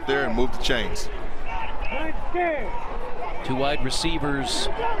pick it up there and move the chains. 2 wide receivers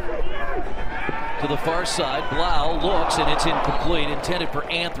to the far side. Blau looks, and it's incomplete. Intended for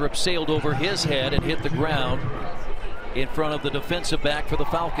Anthrop, sailed over his head and hit the ground in front of the defensive back for the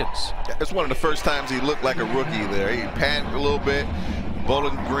Falcons. It's one of the first times he looked like a rookie there. He panicked a little bit.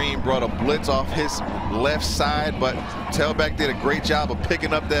 Bowling Green brought a blitz off his left side, but tailback did a great job of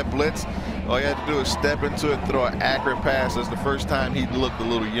picking up that blitz. All you had to do is step into it and throw an accurate pass. That's the first time he looked a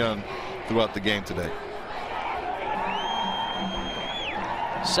little young throughout the game today.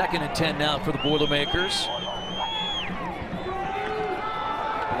 2nd and 10 now for the Boilermakers.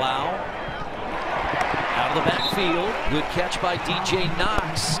 Blau out of the backfield. Good catch by DJ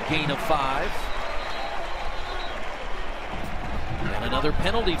Knox. Gain of 5. And another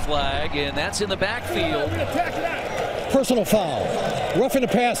penalty flag, and that's in the backfield. Personal foul. Roughing the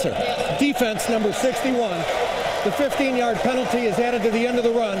passer. Defense number 61. The 15-yard penalty is added to the end of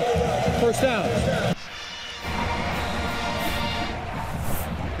the run. First down.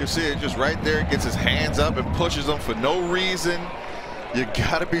 You see it just right there. Gets his hands up and pushes them for no reason. You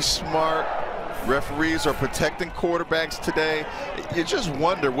got to be smart. Referees are protecting quarterbacks today. You just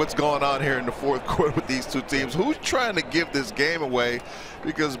wonder what's going on here in the 4th quarter with these two teams. Who's trying to give this game away?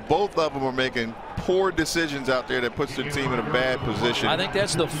 Because both of them are making poor decisions out there that puts their team in a bad position. I think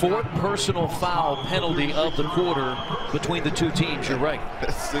that's the 4th personal foul penalty of the quarter between the two teams. You're right.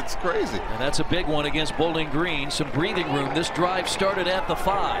 It's crazy. And that's a big one against Bowling Green. Some breathing room. This drive started at the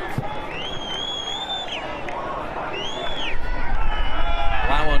 5.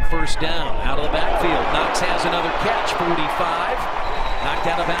 Blau on first down. Out of the backfield, Knox has another catch, 45. Knocked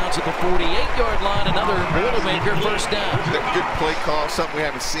out of bounds at the 48-yard line. Another Boilermaker first down. Good play call, something we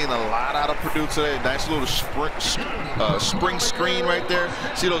haven't seen a lot out of Purdue today. Nice little spring screen right there.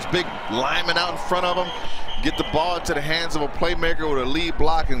 See those big linemen out in front of them? Get the ball into the hands of a playmaker with a lead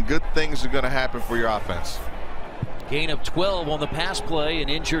block, and good things are going to happen for your offense. Gain of 12 on the pass play. An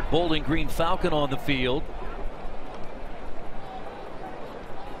injured Bowling Green Falcon on the field.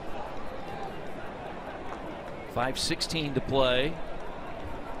 .5:16 to play.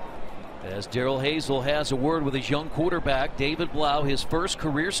 As Darrell Hazell has a word with his young quarterback, David Blau, his first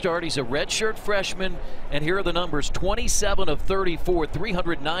career start. He's a redshirt freshman, and here are the numbers: 27 of 34,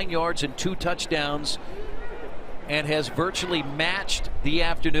 309 yards and 2 touchdowns, and has virtually matched the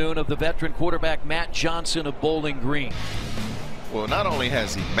afternoon of the veteran quarterback Matt Johnson of Bowling Green. Well, not only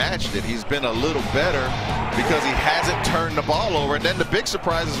has he matched it, he's been a little better because he hasn't turned the ball over. And then the big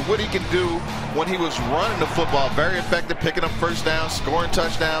surprise is what he can do when he was running the football. Very effective, picking up first downs, scoring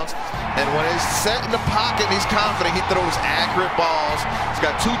touchdowns. And when he's set in the pocket and he's confident, he throws accurate balls. He's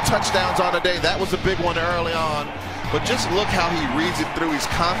got 2 touchdowns on the day. That was a big one early on. But just look how he reads it through.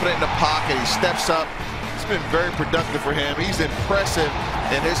 He's confident in the pocket. He steps up. It's been very productive for him. He's impressive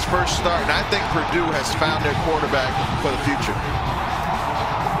in his first start, and I think Purdue has found their quarterback for the future.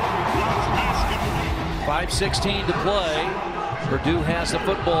 5:16 to play. Purdue has the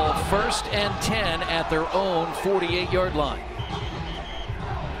football, 1st and 10 at their own 48-yard line.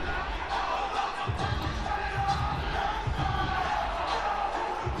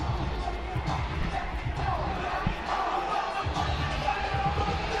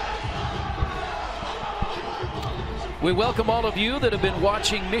 We welcome all of you that have been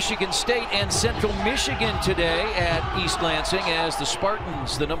watching Michigan State and Central Michigan today at East Lansing as the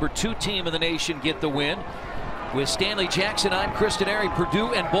Spartans, the #2 team in the nation, get the win. With Stanley Jackson, I'm Kristen Airy.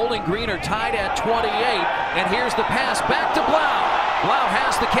 Purdue and Bowling Green are tied at 28. And here's the pass back to Blau. Blau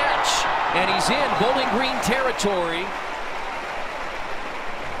has the catch, and he's in Bowling Green territory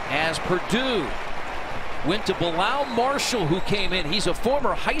as Purdue went to Bilal Marshall, who came in. He's a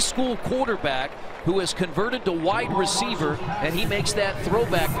former high school quarterback who has converted to wide receiver, and he makes that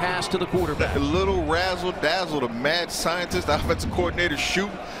throwback pass to the quarterback. A little razzle-dazzle, the mad scientist, offensive coordinator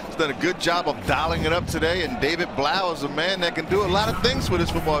Shoot has done a good job of dialing it up today, and David Blau is a man that can do a lot of things with his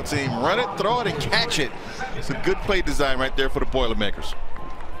football team. Run it, throw it, and catch it. It's a good play design right there for the Boilermakers.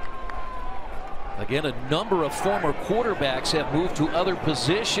 Again, a number of former quarterbacks have moved to other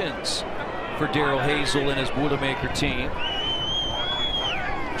positions for Darrell Hazell and his Boilermaker team.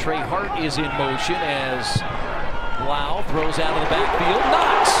 Trey Hart is in motion as Blau throws out of the backfield.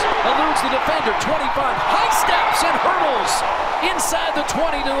 Knox eludes the defender. 25 high steps and hurdles inside the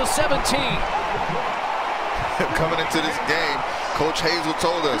 20 to the 17. Coming into this game, Coach Hazell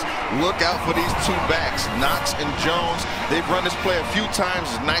told us, look out for these 2 backs, Knox and Jones. They've run this play a few times.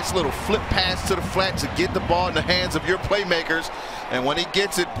 Nice little flip pass to the flat to get the ball in the hands of your playmakers. And when he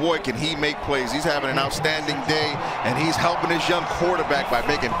gets it, boy, can he make plays. He's having an outstanding day, and he's helping his young quarterback by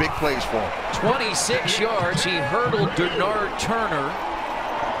making big plays for him. 26 yards. He hurdled Denard Turner.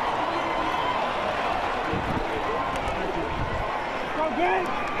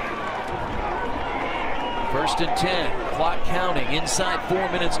 First and 10. Clock counting. Inside 4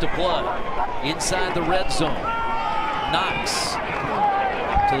 minutes to play. Inside the red zone. Knox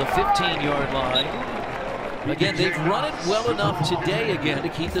to the 15-yard line. Again, they've run it well enough today again to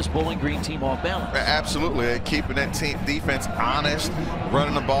keep this Bowling Green team off balance. Absolutely. They're keeping that team defense honest,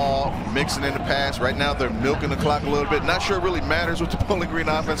 running the ball, mixing in the pass. Right now they're milking the clock a little bit. Not sure it really matters with the Bowling Green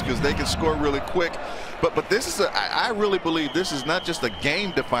offense because they can score really quick. But this is I really believe this is not just a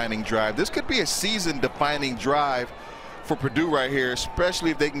game-defining drive. This could be a season-defining drive for Purdue right here, especially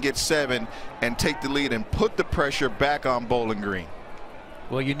if they can get 7 and take the lead and put the pressure back on Bowling Green.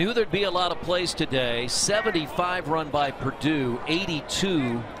 Well, you knew there'd be a lot of plays today. 75 run by Purdue,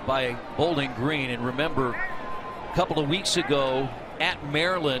 82 by Bowling Green. And remember, a couple of weeks ago at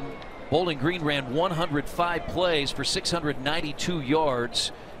Maryland, Bowling Green ran 105 plays for 692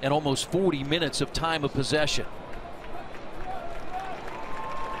 yards and almost 40 minutes of time of possession.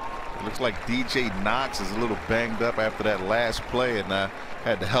 It looks like DJ Knox is a little banged up after that last play, and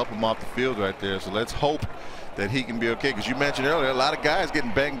had to help him off the field right there. So let's hope that he can be okay, because you mentioned earlier a lot of guys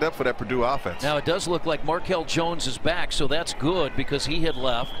getting banged up for that Purdue offense. Now it does look like Markel Jones is back, so that's good because he had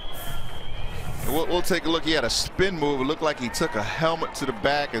left. We'll take a look. He had a spin move. It looked like he took a helmet to the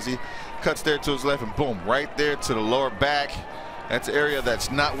back as he cuts there to his left, and boom, right there to the lower back. That's an area that's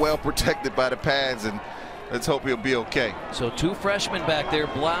not well protected by the pads, and let's hope he'll be okay. So 2 freshmen back there,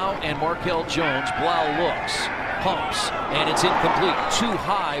 Blau and Markel Jones. Blau looks. pumps, and it's incomplete. Too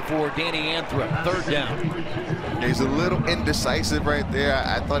high for Danny Anthrop. 3rd down. He's a little indecisive right there.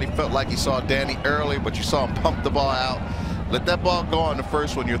 I thought he felt like he saw Danny early, but you saw him pump the ball out. Let that ball go on the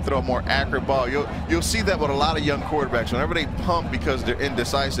first one. You'll throw a more accurate ball. You'll see that with a lot of young quarterbacks. Whenever they pump because they're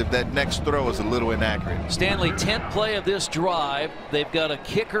indecisive, that next throw is a little inaccurate. Stanley, 10th play of this drive. They've got a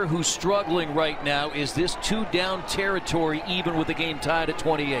kicker who's struggling right now. Is this 2-down territory even with the game tied at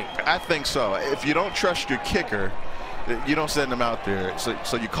 28? I think so. If you don't trust your kicker, you don't send them out there.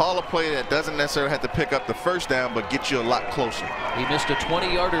 So you call a play that doesn't necessarily have to pick up the 1st down, but get you a lot closer. He missed a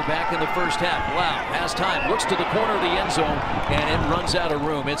 20-yarder back in the 1st half. Blau has time, looks to the corner of the end zone, and it runs out of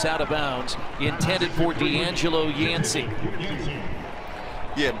room. It's out of bounds. Intended for D'Angelo Yancey.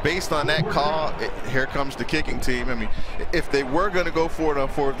 Yeah, based on that call, here comes the kicking team. I mean, if they were going to go for it on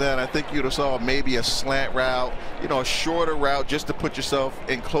 4th down, I think you'd have saw maybe a slant route, a shorter route just to put yourself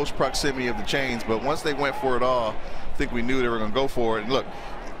in close proximity of the chains. But once they went for it all, I think we knew they were going to go for it. And look,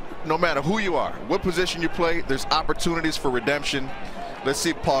 no matter who you are, what position you play, there's opportunities for redemption. Let's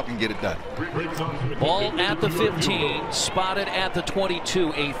see if Paul can get it done. Ball at the 15, spotted at the 22.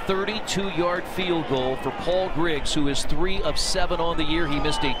 A 32-yard field goal for Paul Griggs, who is 3 of 7 on the year. He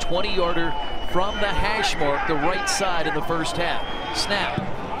missed a 20-yarder from the hash mark, the right side in the 1st half.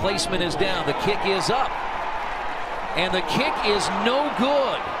 Snap. Placement is down. The kick is up. And the kick is no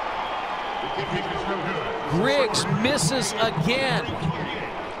good. Griggs misses again.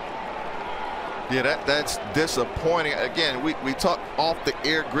 Yeah, that's disappointing. Again, we talked off the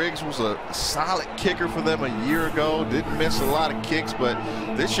air. Griggs was a solid kicker for them a year ago. Didn't miss a lot of kicks, but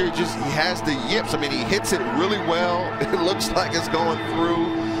this year he has the yips. I mean, he hits it really well. It looks like it's going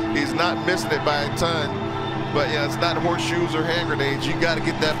through. He's not missing it by a ton. But yeah, it's not horseshoes or hand grenades. You got to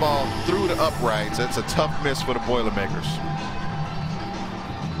get that ball through the uprights. That's a tough miss for the Boilermakers.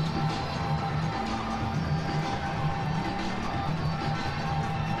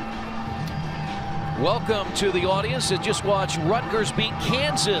 Welcome to the audience that just watched Rutgers beat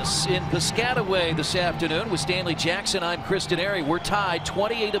Kansas in Piscataway this afternoon. With Stanley Jackson, I'm Chris Denary. We're tied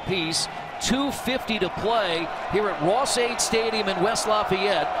 28 apiece, 2:50 to play here at Ross-Ade Stadium in West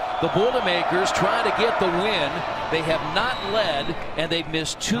Lafayette. The Boilermakers trying to get the win. They have not led, and they've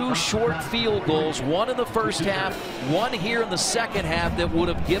missed 2 short field goals, one in the 1st half, one here in the 2nd half that would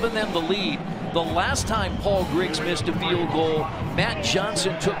have given them the lead. The last time Paul Griggs missed a field goal, Matt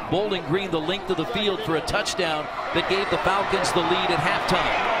Johnson took Bowling Green the length of the field for a touchdown that gave the Falcons the lead at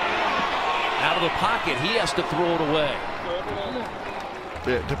halftime. Out of the pocket, he has to throw it away.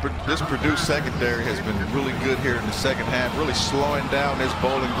 Yeah, this Purdue secondary has been really good here in the 2nd half, really slowing down this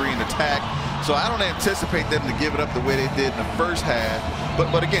Bowling Green attack. So I don't anticipate them to give it up the way they did in the 1st half.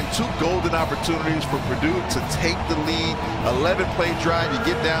 But again, 2 golden opportunities for Purdue to take the lead. 11-play drive, you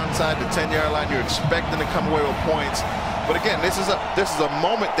get down inside the 10-yard line, you're expecting to come away with points. But again, this is a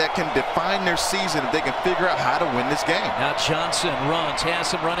moment that can define their season if they can figure out how to win this game. Now Johnson runs,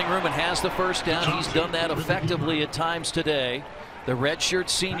 has some running room, and has the 1st down. He's done that effectively at times today. The redshirt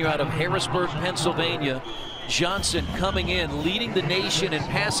senior out of Harrisburg, Pennsylvania. Johnson coming in, leading the nation in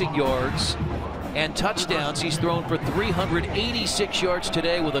passing yards and touchdowns. He's thrown for 386 yards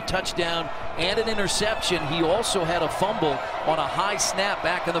today with a touchdown and an interception. He also had a fumble on a high snap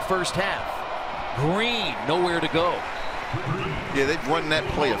back in the 1st half. Green, nowhere to go. Yeah, they've run that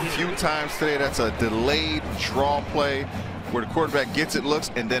play a few times today. That's a delayed draw play where the quarterback gets it, looks,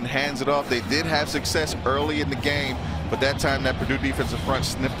 and then hands it off. They did have success early in the game, but that time that Purdue defensive front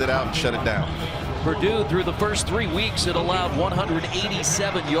sniffed it out and shut it down. Purdue, through the first 3 weeks, it allowed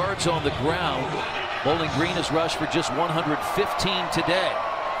 187 yards on the ground. Bowling Green has rushed for just 115 today.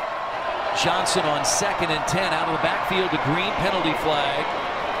 Johnson on 2nd and 10 out of the backfield to Green, penalty flag.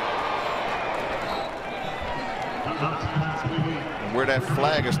 And where that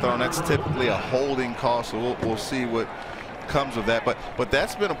flag is thrown, that's typically a holding call, so we'll see what comes of that. But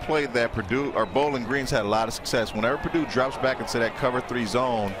that's been a play that Purdue or Bowling Green's had a lot of success. Whenever Purdue drops back into that cover 3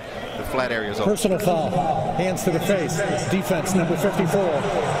 zone, the flat area is open. Personal foul, hands to the face, defense number 54,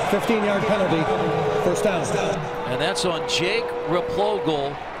 15-yard penalty, 1st down. And that's on Jake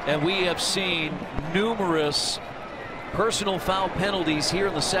Replogle, and we have seen numerous personal foul penalties here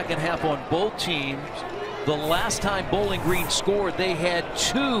in the 2nd half on both teams. The last time Bowling Green scored, they had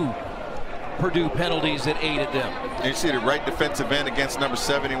 2 Purdue penalties that aided them. And you see the right defensive end against number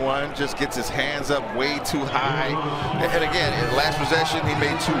 71 just gets his hands up way too high. And again, in last possession, he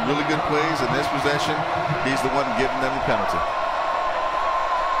made 2 really good plays. In this possession, he's the one giving them the penalty.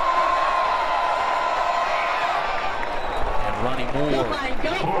 And Ronnie Moore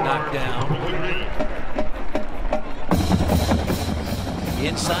knocked down.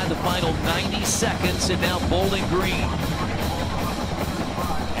 inside the final 90 seconds, and now Bowling Green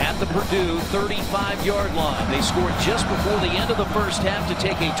at the Purdue 35-yard line. They scored just before the end of the first half to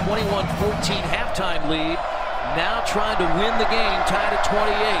take a 21-14 halftime lead. Now trying to win the game, tied at 28.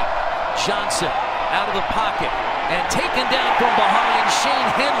 Johnson out of the pocket and taken down from behind. Shane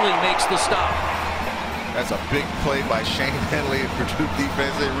Henley makes the stop. That's a big play by Shane Henley and Purdue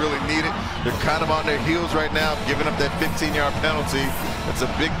defense. They really need it. They're kind of on their heels right now, giving up that 15-yard penalty. That's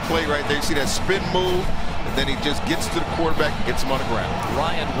a big play right there. You see that spin move, and then he just gets to the quarterback and gets him on the ground.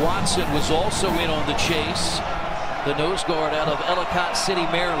 Ryan Watson was also in on the chase. The nose guard out of Ellicott City,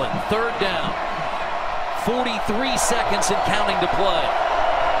 Maryland. Third down. 43 seconds and counting to play.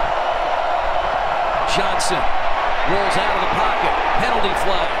 Johnson rolls out of the pocket. Penalty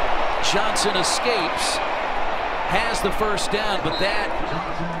flag. Johnson escapes, has the first down, but that,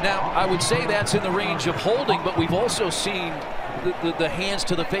 now I would say that's in the range of holding, but we've also seen the hands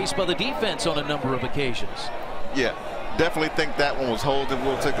to the face by the defense on a number of occasions. Yeah, definitely think that one was holding.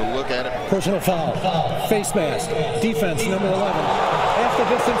 We'll take a look at it. Personal foul, face mask, defense number 11. Half the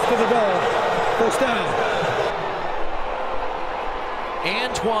distance to the goal, first down.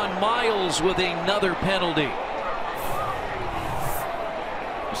 Antoine Miles with another penalty.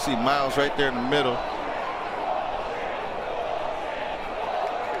 You see Miles right there in the middle.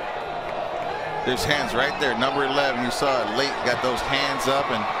 There's hands right there. Number 11, you saw it late, got those hands up,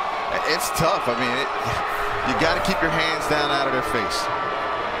 and it's tough. I mean, you got to keep your hands down out of their face.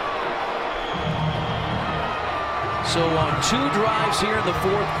 So on 2 drives here in the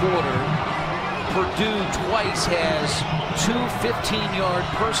fourth quarter, Purdue twice has 2 15-yard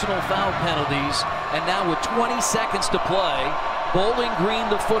personal foul penalties, and now with 20 seconds to play, Bowling Green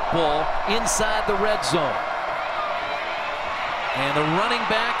the football inside the red zone. And the running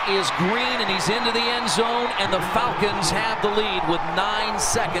back is Green, and he's into the end zone, and the Falcons have the lead with 9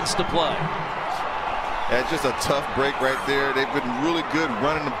 seconds to play. That's just a tough break right there. They've been really good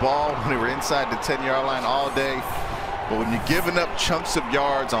running the ball when they were inside the 10-yard line all day. But when you're giving up chunks of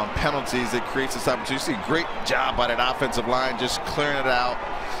yards on penalties, it creates this opportunity. You see a great job by that offensive line just clearing it out.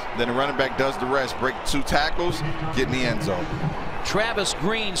 Then the running back does the rest. Break 2 tackles, get in the end zone. Travis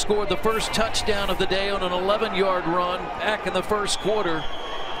Green scored the first touchdown of the day on an 11-yard run back in the first quarter.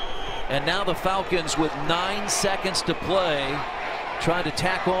 And now the Falcons with 9 seconds to play, trying to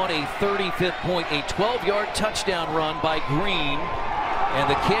tack on a 35th point, a 12-yard touchdown run by Green. And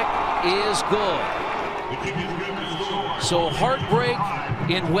the kick is good. So heartbreak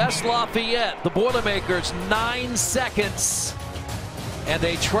in West Lafayette. The Boilermakers 9 seconds, and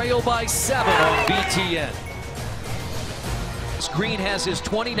they trail by 7 on BTN. Green has his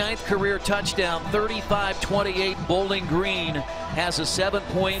 29th career touchdown, 35-28. Bowling Green has a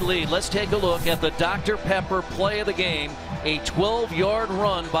 7-point lead. Let's take a look at the Dr. Pepper play of the game. A 12-yard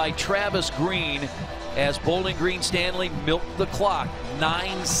run by Travis Green as Bowling Green Stanley milked the clock.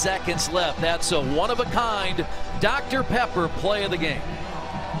 9 seconds left. That's a one-of-a-kind Dr. Pepper play of the game.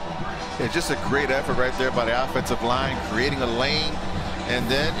 Yeah, just a great effort right there by the offensive line, creating a lane. And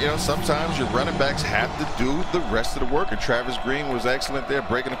then, you know, sometimes your running backs have to do the rest of the work. And Travis Green was excellent there,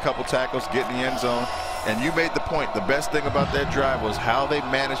 breaking a couple tackles, getting the end zone. And you made the point. The best thing about that drive was how they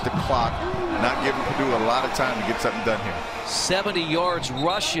managed the clock, not giving Purdue a lot of time to get something done here. 70 yards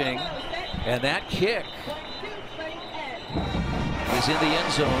rushing, and that kick is in the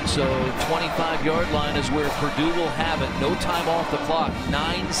end zone. So 25-yard line is where Purdue will have it. No time off the clock.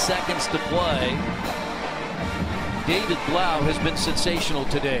 9 seconds to play. David Blau has been sensational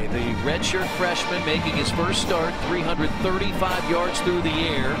today. The redshirt freshman making his first start, 335 yards through the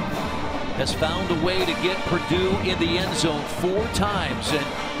air, has found a way to get Purdue in the end zone 4 times. And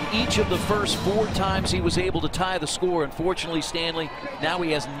each of the first 4 times he was able to tie the score. Unfortunately, Stanley, now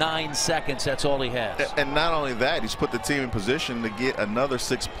he has 9 seconds. That's all he has. And not only that, he's put the team in position to get another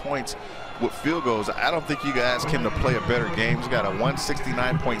 6 points with field goals. I don't think you can ask him to play a better game. He's got a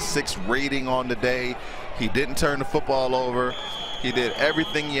 169.6 rating on the day. He didn't turn the football over. He did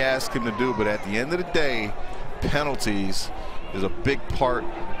everything you asked him to do. But at the end of the day, penalties is a big part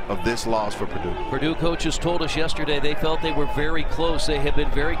of this loss for Purdue. Purdue coaches told us yesterday they felt they were very close. They have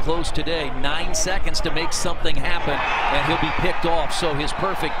been very close today. 9 seconds to make something happen, and he'll be picked off. So his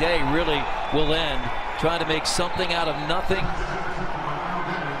perfect day really will end trying to make something out of nothing.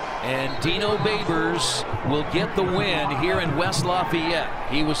 And Dino Babers will get the win here in West Lafayette.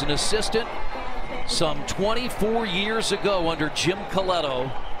 He was an assistant some 24 years ago under Jim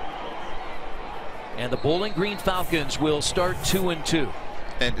Coletto. And the Bowling Green Falcons will start 2-2.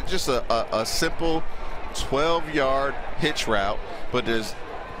 And just a simple 12-yard hitch route, but there's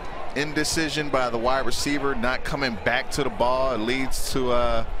indecision by the wide receiver, not coming back to the ball. It leads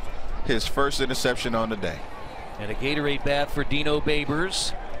to his first interception on the day. And a Gatorade bath for Dino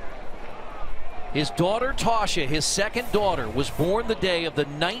Babers. His daughter Tasha, his second daughter, was born the day of the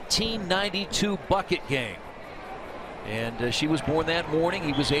 1992 bucket game. And she was born that morning.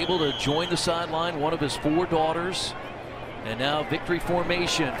 He was able to join the sideline, one of his 4 daughters. And now victory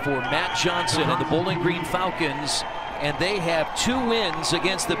formation for Matt Johnson and the Bowling Green Falcons. And they have 2 wins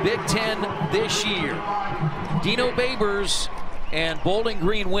against the Big Ten this year. Dino Babers and Bowling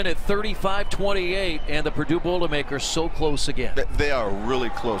Green win at 35-28, and the Purdue Boilermakers so close again. They are really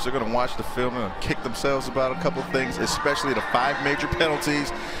close. They're going to watch the film and kick themselves about a couple of things, especially the 5 major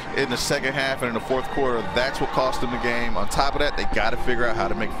penalties in the second half and in the fourth quarter. That's what cost them the game. On top of that, they got to figure out how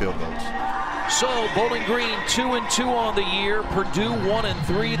to make field goals. So Bowling Green 2-2 on the year. Purdue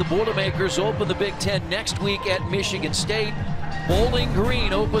 1-3. The Boilermakers open the Big Ten next week at Michigan State. Bowling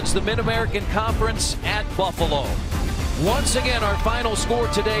Green opens the Mid-American Conference at Buffalo. Once again, our final score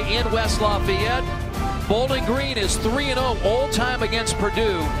today in West Lafayette. Bowling Green is 3-0 all time against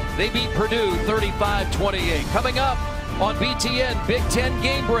Purdue. They beat Purdue 35-28. Coming up on BTN Big Ten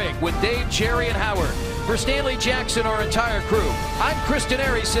Game Break with Dave, Cherry, and Howard. For Stanley Jackson, our entire crew, I'm Kristen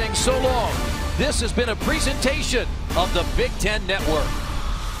Airy saying so long. This has been a presentation of the Big Ten Network.